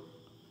าวก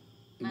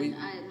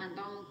มัน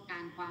ต้องกา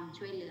รความ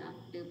ช่วยเหลือ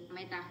หรือเม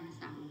ตตาของ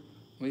สาวก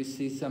We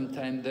see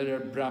sometimes there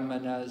are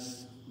brahmanas,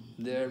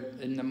 they're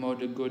in the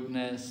mode of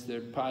goodness,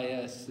 they're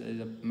pious,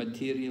 they're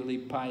materially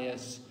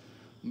pious,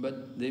 but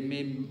they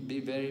may be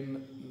they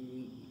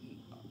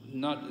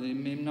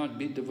may not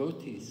be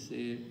devotees.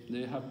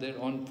 They have their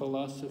own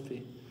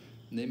philosophy.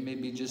 They may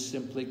be just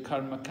simply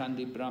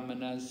karmakandi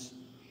brahmanas.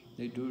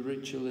 They do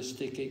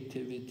ritualistic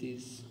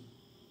activities.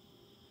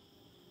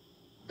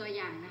 ตัว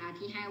อย่างนะคะ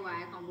ที่ให้ไว้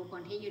ของบุคค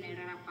ลที่อยู่ใน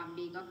ระดับความ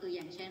ดีก็คืออ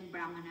ย่างเช่นบ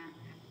รามณะ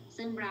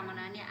ซึ่งบรามณ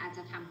ะเนี่ยอาจจ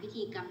ะทำพิ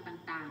ธีกรรม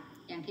ต่าง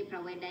ๆอย่างที่พร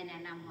ะเวทได้แนะ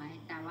นำไว้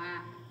แต่ว่า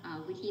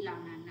วิธีเหล่า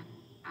นั้น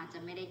อาจจะ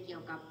ไม่ได้เกี่ย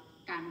วกับ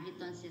การที่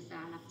ตนเสียสล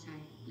ะรับใช้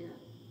หรือ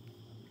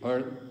Or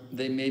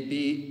they may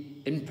be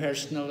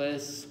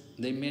impersonalists.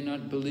 They may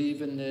not believe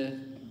in the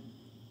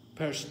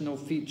personal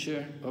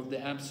feature of the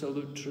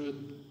absolute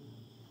truth.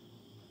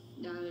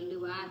 หรื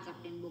อว่าจะ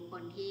เป็นบุคค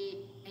ลที่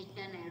ไม่เ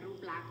ชื่อในรูป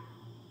ลักษณ์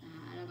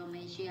แล้วก็ไ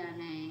ม่เชื่อ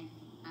ใน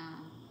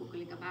บุค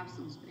ลิกภาพ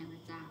สูงสุดในพร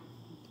ะเจ้า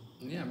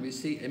Yeah, we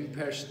see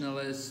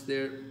impersonalists.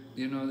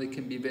 They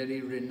can be very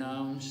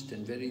renounced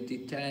and very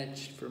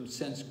detached from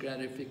sense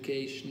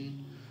gratification.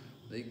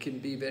 They can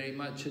be very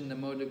much in the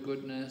mode of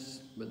goodness,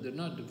 but they're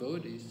not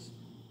devotees.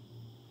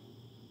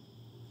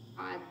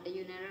 อาจจะอ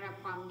ยู่ในระดับ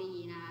ความดี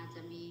นะจ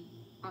ะมี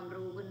ความ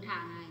รู้พื้นฐา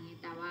นอะไรอย่างนี้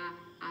แต่ว่า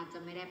อาจจะ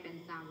ไม่ได้เป็น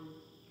สาวก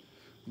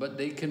But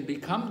they can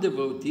become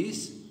devotees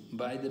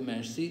by the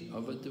mercy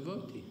of a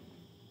devotee.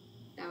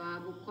 แต่ว่า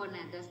บุคคล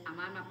จะสา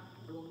มารถมา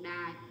ลงไ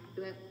ด้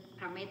ด้วยพ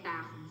ระเมตตา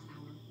ของสา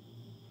วก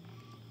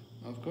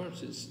Of course,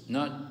 it's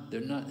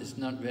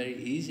not very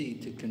easy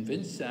to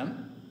convince them.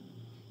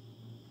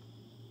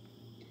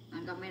 มั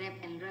นก็ไม่ได้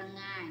เป็นเรื่อง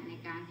ง่ายใน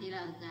การที่เร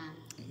าจะ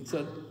So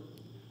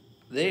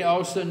they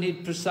also need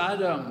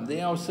prasadam.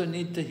 They also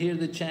need to hear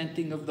the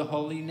chanting of the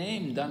holy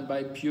name done by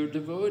pure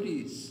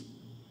devotees.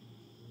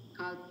 เข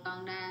า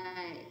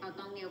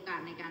ต้องมีโอกาส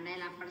ในการได้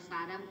รับประสา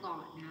ดัมก่อ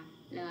นนะ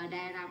แล้วไ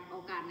ด้รับโอ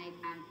กาสใน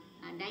การ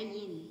ได้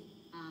ยิน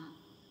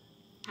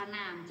พระน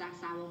ามจาก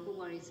สาวกผู้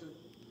บริสุทธิ์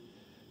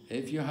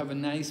If you have a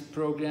nice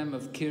program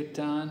of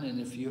kirtan and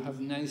if you have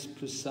nice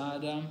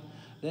prasadam,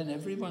 then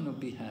everyone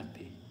will be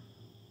happy.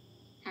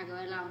 ถ้าเกิ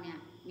ดเราเนี่ย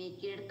มี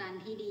กีรตัน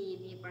ที่ดี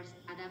มีประส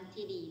าดัม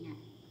ที่ดีเนี่ย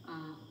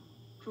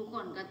ทุกค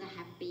นก็จะแฮ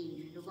ปปี้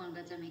นะทุกคน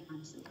ก็จะมีควา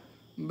มสุข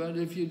But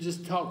if you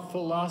just talk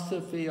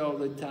philosophy all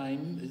the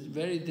time, it's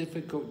very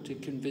difficult to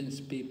convince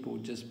people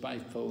just by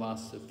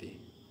philosophy.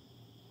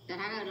 แต่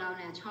ถ้าเกิดเราเ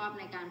นี่ยชอบ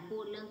ในการพู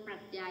ดเรื่องปรั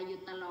ชญาอยู่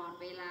ตลอด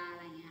เวลาอะไ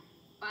รเงี้ย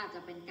ก็อาจจ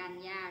ะเป็นการ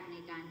ยากใน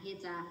การที่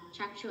จะ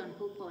ชักชวน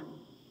ผู้คน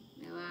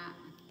หรือว่า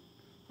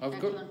ชั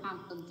กชวนความ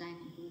สนใจ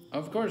ของผู้คน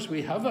Of course,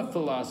 we have a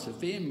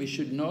philosophy and we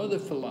should know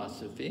the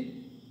philosophy.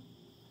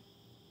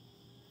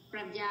 ป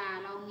รัชญา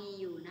เรามี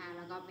อยู่นะแ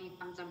ล้วก็มีค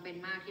วามจำเป็น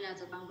มากที่เรา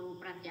จะต้องรู้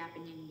ปรัชญาเป็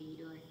นอย่างดี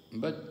ด้วย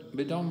But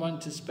we don't want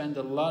to spend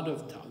a lot of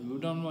time, we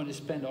don't want to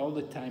spend all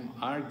the time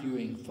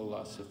arguing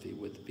philosophy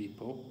with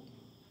people.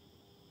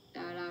 แ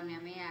ต่เราเนี่ย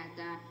ไม่อยาก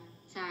จะ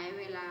ใช้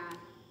เวลา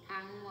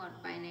ทั้งหมด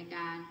ไปในก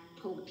าร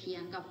ถกเถีย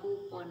งกับผู้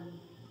คน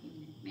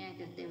ไม่อยาก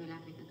จะเสียเวลา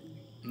ไปกับตรง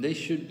นี้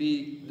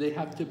They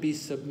have to be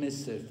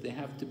submissive, they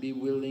have to be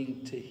willing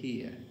to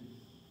hear.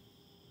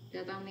 จ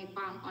ะต้องมีค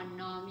วามอ่อน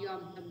น้อมยอ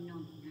มจำน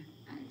นนะ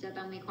จะ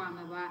ต้องมีความแ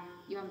บบว่า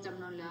ยอมจ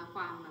ำนนหรือค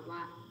วามแบบว่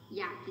า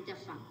อยากที่จะ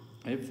ฟัง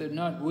If they're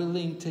not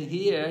willing to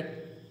hear,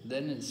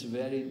 then it's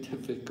very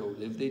difficult.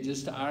 If they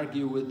just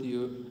argue with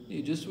you, you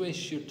just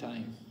waste your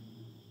time.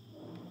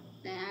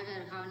 แต่ถ้าเกิ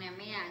ดเขาเนี่ยไ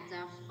ม่อยากจะ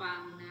ฟั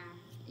งนะ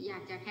อยา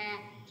กจะแค่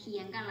เถี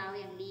ยงกับเรา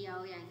อย่างเดียว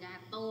อยากจะ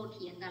โต้เ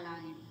ถียงกับเรา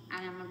เนี่ยอัน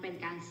นั้นมันเป็น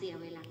การเสีย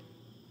เวลา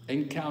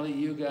In Kali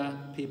Yuga,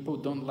 people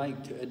don't like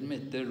to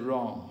admit they're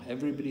wrong.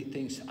 Everybody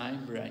thinks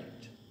I'm right.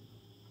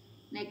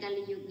 ในกาล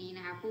ยุคนี้น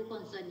ะคะผู้ค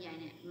นส่วนใหญ่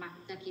เนี่ยมัก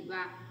จะคิดว่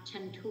าฉั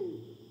นถูก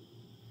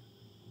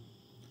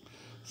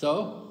So,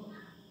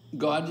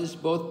 God is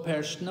both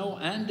personal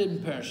and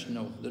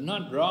impersonal. They're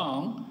not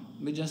wrong.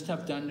 We just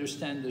have to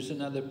understand there's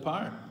another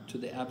part to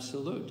the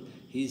absolute.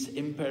 He's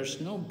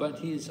impersonal, but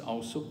he is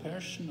also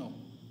personal.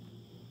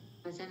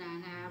 เพราะฉะนั้น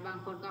นะบาง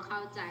คนก็เข้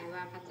าใจว่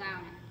าพระเจ้า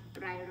เนี่ย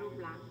ไร้รูป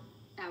ลักษณ์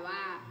แต่ว่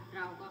าเ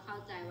ราก็เข้า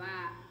ใจว่า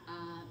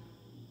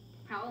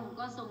พระองค์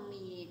ก็ทรง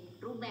มี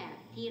รูปแบบ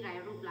ที่ไร้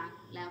รูปลักษณ์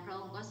แล้วพระ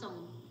องค์ก็ทรง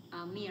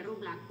มีรูป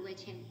ลักษณ์ด้วย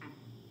เช่นกัน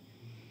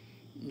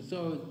So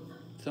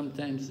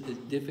sometimes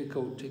it's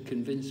difficult to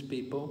convince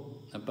people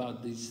about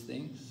these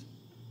things.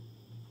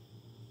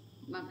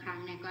 บางครั้ง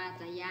เนี่ยก็อาจ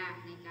จะยาก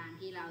ในการ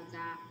ที่เราจ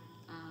ะ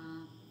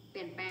เป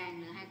ลี่ยนแปลง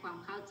หรือให้ความ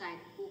เข้าใจ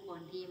ผู้คน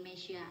ที่ไม่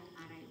เชื่อ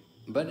อะไร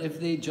But if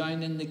they join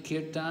in the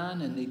kirtan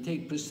and they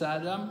take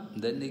prasadam,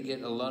 then they get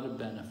a lot of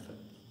benefit.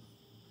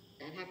 แ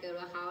ต่ถ้าเกิด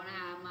ว่าเขานะ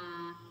คะมา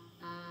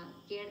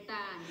เกียรต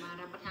านมา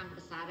รับประทานปร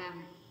ะสาดัม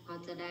เขา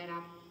จะได้รั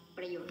บป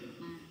ระโยชน์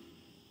มาก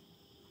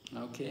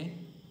Okay.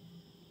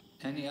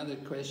 Any other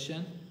question?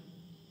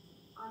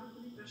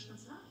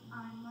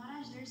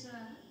 Maharaj, there's a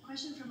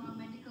question from a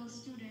medical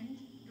student,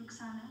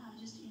 Ruxana. I'll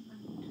just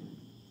unmute.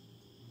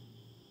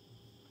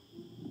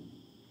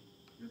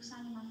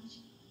 Ruxana Manji.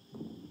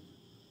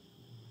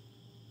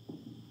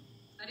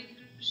 Hare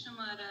Krishna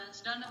Maharaj,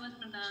 Dandavat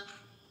Pranam.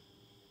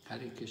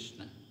 Hare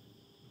Krishna.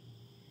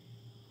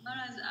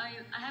 Maharaj,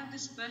 I have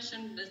this question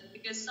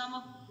because some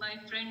of my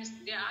friends,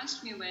 they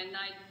asked me when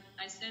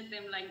I said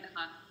them like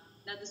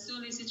that the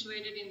soul is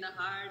situated in the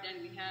heart and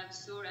we have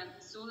soul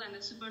and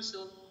the super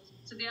soul.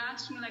 So they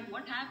asked me like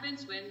what happens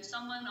when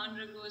someone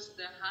undergoes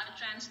the heart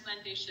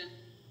transplantation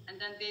and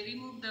then they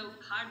remove the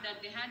heart that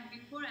they had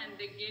before and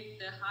they get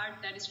the heart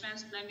that is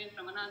transplanted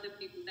from another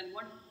people. Then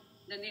what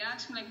Then they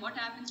asked me like, what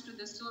happens to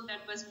the soul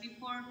that was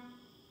before,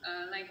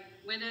 like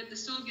whether the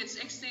soul gets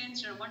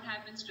exchanged or what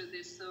happens to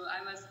this. So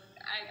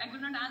I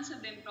could not answer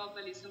them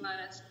properly. So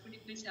Maharaj, could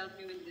you please help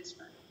me with this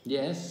one?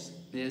 Yes,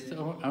 yes,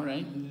 all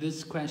right.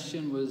 This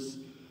question was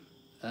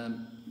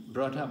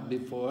brought up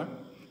before.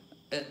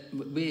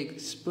 We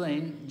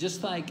explain,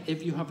 just like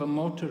if you have a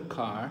motor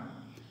car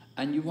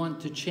and you want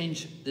to change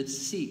the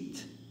seat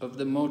of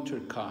the motor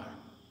car.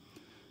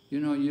 You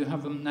know, you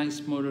have a nice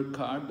motor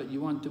car, but you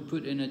want to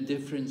put in a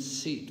different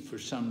seat for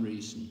some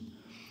reason.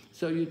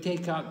 So you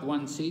take out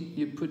one seat,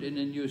 you put in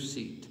a new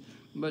seat.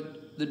 But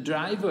the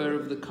driver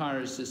of the car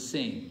is the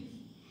same.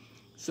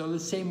 So the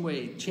same way,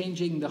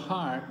 changing the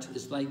heart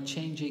is like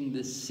changing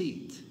the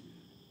seat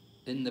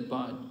in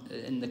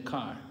the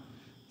car.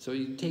 So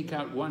you take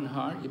out one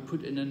heart, you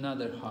put in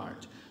another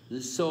heart.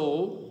 The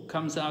soul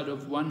comes out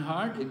of one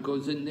heart, it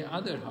goes in the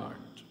other heart.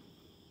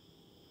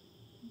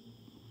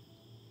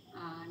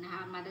 นะค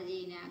ะมาตาจี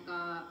เนี่ยก็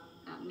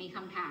มีค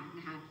ำถาม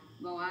นะคะ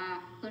บอกว่า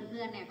เ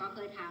พื่อนๆเนี่ยก็เค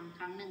ยถามค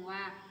รั้งหนึ่งว่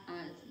า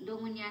ดวง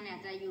วิญญาณเนี่ย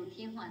จะอยู่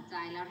ที่หัวใจ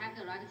แล้วถ้าเ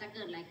กิดว่าจะเ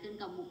กิดอะไรขึ้น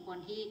กับบุคคล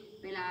ที่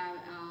เวลา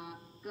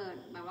เกิด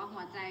แบบว่า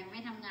หัวใจไม่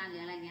ทำงานหรื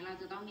ออะไรเงี้ยเรา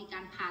จะต้องมีกา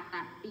รผ่า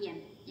ตัดเปลี่ยน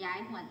ย้าย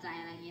หัวใจ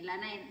อะไรเงี้ยและ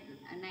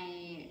ใน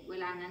เว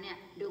ลานั้นเนี่ย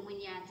ดวงวิญ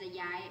ญาณจะ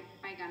ย้าย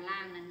ไปกับร่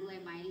างนั้นด้วย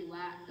ไหมหรือ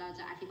ว่าเรา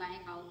จะอธิบายใ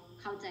ห้เขา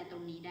เข้าใจตร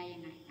งนี้ได้ยั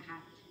งไงนะคะ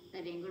แต่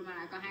เดนกุลมา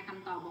ก็ให้ค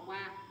ำตอบบอกว่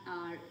า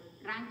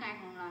ร่างกาย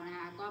ของเรานะค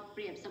ะก็เป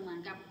รียบเสมือน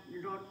กับ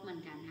รถเหมือ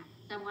นกันค่ะ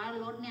แต่ว่า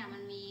รถเนี่ยมั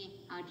นมี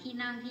ที่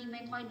นั่งที่ไ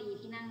ม่ค่อยดี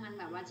ที่นั่งมัน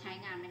แบบว่าใช้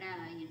งานไม่ได้อะ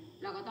ไรเงี้ย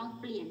เราก็ต้อง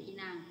เปลี่ยนที่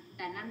นั่งแ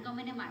ต่นั่นก็ไ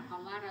ม่ได้หมายควา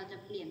มว่าเราจะ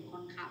เปลี่ยนค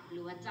นขับห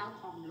รือว่าเจ้า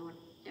ของรถ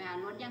แต่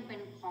รถยังเป็น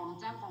ของ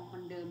เจ้าของค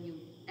นเดิมอยู่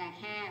แต่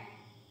แค่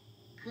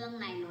เครื่อง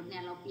ในรถเนี่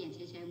ยเราเปลี่ยนเฉ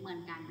ยๆเหมือ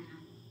นกันนะคะ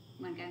เ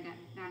หมือนกันกับ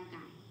ร่างก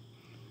าย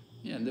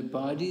Yeah, the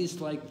body is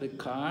like the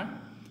car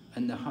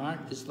and the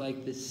heart is like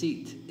the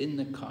seat in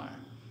the car.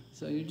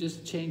 So you're just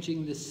changing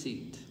the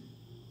seat,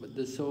 but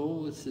the soul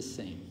is the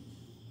same.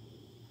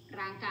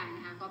 ร่างกายน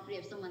ะคะก็เปรี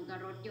ยบเสมือนกับ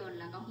รถยนต์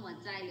แล้วก็หัว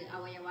ใจหรืออ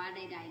วัยวะใ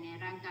ดๆใน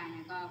ร่างกายเ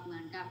นี่ยก็เหมื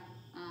อนกับ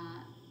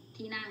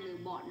ที่นั่งหรือ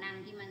เบาะนั่ง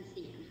ที่มันเ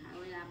สียนะคะ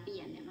เวลาเปลี่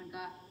ยนเนี่ยมัน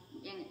ก็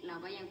ยังเรา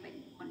ก็ยังเป็น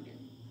คนเดิ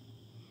ม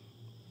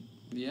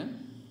Yeah?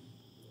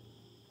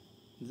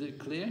 Is it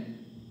clear,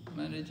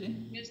 Maharaji?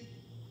 Yes,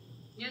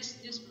 yes,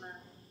 yes,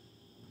 Maharaj.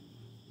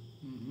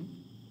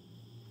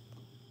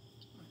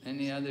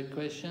 Any other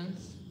questions?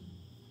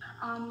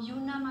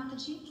 Yuna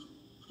Mataji,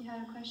 you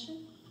have a question?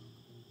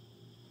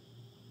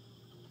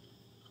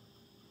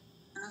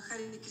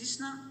 Hare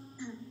Krishna.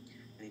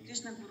 Hare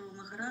Krishna, Guru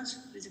Maharaj.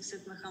 Please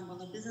accept my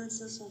humble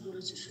obeisances, O Guru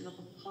Srila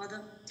Prabhupada.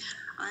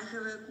 I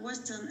have a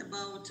question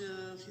about the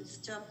 5th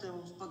chapter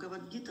of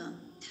Bhagavad Gita.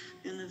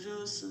 In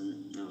verse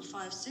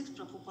 5-6,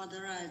 Prabhupada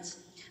writes,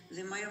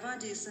 the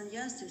Mayavadi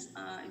sannyasis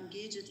are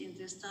engaged in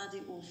the study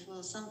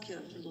of Sankhya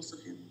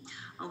philosophy.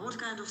 What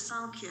kind of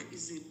Sankhya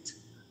is it?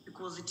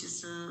 Because it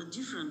is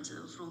different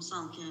from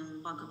Sankhya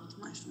in Bhagavad,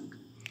 I think.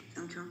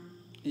 Thank you.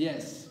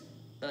 Yes.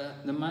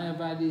 The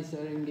Mayavadis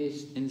are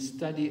engaged in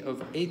study of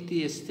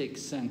atheistic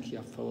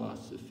Sankhya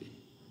philosophy.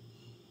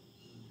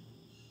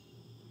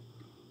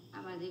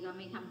 วันนี้ก็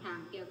มีคำถาม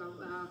เกี่ยวกับ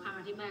คำ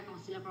อธิบายของ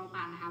ศิลปะป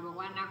านนะคะบอก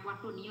ว่านักวัต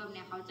ถุนิยมเ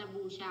นี่ยเขาจะ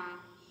บูชา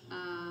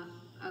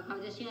เขา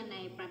จะเชื่อใน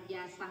ปรัชญ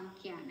าสัง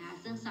ขยานะ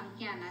ซึ่งสังข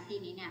ยานะที่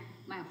นี้เนี่ย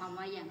หมายความ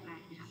ว่าอย่างไร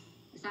นะคะ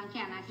สังข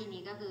ยานะที่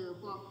นี้ก็คือ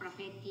พวกประเภ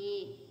ทที่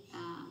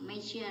ไม่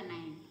เชื่อใน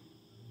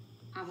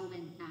พระผู้เป็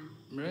นเจ้า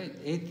Right,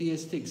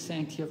 atheistic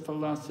Sankhya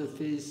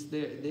philosophies,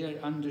 their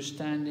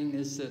understanding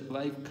is that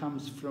life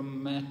comes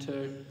from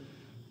matter,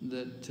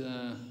 that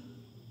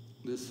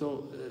the soul,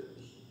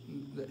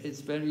 it's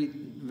very,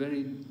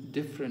 very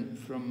different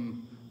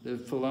from the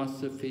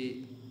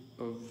philosophy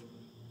of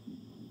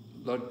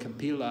Lord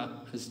Kapila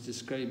as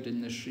described in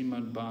the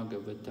Srimad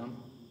Bhagavatam.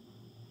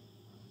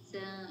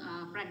 ซึ่ง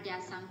ปรัชญา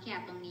สังขยา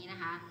ตรงนี้นะ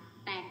คะ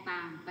แตกต่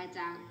างไปจ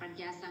ากปรัช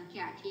ญาสังข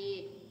ยาที่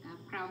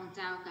พระองค์เ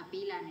จ้ากัปปิ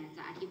ลาเนี่ยจ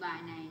ะอธิบาย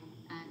ใน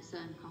ส่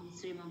วนของ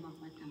Srimad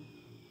Bhagavatam.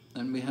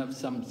 And we have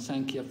some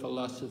Sankhya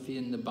philosophy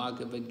in the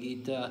Bhagavad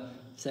Gita,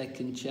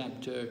 2nd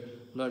chapter.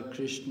 Lord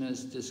Krishna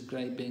is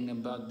describing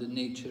about the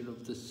nature of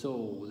the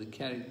soul, the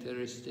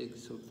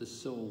characteristics of the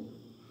soul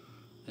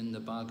in the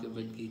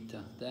Bhagavad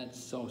Gita.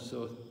 That's also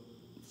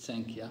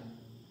Sankhya.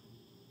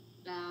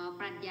 แล้ว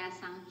ปรัชญา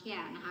สังขย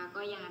านะคะ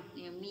ก็ยัง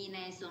มีใน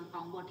ส่วนข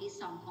องบทที่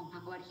2ของภ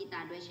กวดกีตา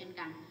ด้วยเช่น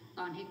กัน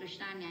ตอนที่คริส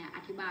ต์เนี่ยอ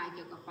ธิบายเ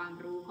กี่ยวกับความ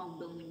รู้ของ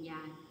ดวงวิญญ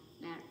าณ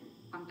และ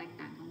ความแตก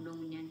ต่างของดวง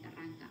วิญญาณกับ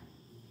ร่างกาย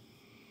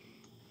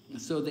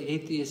So the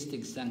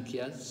atheistic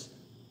Sankhyas,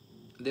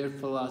 their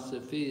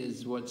philosophy is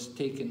what's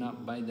taken up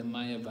by the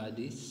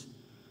Mayavadis.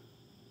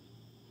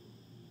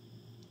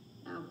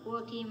 พว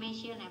กที่ไม่เ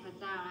ชื่อในพระ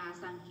เจ้านะคะ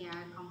สังขยา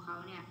ของเขา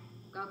เนี่ย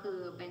ก็คือ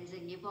เป็น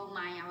สิ่งที่พวกม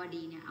ายาว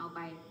ดีเนี่ยเอาไ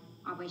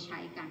ปใช้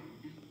กัน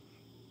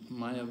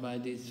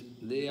Mayavadis,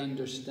 they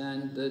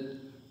understand that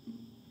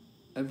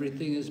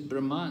everything is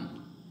Brahman.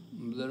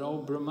 They're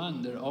all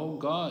Brahman, they're all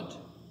God.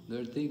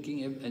 They're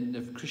thinking, and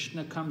if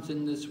Krishna comes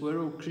in this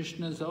world,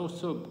 Krishna is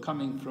also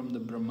coming from the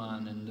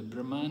Brahman, and the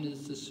Brahman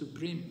is the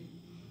supreme.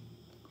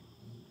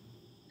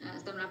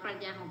 สำหรับปรัช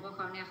ญาของพวกเ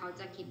ขาเนี่ยเขา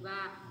จะคิดว่า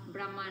บ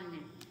ราหมันเ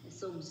นี่ย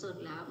สูงสุด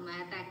แล้วแม้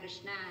แต่คริช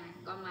นาเนี่ย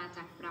ก็มาจ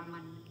ากบราหมั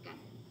นเหมือนกัน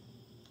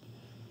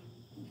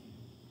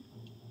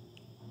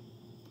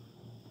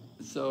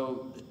So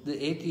the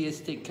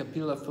atheistic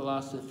Kapila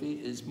philosophy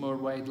is more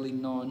widely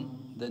known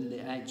than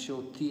the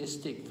actual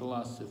theistic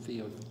philosophy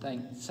of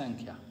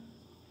Sankhya.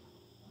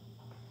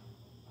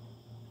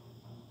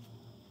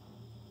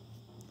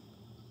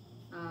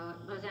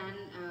 เพราะฉะนั้น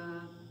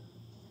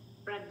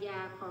ปรัชญา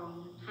ของ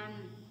ท่าน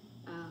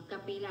กั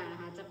ปปิลานะ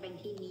คะจะเป็น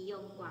ที่นิย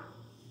มกว่า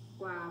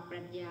ป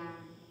รัชญา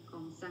ขอ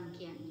งสังเ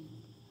คียนี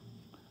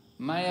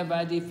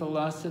Mayavadi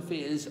philosophy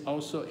is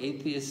also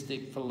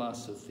atheistic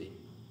philosophy.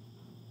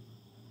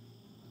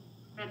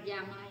 ปรัชญา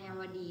มายา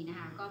วดีนะ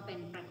คะก็เป็น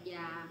ปรัชญ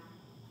า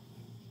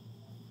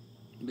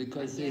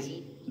Because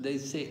they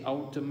say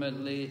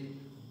ultimately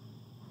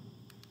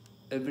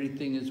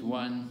everything is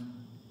one.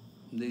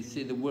 They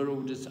say the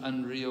world is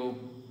unreal,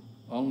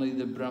 only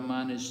the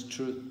Brahman is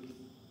truth.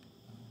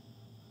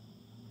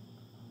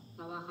 เพ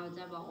ราะว่าเขาจ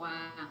ะบอกว่า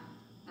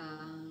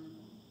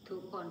ทุ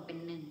กคนเป็น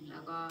หนึ่งแล้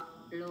วก็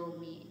โลก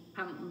นี้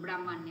บรา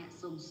หมันเนี่ย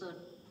สูงสุด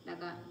แล้ว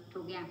ก็ทุ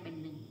กอย่างเป็น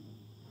หนึ่ง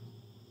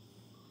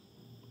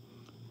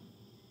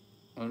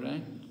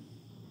Alright?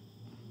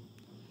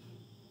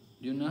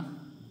 You know,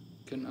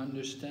 can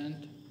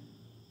understand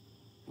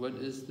what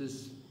is this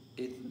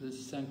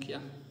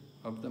Sankhya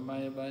of the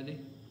Mayavadi?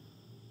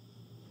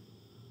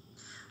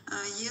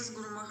 Yes,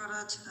 Guru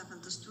Maharaj, I've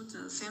understood.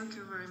 Thank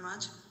you very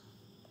much.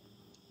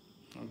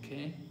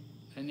 Okay.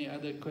 Any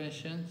other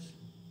questions?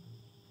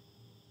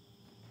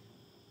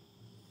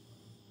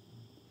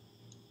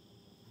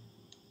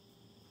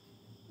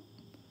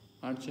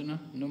 Archana,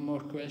 no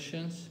more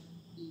questions?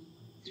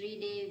 Sri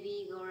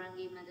Devi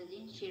Gaurangi Mataji,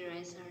 she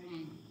raised her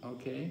hand.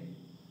 Okay.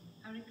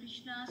 Hare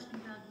Krishna,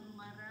 Srila Guru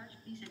Maharaj,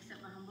 please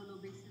accept my humble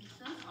obeisances.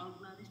 All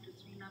glories to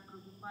Srila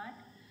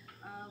Prabhupada.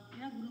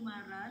 Guru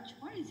Maharaj,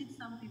 why is it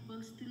some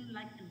people still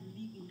like to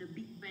believe in the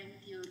Big Bang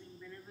theory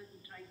whenever we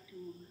try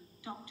to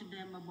talk to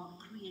them about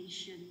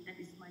creation? That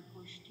is my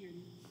question.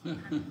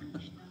 Hare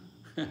Krishna.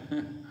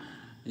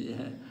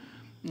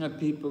 Yeah,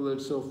 people are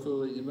so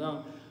foolish.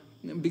 Well,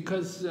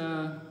 because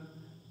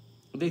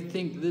they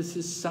think this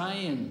is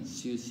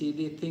science, you see.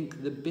 They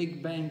think the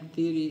Big Bang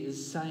theory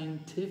is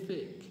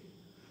scientific.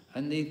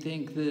 And they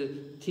think the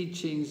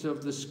teachings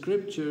of the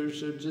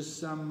scriptures are just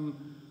some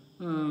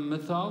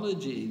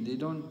mythology. They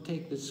don't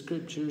take the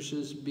scriptures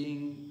as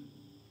being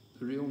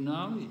real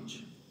knowledge.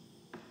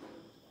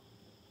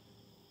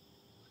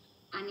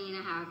 อันนี้น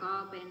ะคะก็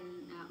เป็น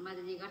มา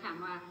จีก็ถาม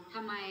ว่าท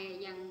ำไม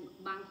ยัง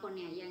บางคนเ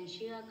นี่ยยังเ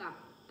ชื่อกับ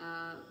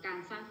การ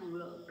สร้างของ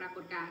ปราก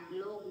ฏการณ์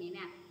โลกนี้เ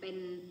นี่ยเป็น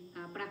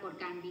ปรากฏ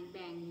การณ์บิ๊กแบ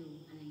งอยู่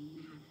อะไรอย่างนี้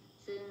นะคะ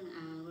ซึ่ง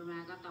คุณมา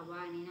ก็ตอบว่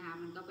านี้นะคะ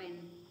มันก็เป็น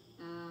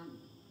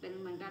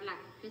เหมือนกับหลัก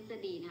ทฤษ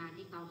ฎีนะคะ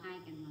ที่เขาให้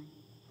กันมา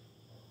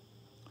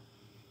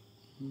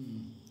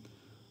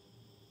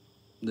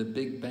The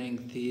Big Bang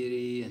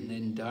theory and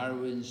then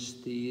Darwin's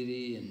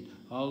theory and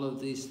all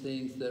of these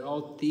things, they're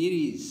all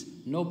theories,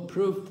 no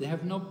proof. They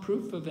have no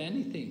proof of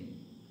anything.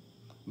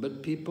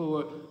 But people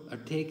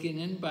are taken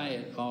in by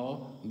it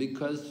all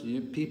because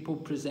people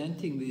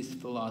presenting these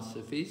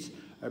philosophies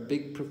are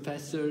big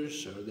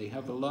professors or they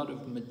have a lot of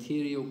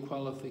material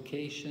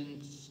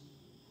qualifications.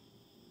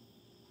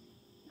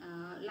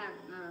 ห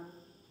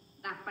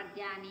ลักปรัช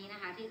ญานี้นะ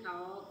คะที่เขา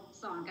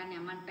สอนกันเนี่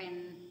ยมันเ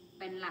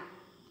ป็นหลัก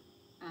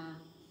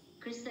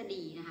ทฤษ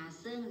ฎีนะคะ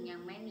ซึ่งยัง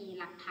ไม่มี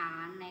หลักฐา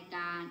นในก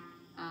าร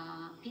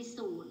พิ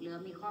สูจน์หรือ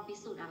มีข้อพิ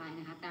สูจน์อะไร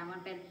นะคะแต่มั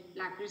นเป็น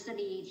หลักทฤษ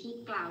ฎีที่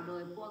กล่าวโด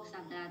ยพวกศ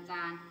าสตราจ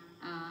ารย์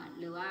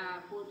หรือว่า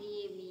ผู้ที่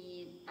มี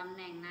ตำแห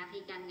น่งหน้า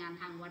ที่การงาน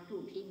ทางวัตถุ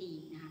ที่ดี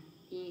นะคะ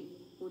ที่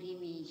ผู้ที่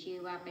มีชื่อ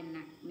ว่าเป็น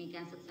นักมีก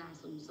ารศึกษา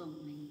สูงส่ง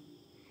อะไร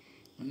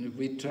And if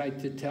we try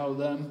to tell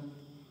them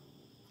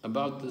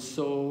about the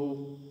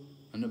soul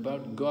and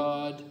about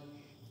God,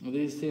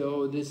 they say,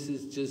 oh, this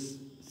is just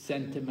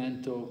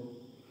sentimental.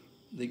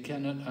 They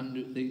cannot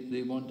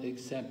they won't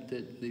accept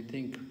it. They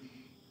think,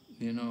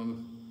 you know,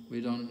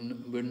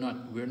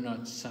 we're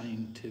not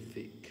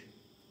scientific.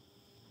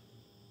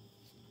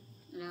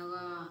 แล้ว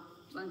ก็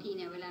บางทีเ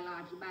นี่ยเวลาเรา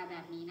อธิบายแบ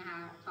บนี้นะคะ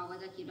เขาก็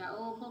จะคิดว่าโ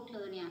อ้พวกเธ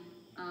อเนี่ย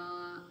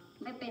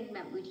ไม่เป็นแบ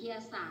บวิทยา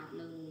ศาสตร์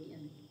เลย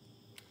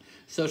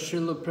So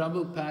Srila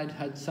Prabhupada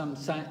had some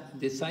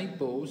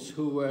disciples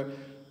who were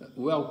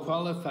well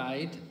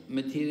qualified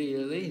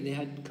materially. They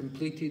had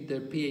completed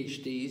their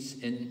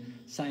PhDs in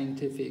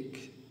scientific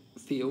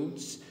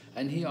fields,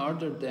 and he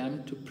ordered them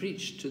to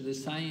preach to the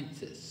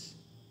scientists.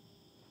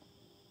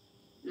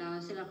 แล้ว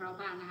ศิลปะพระ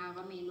พานะคะ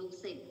ก็มีลูก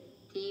ศิษย์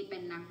ที่เป็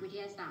นนักวิท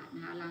ยาศาสตร์น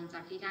ะคะหลังจา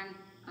กที่ท่าน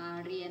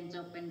เรียนจ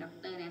บเป็นด็อก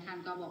เตอร์เนี่ยท่าน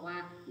ก็บอกว่า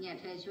เนี่ย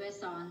เธอช่วย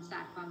สอนศา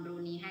สตร์ความรู้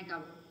นี้ให้กั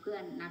บเพื่อ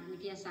นนักวิ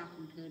ทยาศาสตร์ข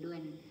องเธอด้วย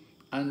นะ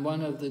And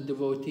one of the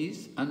devotees,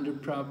 under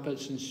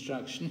Prabhupada's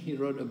instruction, he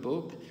wrote a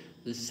book,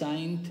 The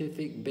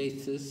Scientific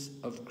Basis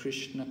of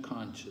Krishna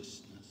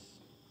Consciousness.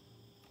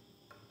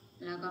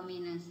 แล้วก็มี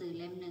หนังสือ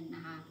เล่มหนึ่งน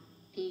ะคะ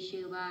ที่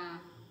ชื่อว่า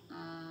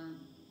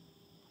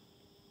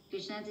คริ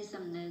ชนาจิตส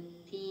ำนึก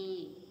ที่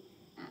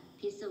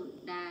พิสูจ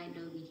น์ได้โด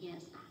ยวิทยา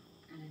ศาสตร์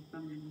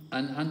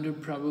And under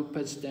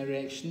Prabhupada's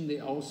direction, they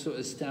also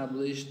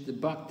established the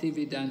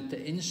Bhaktivedanta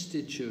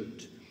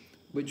Institute,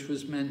 which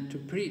was meant to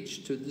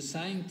preach to the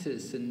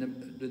scientists and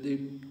the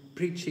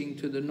preaching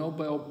to the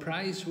Nobel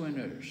Prize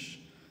winners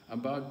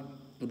about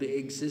the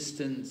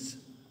existence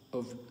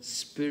of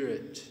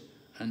spirit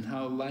and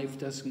how life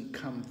doesn't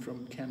come from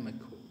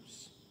chemicals.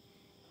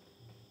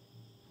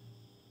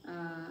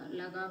 แ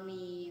ล้วก็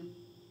มี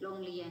โรง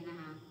เรียนนะ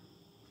คะ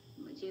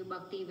ชื่อ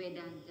Bhakti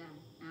Vedanta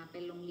เป็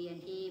นโรงเรียน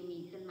ที่มี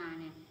ขึ้นมา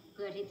เนี่ยเ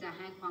พื่อที่จะใ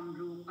ห้ความ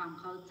รู้ความ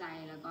เข้าใจ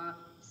แล้วก็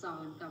สอ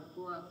นกับพ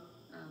วก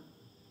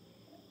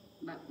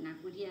แบบนัก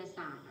วิทยาศ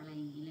าสตร์อะไร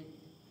อย่างนี้เลย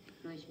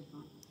โดยเฉพา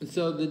ะ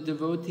So the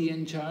devotee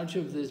in charge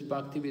of this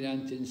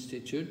Bhaktivedanta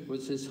Institute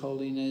was His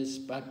Holiness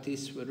Bhakti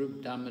Swarup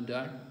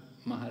Damodar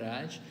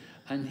Maharaj,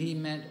 and he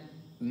met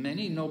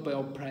many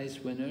Nobel Prize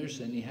winners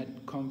and he had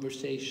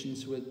conversations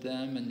with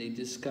them and they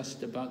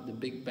discussed about the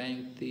Big Bang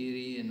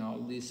Theory and all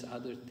these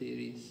other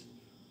theories.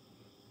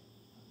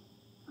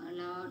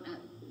 แล้ว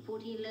ผู้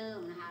ที่เริ่ม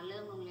นะคะเริ่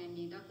มโรงเรียน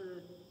นี้ก็คือ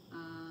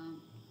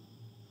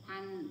ท่า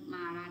นม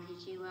าราที่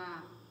ชื่อว่า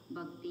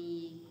Bhakti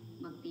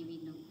วิ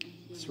นุ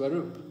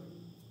Swarup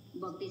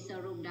Bhakti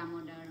Swarup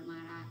Damodar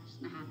Maharaj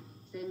นะคะ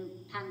ซึ่ง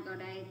ท่านก็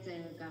ได้เจ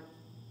อกับ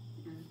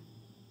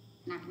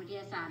นักวิท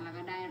ยาศาสตร์แล้ว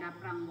ก็ได้รับ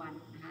รางวัล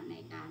นะคะใน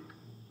การ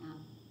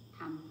ท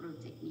ำโปร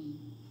เจกต์นี้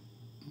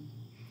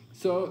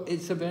So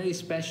it's a very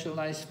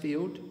specialized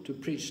field to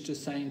preach to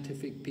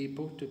scientific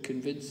people, to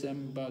convince them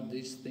about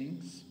these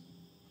things.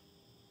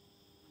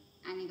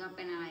 อันนี้ก็เ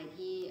ป็นอะไร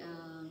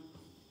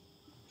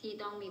ที่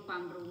ต้องมีควา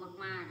มรู้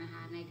มากๆนะค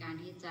ะในการ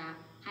ที่จะ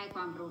ให้ค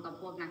วามรู้กับ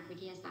พวกนักวิ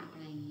ทยาศาสตร์อะ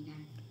ไรอย่างนี้ได้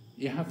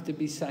You have to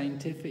be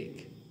scientific.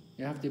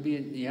 You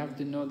have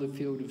to know the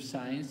field of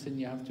science, and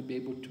you have to be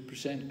able to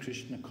present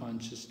Krishna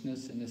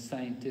consciousness in a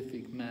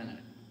scientific manner.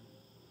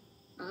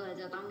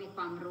 จะต้องมีค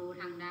วามรู้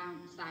ทางด้าน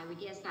สายวิ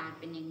ทยาศาสตร์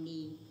เป็นอย่าง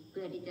ดีเ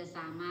พื่อที่จะส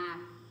ามารถ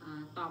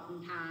ตอบค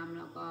ำถาม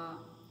แล้วก็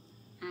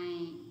ให้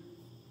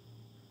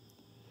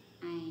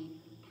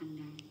ทันไ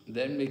ด้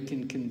Then we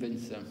can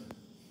convince them.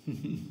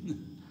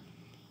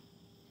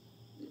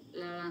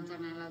 แล้วหลังจาก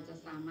นั้นเราจะ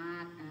สามา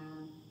รถ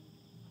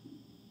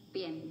เป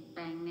ลี่ยนแป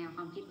ลงแนวค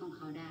วามคิดของเ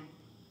ขาได้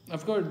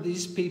Of course,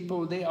 these people,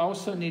 they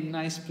also need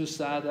nice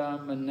prasadam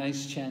and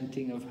nice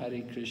chanting of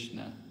Hare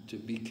Krishna to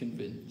be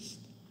convinced.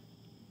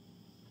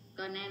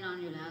 ก็แน่นอน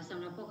อยู่แล้วสำ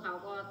หรับพวกเขา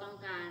ก็ต้อง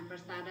การประ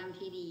สาดัม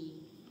ที่ดี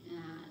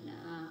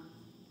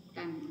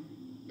กัน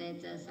ได้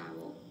เจอสาว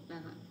กแล้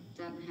วก็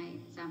จะให้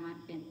สามารถ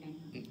เปลี่ยนแปลง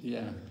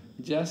Yeah,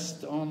 just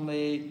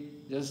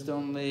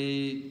only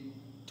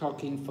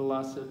talking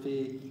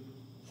philosophy,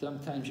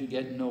 sometimes you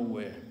get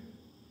nowhere.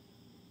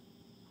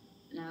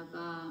 แล้ว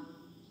ก็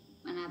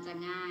มันอาจจะ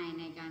ง่าย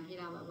ในการที่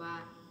เราแบบว่า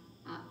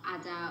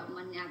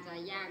มันอาจจะ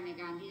ยากใน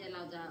การที่เร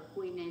าจะ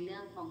คุยในเรื่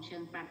องของเชิ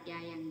งปรัชญา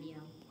อย่างเดีย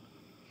ว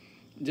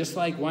Just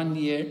like one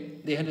year,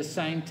 they had a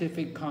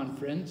scientific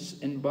conference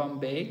in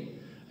Bombay,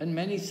 and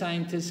many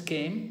scientists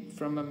came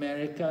from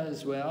America as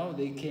well.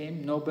 They came,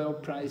 Nobel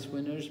Prize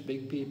winners,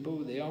 big people,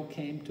 they all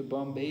came to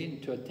Bombay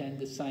to attend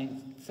the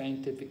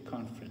scientific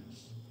conference.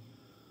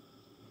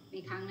 มี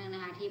ครั้งหนึ่งน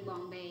ะคะที่บอ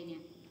มเบย์เนี่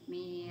ย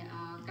มี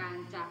การ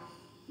จัด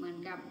เหมือน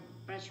กับ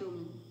ประชุม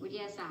วิท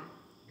ยาศาสตร์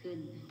ขึ้น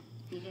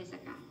นิเทศ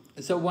การ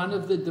So one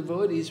of the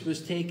devotees was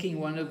taking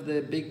one of the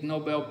big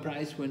Nobel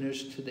Prize winners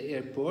to the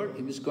airport.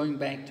 He was going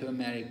back to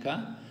America,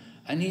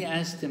 and he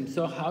asked him,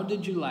 "So how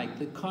did you like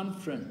the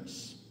conference?"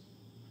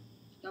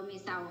 ก็มี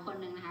สาวคน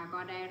หนึ่งนะคะก็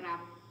ได้รั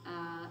บ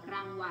ร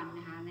างวัล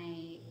นะคะใน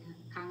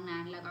ครั้ง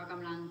นั้นแล้วก็ก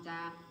ำลังจะ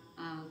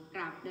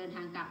เดินท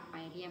างกลับไป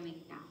ที่อเม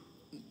ริกา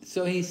So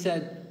he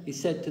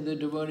said to the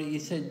devotee,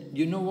 he said,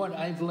 "You know what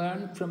I've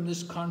learned from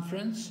this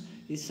conference?"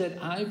 He said,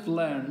 "I've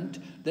learned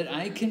that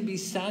I can be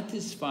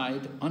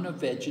satisfied on a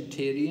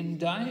vegetarian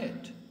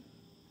diet."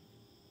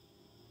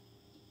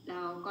 แ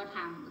ล้ว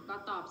ก็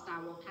ตอบสา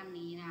วกท่าน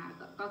นี้นะคะ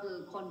ก็คือ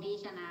คนที่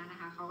ชนะนะ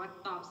คะเขาก็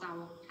ตอบสาว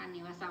กท่าน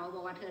นี้ว่าสาวกบ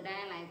อกว่าเธอได้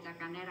อะไรจาก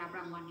การได้รับร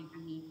างวัลในค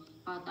รั้งนี้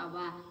เขาตอบ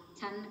ว่า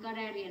ฉันก็ไ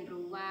ด้เรียน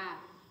รู้ว่า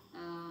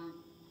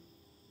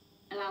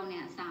เราเนี่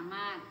ยสาม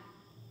ารถ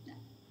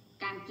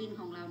การกิน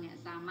ของเราเนี่ย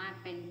สามารถ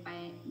เป็นไป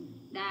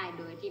ได้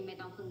โดยที่ไม่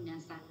ต้องพึ่งเนื้อ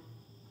สัตว์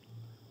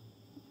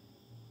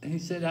He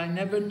said, "I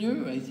never knew.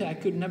 I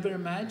could never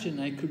imagine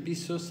I could be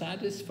so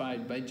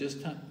satisfied by just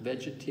a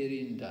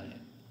vegetarian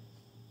diet."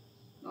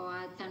 บอกว่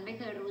าฉันไม่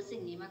เคยรู้สิ่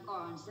งนี้มาก่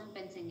อนซึ่งเ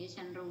ป็นสิ่งที่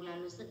ฉันรู้แล้ว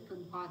รู้สึกพึ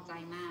งพอใจ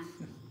มาก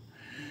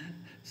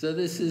So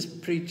this is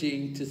preaching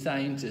to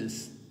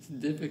scientists. It's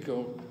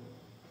difficult.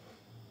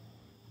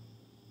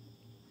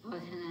 เพรา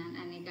ะฉะนั้น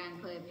อันนี้การ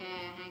เผยแพร่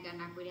ให้กับ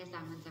นักวิทยาศา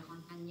สตร์มันจะค่อ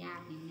นข้างยา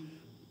กนิดนึง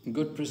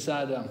Good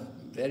prasadam,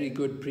 very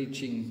good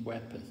preaching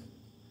weapon.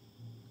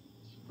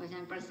 เพราะฉะ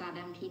นั้นประสา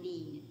ดัมที่ดี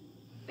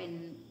เป็น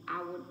อา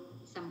วุธ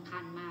สำคั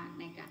ญมาก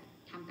ในการ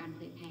ทำการเผ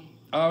ยแพร่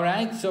All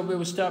right, so we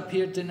will stop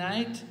here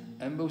tonight,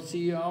 and we'll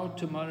see you all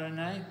tomorrow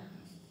night.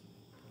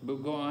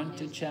 We'll go on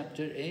to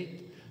chapter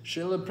 8.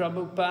 Srila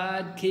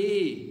Prabhupada ki.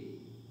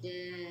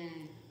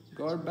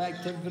 Gaur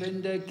Bhakta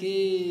Vrinda ki.